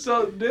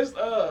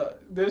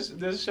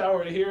this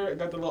shower here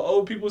got the little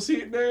old people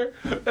seat in there.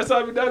 That's how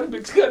I be done.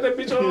 Cut that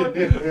bitch on.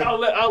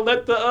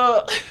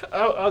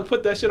 I'll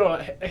put that shit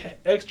on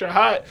extra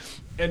hot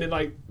and then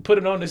like put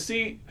it on the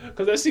seat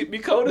because that seat be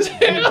cold as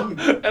hell.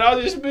 And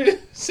I'll just be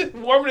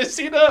warming the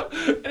seat up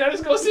and I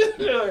just go sit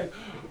there like,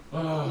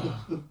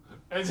 oh.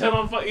 Until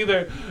I'm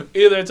either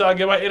until I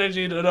get my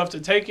energy enough to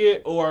take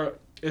it or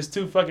it's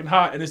too fucking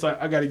hot and it's like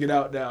I gotta get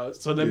out now.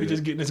 So let me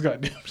just get in this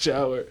goddamn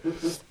shower.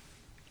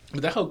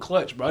 But that whole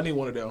clutch, bro, I need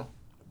one of them.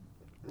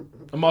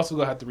 I'm also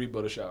gonna have to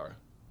rebuild a shower.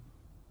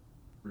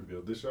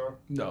 Rebuild this shower?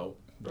 No.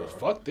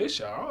 Fuck this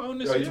shower. I don't own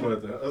this shit. That's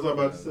what I'm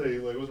about to say.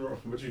 Like, what's wrong?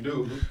 What you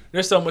do?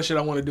 There's so much shit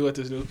I want to do at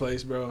this new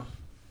place, bro.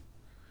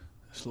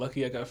 It's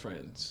lucky I got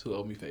friends who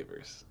owe me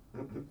favors.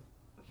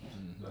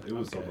 It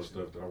was so much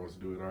stuff that I wanted to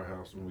do in our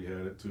house when we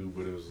had it too,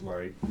 but it was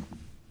like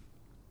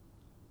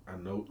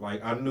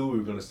I knew we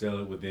were gonna sell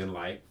it within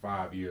like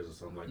 5 years or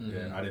something like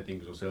that. I didn't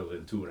think we was gonna sell it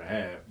in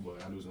 2.5,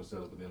 but I knew we was gonna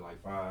sell it within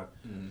like 5.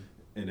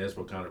 And that's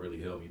what kind of really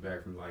held me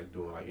back from like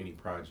doing like any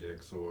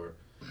projects or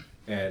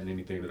adding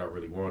anything that I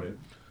really wanted.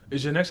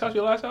 Is your next house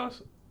your last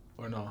house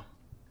or no?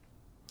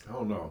 I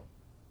don't know.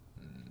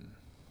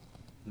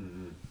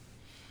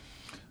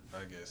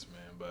 I guess,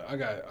 man, but I'm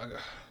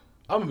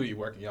gonna be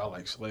working y'all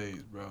like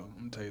slaves, bro. I'm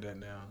gonna tell you that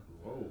now.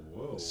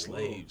 Whoa.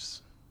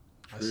 Slaves.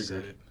 Triggered. I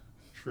said it.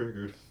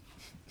 Triggered.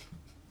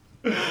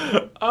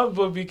 I'm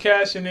gonna be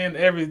cashing in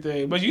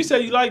everything. But you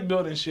said you like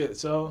building shit,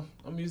 so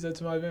I'm gonna use that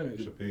to my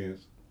advantage. It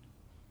depends.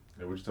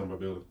 Hey, what you talking about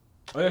building?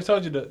 I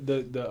told you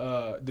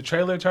the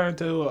trailer turned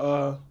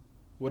to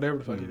whatever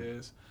the fuck it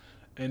is.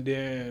 And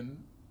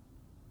then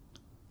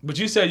but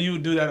you said you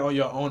would do that on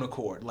your own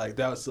accord. Like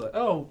that was like,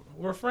 oh,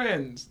 we're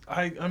friends.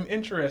 I'm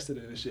interested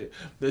in this shit.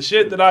 The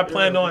shit that I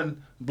planned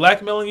on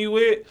blackmailing you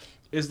with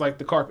is like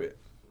the carpet.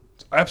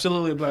 It's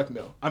absolutely a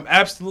blackmail. I'm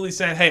absolutely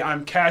saying, hey,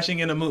 I'm cashing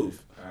in a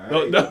move.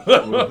 All right.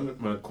 When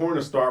my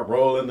corners start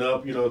rolling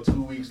up,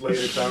 2 weeks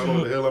later, I don't know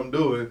what the hell I'm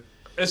doing.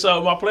 And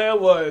so my plan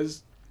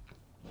was,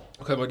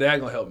 okay, my dad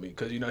gonna help me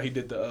because he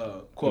did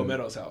the Quail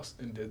Meadows house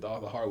and did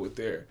all the hardwood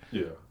there.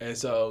 Yeah. And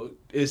so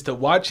it's to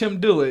watch him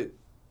do it,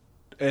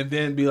 and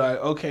then be like,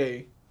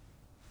 okay,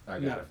 I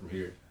got it from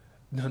here.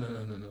 No.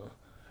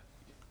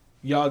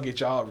 Y'all get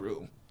y'all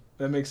room.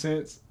 That makes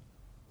sense?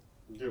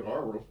 Get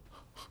our room.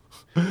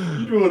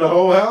 You doing the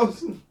whole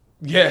house?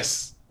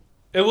 Yes.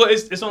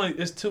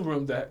 It's 3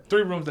 rooms that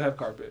have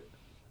carpet.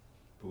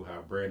 We'll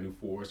have brand new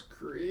Forest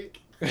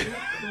Creek.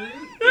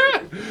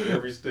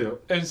 Every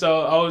step. And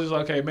so I was just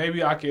like, okay,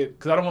 maybe I could,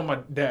 because I don't want my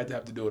dad to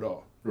have to do it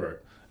all. Right.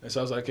 And so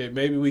I was like, okay,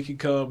 maybe we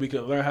could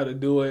learn how to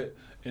do it,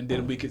 and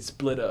then we could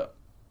split up.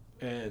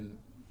 And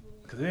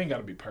because it ain't got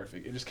to be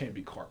perfect. It just can't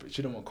be carpet.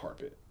 She don't want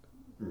carpet.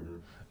 Mm-hmm.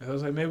 And I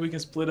was like, maybe we can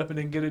split up and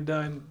then get it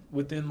done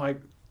within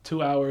like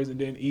 2 hours and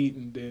then eat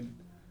and then.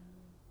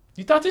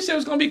 You thought this shit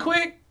was going to be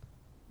quick?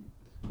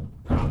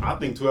 I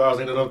think 2 hours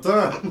ain't enough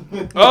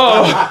time.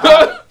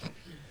 Oh.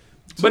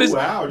 But 2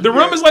 hours. The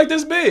room is like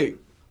this big.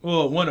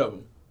 Well, one of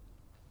them.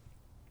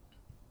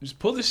 Just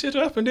pull the shit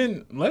up and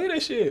then lay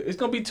that shit. It's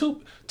going to be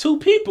two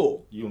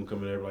people. You gonna come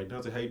in there like,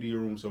 Dante, how you do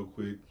your room so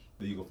quick?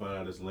 Then you gonna find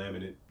out it's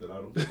laminate that I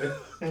don't.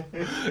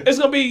 It's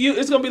gonna be you.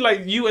 It's gonna be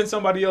like you and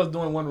somebody else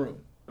doing one room.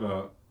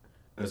 And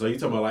so you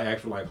talking about like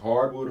actual like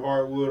hardwood,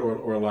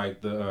 or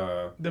like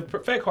the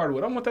fake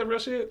hardwood. I don't want that real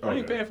shit. Okay. I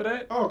ain't paying for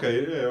that.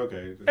 Okay, yeah,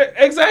 okay.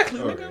 Exactly,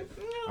 Okay. nigga.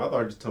 I thought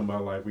you were talking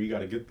about like where you got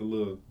to get the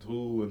little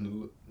tool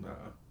and nah.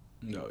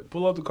 No,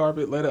 pull up the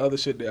carpet, lay the other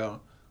shit down,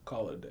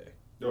 call it a day.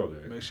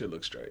 Okay. Make shit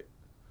look straight.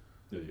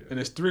 Yeah. And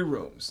it's 3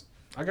 rooms.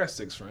 I got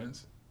 6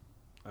 friends.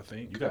 I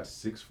think. You got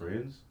 6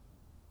 friends?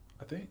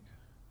 I think.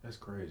 That's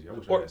crazy. I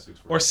wish I had 6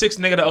 friends. Or 6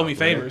 nigga that owe me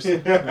favors.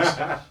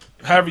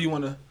 However you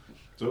wanna.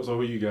 So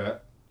who you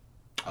got?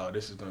 Oh,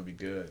 this is gonna be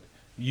good.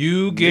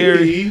 You,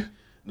 Gary. Me?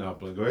 No,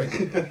 but go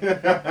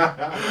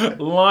ahead.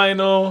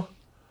 Lionel.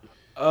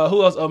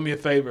 Who else owed me a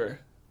favor?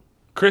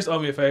 Chris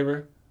owed me a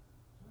favor.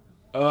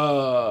 Wait,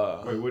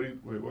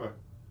 why?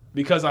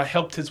 Because I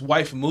helped his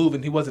wife move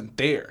and he wasn't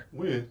there.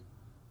 When?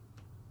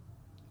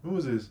 When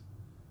was this?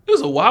 It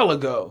was a while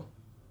ago.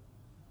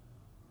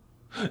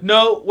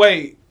 No,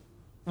 wait.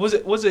 Was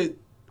it?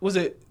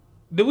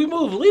 Did we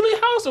move Lily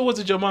house or was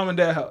it your mom and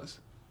dad house?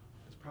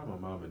 It's probably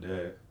my mom and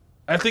dad.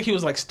 I think he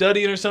was like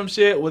studying or some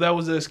shit. Well, that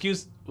was an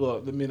excuse.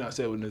 Well, let me not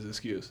say it was an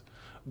excuse.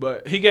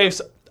 But he gave.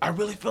 I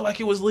really feel like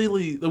it was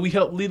Lily that we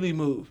helped Lily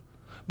move.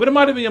 But it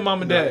might have been your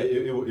mom and dad.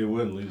 It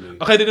wasn't Lily.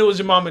 Okay, then it was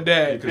your mom and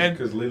dad.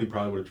 Because Lily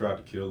probably would have tried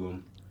to kill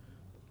him.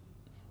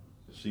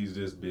 She's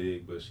this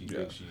big, but she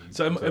thinks she's...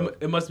 So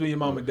it must be your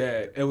mom and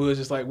dad. And we was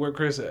just like, where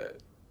Chris at?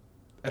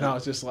 And I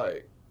was just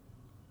like...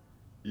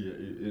 Yeah,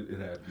 it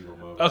had to be my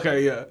mom.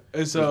 Okay, yeah.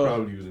 And so...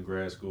 Probably he was in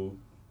grad school.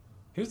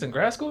 He was in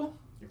grad school?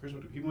 Yeah, Chris,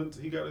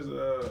 he got his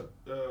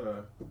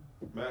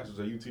master's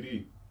at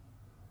UTD.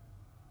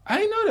 I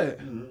didn't know that.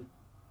 Mm-hmm.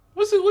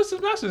 What's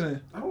his master's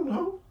in? I don't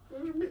know.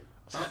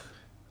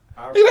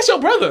 Hey, that's your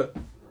brother.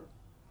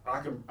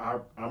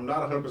 I'm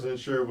not 100%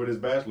 sure what his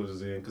bachelor's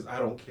is in because I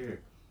don't care.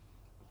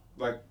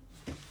 Like,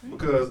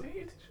 because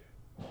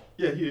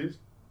yeah, he is.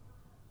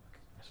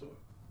 So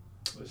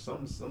there's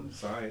some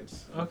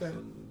science. Okay.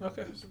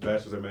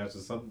 Bachelor's and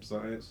master's, some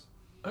science.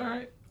 All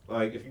right.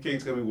 Like, if you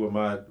can't tell me what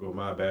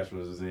my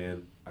bachelor's is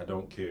in, I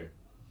don't care.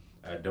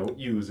 I don't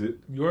use it.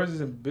 Yours is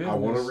in business. I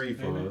want a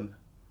refund.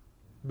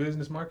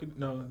 Business market?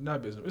 No,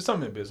 not business. It's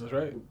something in business,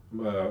 right?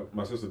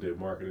 My sister did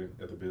marketing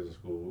at the business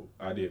school.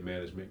 I did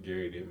management.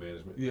 Gary did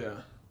management. Yeah.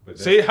 But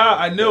see how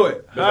I knew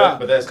it.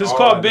 But that's because it's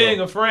called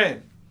being a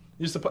friend.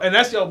 And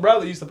that's your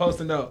brother. You're supposed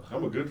to know.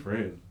 I'm a good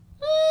friend.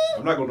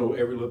 I'm not gonna know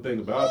every little thing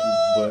about you,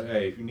 but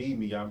hey, if you need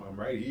me, I'm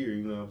right here.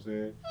 You know what I'm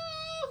saying?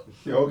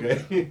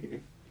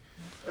 Okay.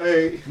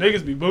 Hey.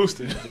 Niggas be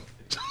boosted.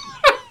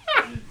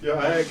 Yo,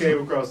 I had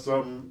came across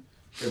something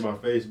in my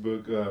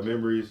Facebook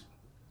memories.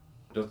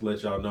 Just to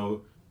let y'all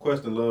know,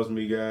 Queston loves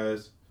me,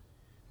 guys.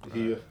 I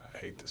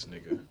hate this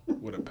nigga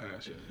with a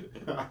passion.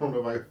 I don't know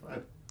if I can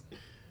find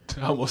it.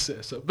 I almost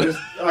said something.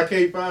 I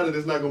can't find it.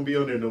 It's not gonna be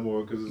on there no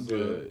more because it's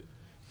good.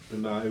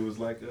 Nah, it was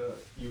like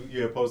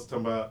you had posted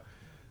talking about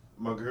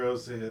my girl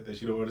said that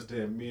she don't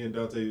understand me and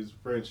Dante's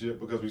friendship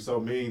because we so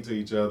mean to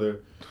each other,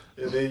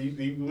 and then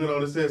you went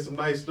on and said some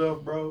nice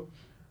stuff, bro.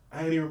 I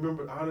didn't even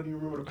remember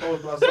the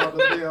post, but I saw the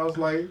thing. I was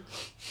like.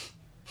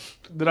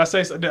 Did I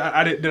say something? Did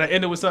I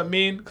end it with something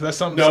mean? Because that's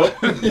something. No,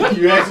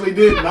 you actually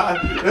did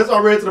not. That's why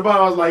I read to the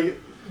bottom. I was like,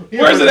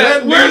 "Where's it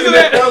at? Where's it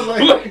at?" I was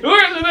like,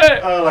 "Where's it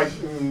at?" I was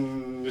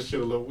like, "This shit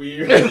a little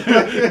weird."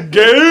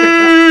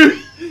 Gay.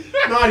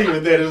 Not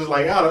even that. It was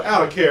like out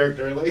of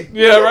character. Like,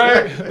 yeah,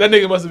 right. That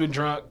nigga must have been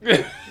drunk.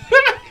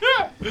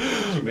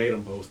 She made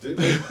him post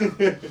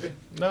it.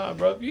 Nah,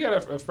 bro. You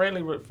got a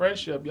friendly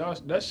friendship, y'all.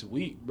 That's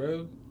sweet,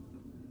 bro.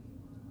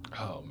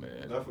 Oh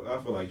man.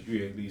 I feel like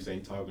you at least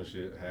ain't talking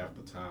shit half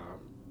the time.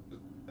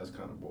 That's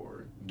kind of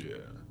boring. Yeah.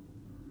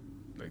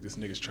 Like this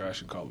nigga's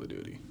trash in Call of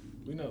Duty.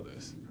 We know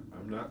this.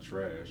 I'm not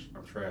trash.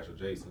 I'm trash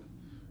adjacent.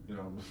 You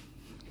know.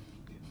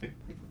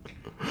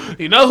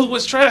 You know who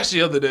was trash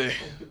the other day?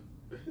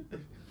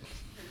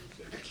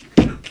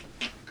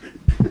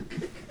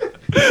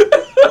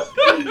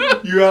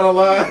 You out of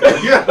line.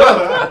 You out of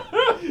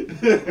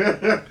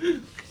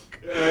line.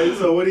 Alright,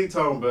 so what he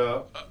talking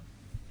about?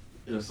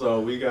 And so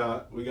we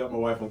got my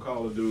wife on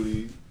Call of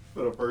Duty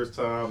for the first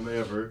time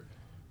ever.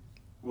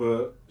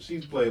 Well,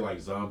 she's played like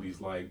zombies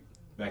like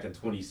back in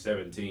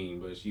 2017,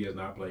 but she has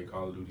not played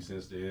Call of Duty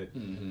since then.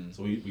 Mm-hmm.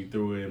 So we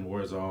threw in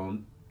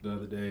Warzone the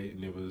other day,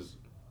 and it was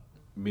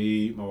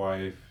me, my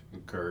wife,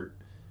 and Kurt,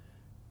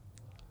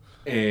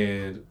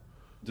 and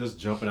just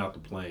jumping out the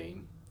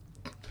plane.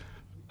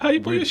 How you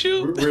put your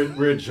shoe?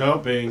 We're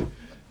jumping,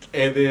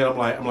 and then I'm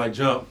like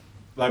jump.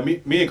 Like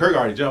me and Kurt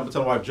already jumped. I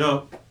tell my wife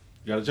jump.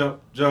 You gotta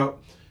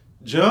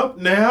jump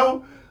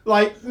now.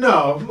 Like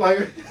no,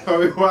 like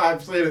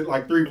I've said it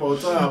like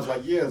 3-4 times.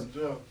 Like yes,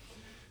 jump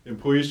and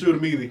pull your shoe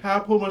immediately. How I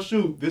pull my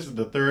shoe? This is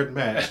the third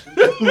match.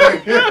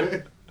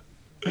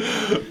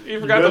 You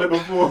forgot it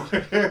before.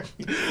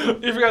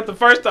 You forgot the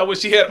first time when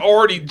she had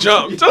already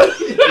jumped.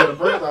 The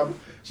first time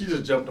she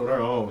just jumped on her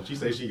own. She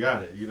said she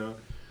got it. You know,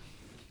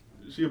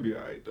 she'll be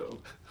alright though.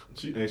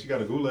 She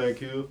got a gulag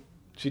kill.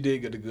 She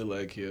did get a good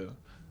leg kill.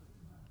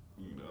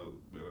 You know,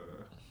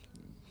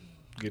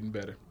 Getting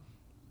better.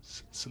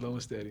 Slow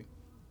and steady.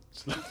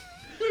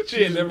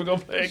 She ain't never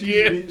gonna play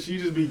again. She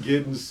just be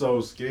getting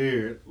so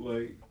scared.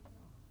 Like,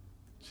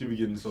 she be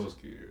getting so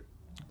scared.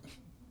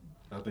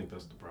 I think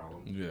that's the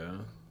problem. Yeah.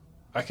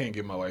 I can't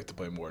get my wife to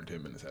play more than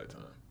 10 minutes at a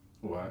time.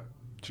 Why?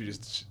 She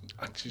just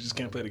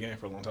can't play the game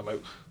for a long time.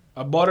 Like,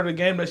 I bought her the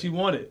game that she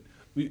wanted.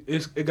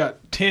 It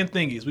got 10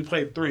 thingies. We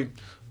played 3.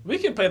 We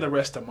can play the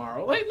rest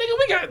tomorrow. Like,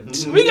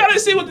 nigga, we gotta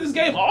see what this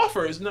game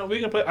offers. No, we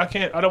can play.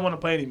 I don't want to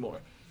play anymore.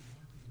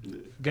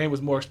 Game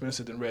was more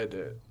expensive than Red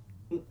Dead.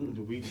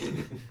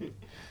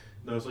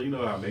 No, so you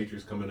know how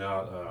Matrix coming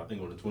out, I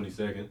think on the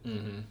 22nd.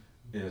 Mm-hmm.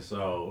 And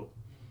so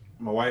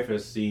my wife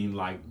has seen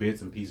like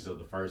bits and pieces of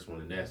the first one,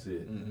 and that's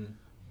it. Mm-hmm.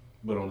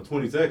 But on the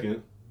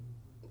 22nd,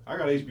 I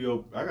got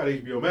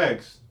HBO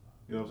Max.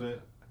 You know what I'm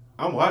saying?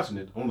 I'm watching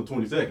it on the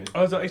 22nd.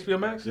 Oh, it's on HBO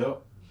Max?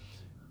 Yep.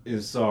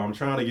 And so I'm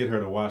trying to get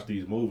her to watch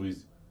these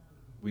movies.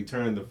 We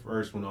turned the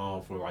first one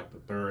on for like the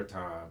 3rd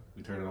time.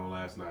 We turned it on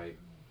last night.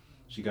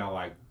 She got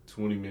like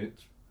 20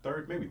 minutes,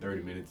 maybe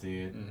 30 minutes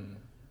in. Mm-hmm.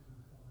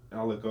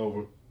 I look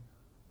over.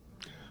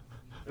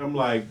 I'm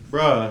like,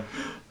 bruh.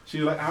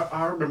 She's like,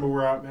 I remember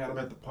where I'm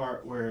at the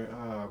part where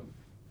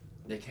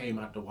they came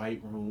out the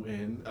white room,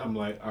 and I'm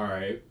like, all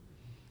right.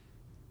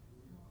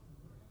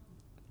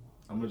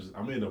 I'm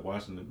gonna end up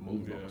watching the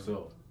movie by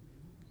myself.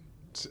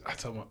 I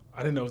told her, I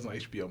didn't know it was on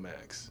HBO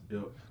Max.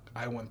 Yep.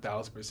 I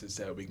 1000%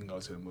 said we can go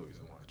to the movies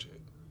and watch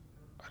it.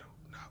 I do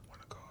not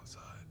want to go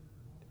outside.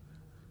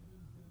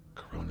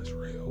 Corona's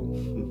real.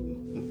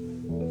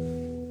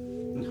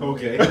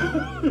 Okay.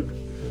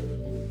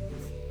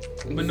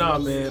 But nah,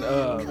 man.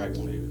 Tracks,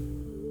 maybe.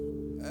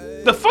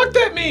 The fuck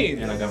that mean?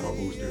 And I got my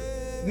booster.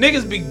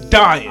 Niggas be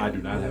dying. I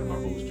do not have my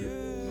booster.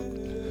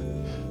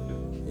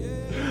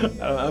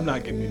 I'm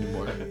not getting any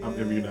more. I'm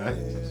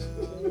immunized.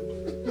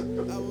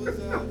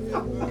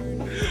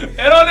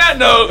 And on that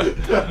note,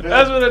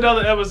 that's been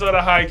another episode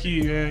of High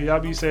Key, man. Y'all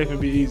be safe and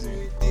be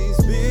easy.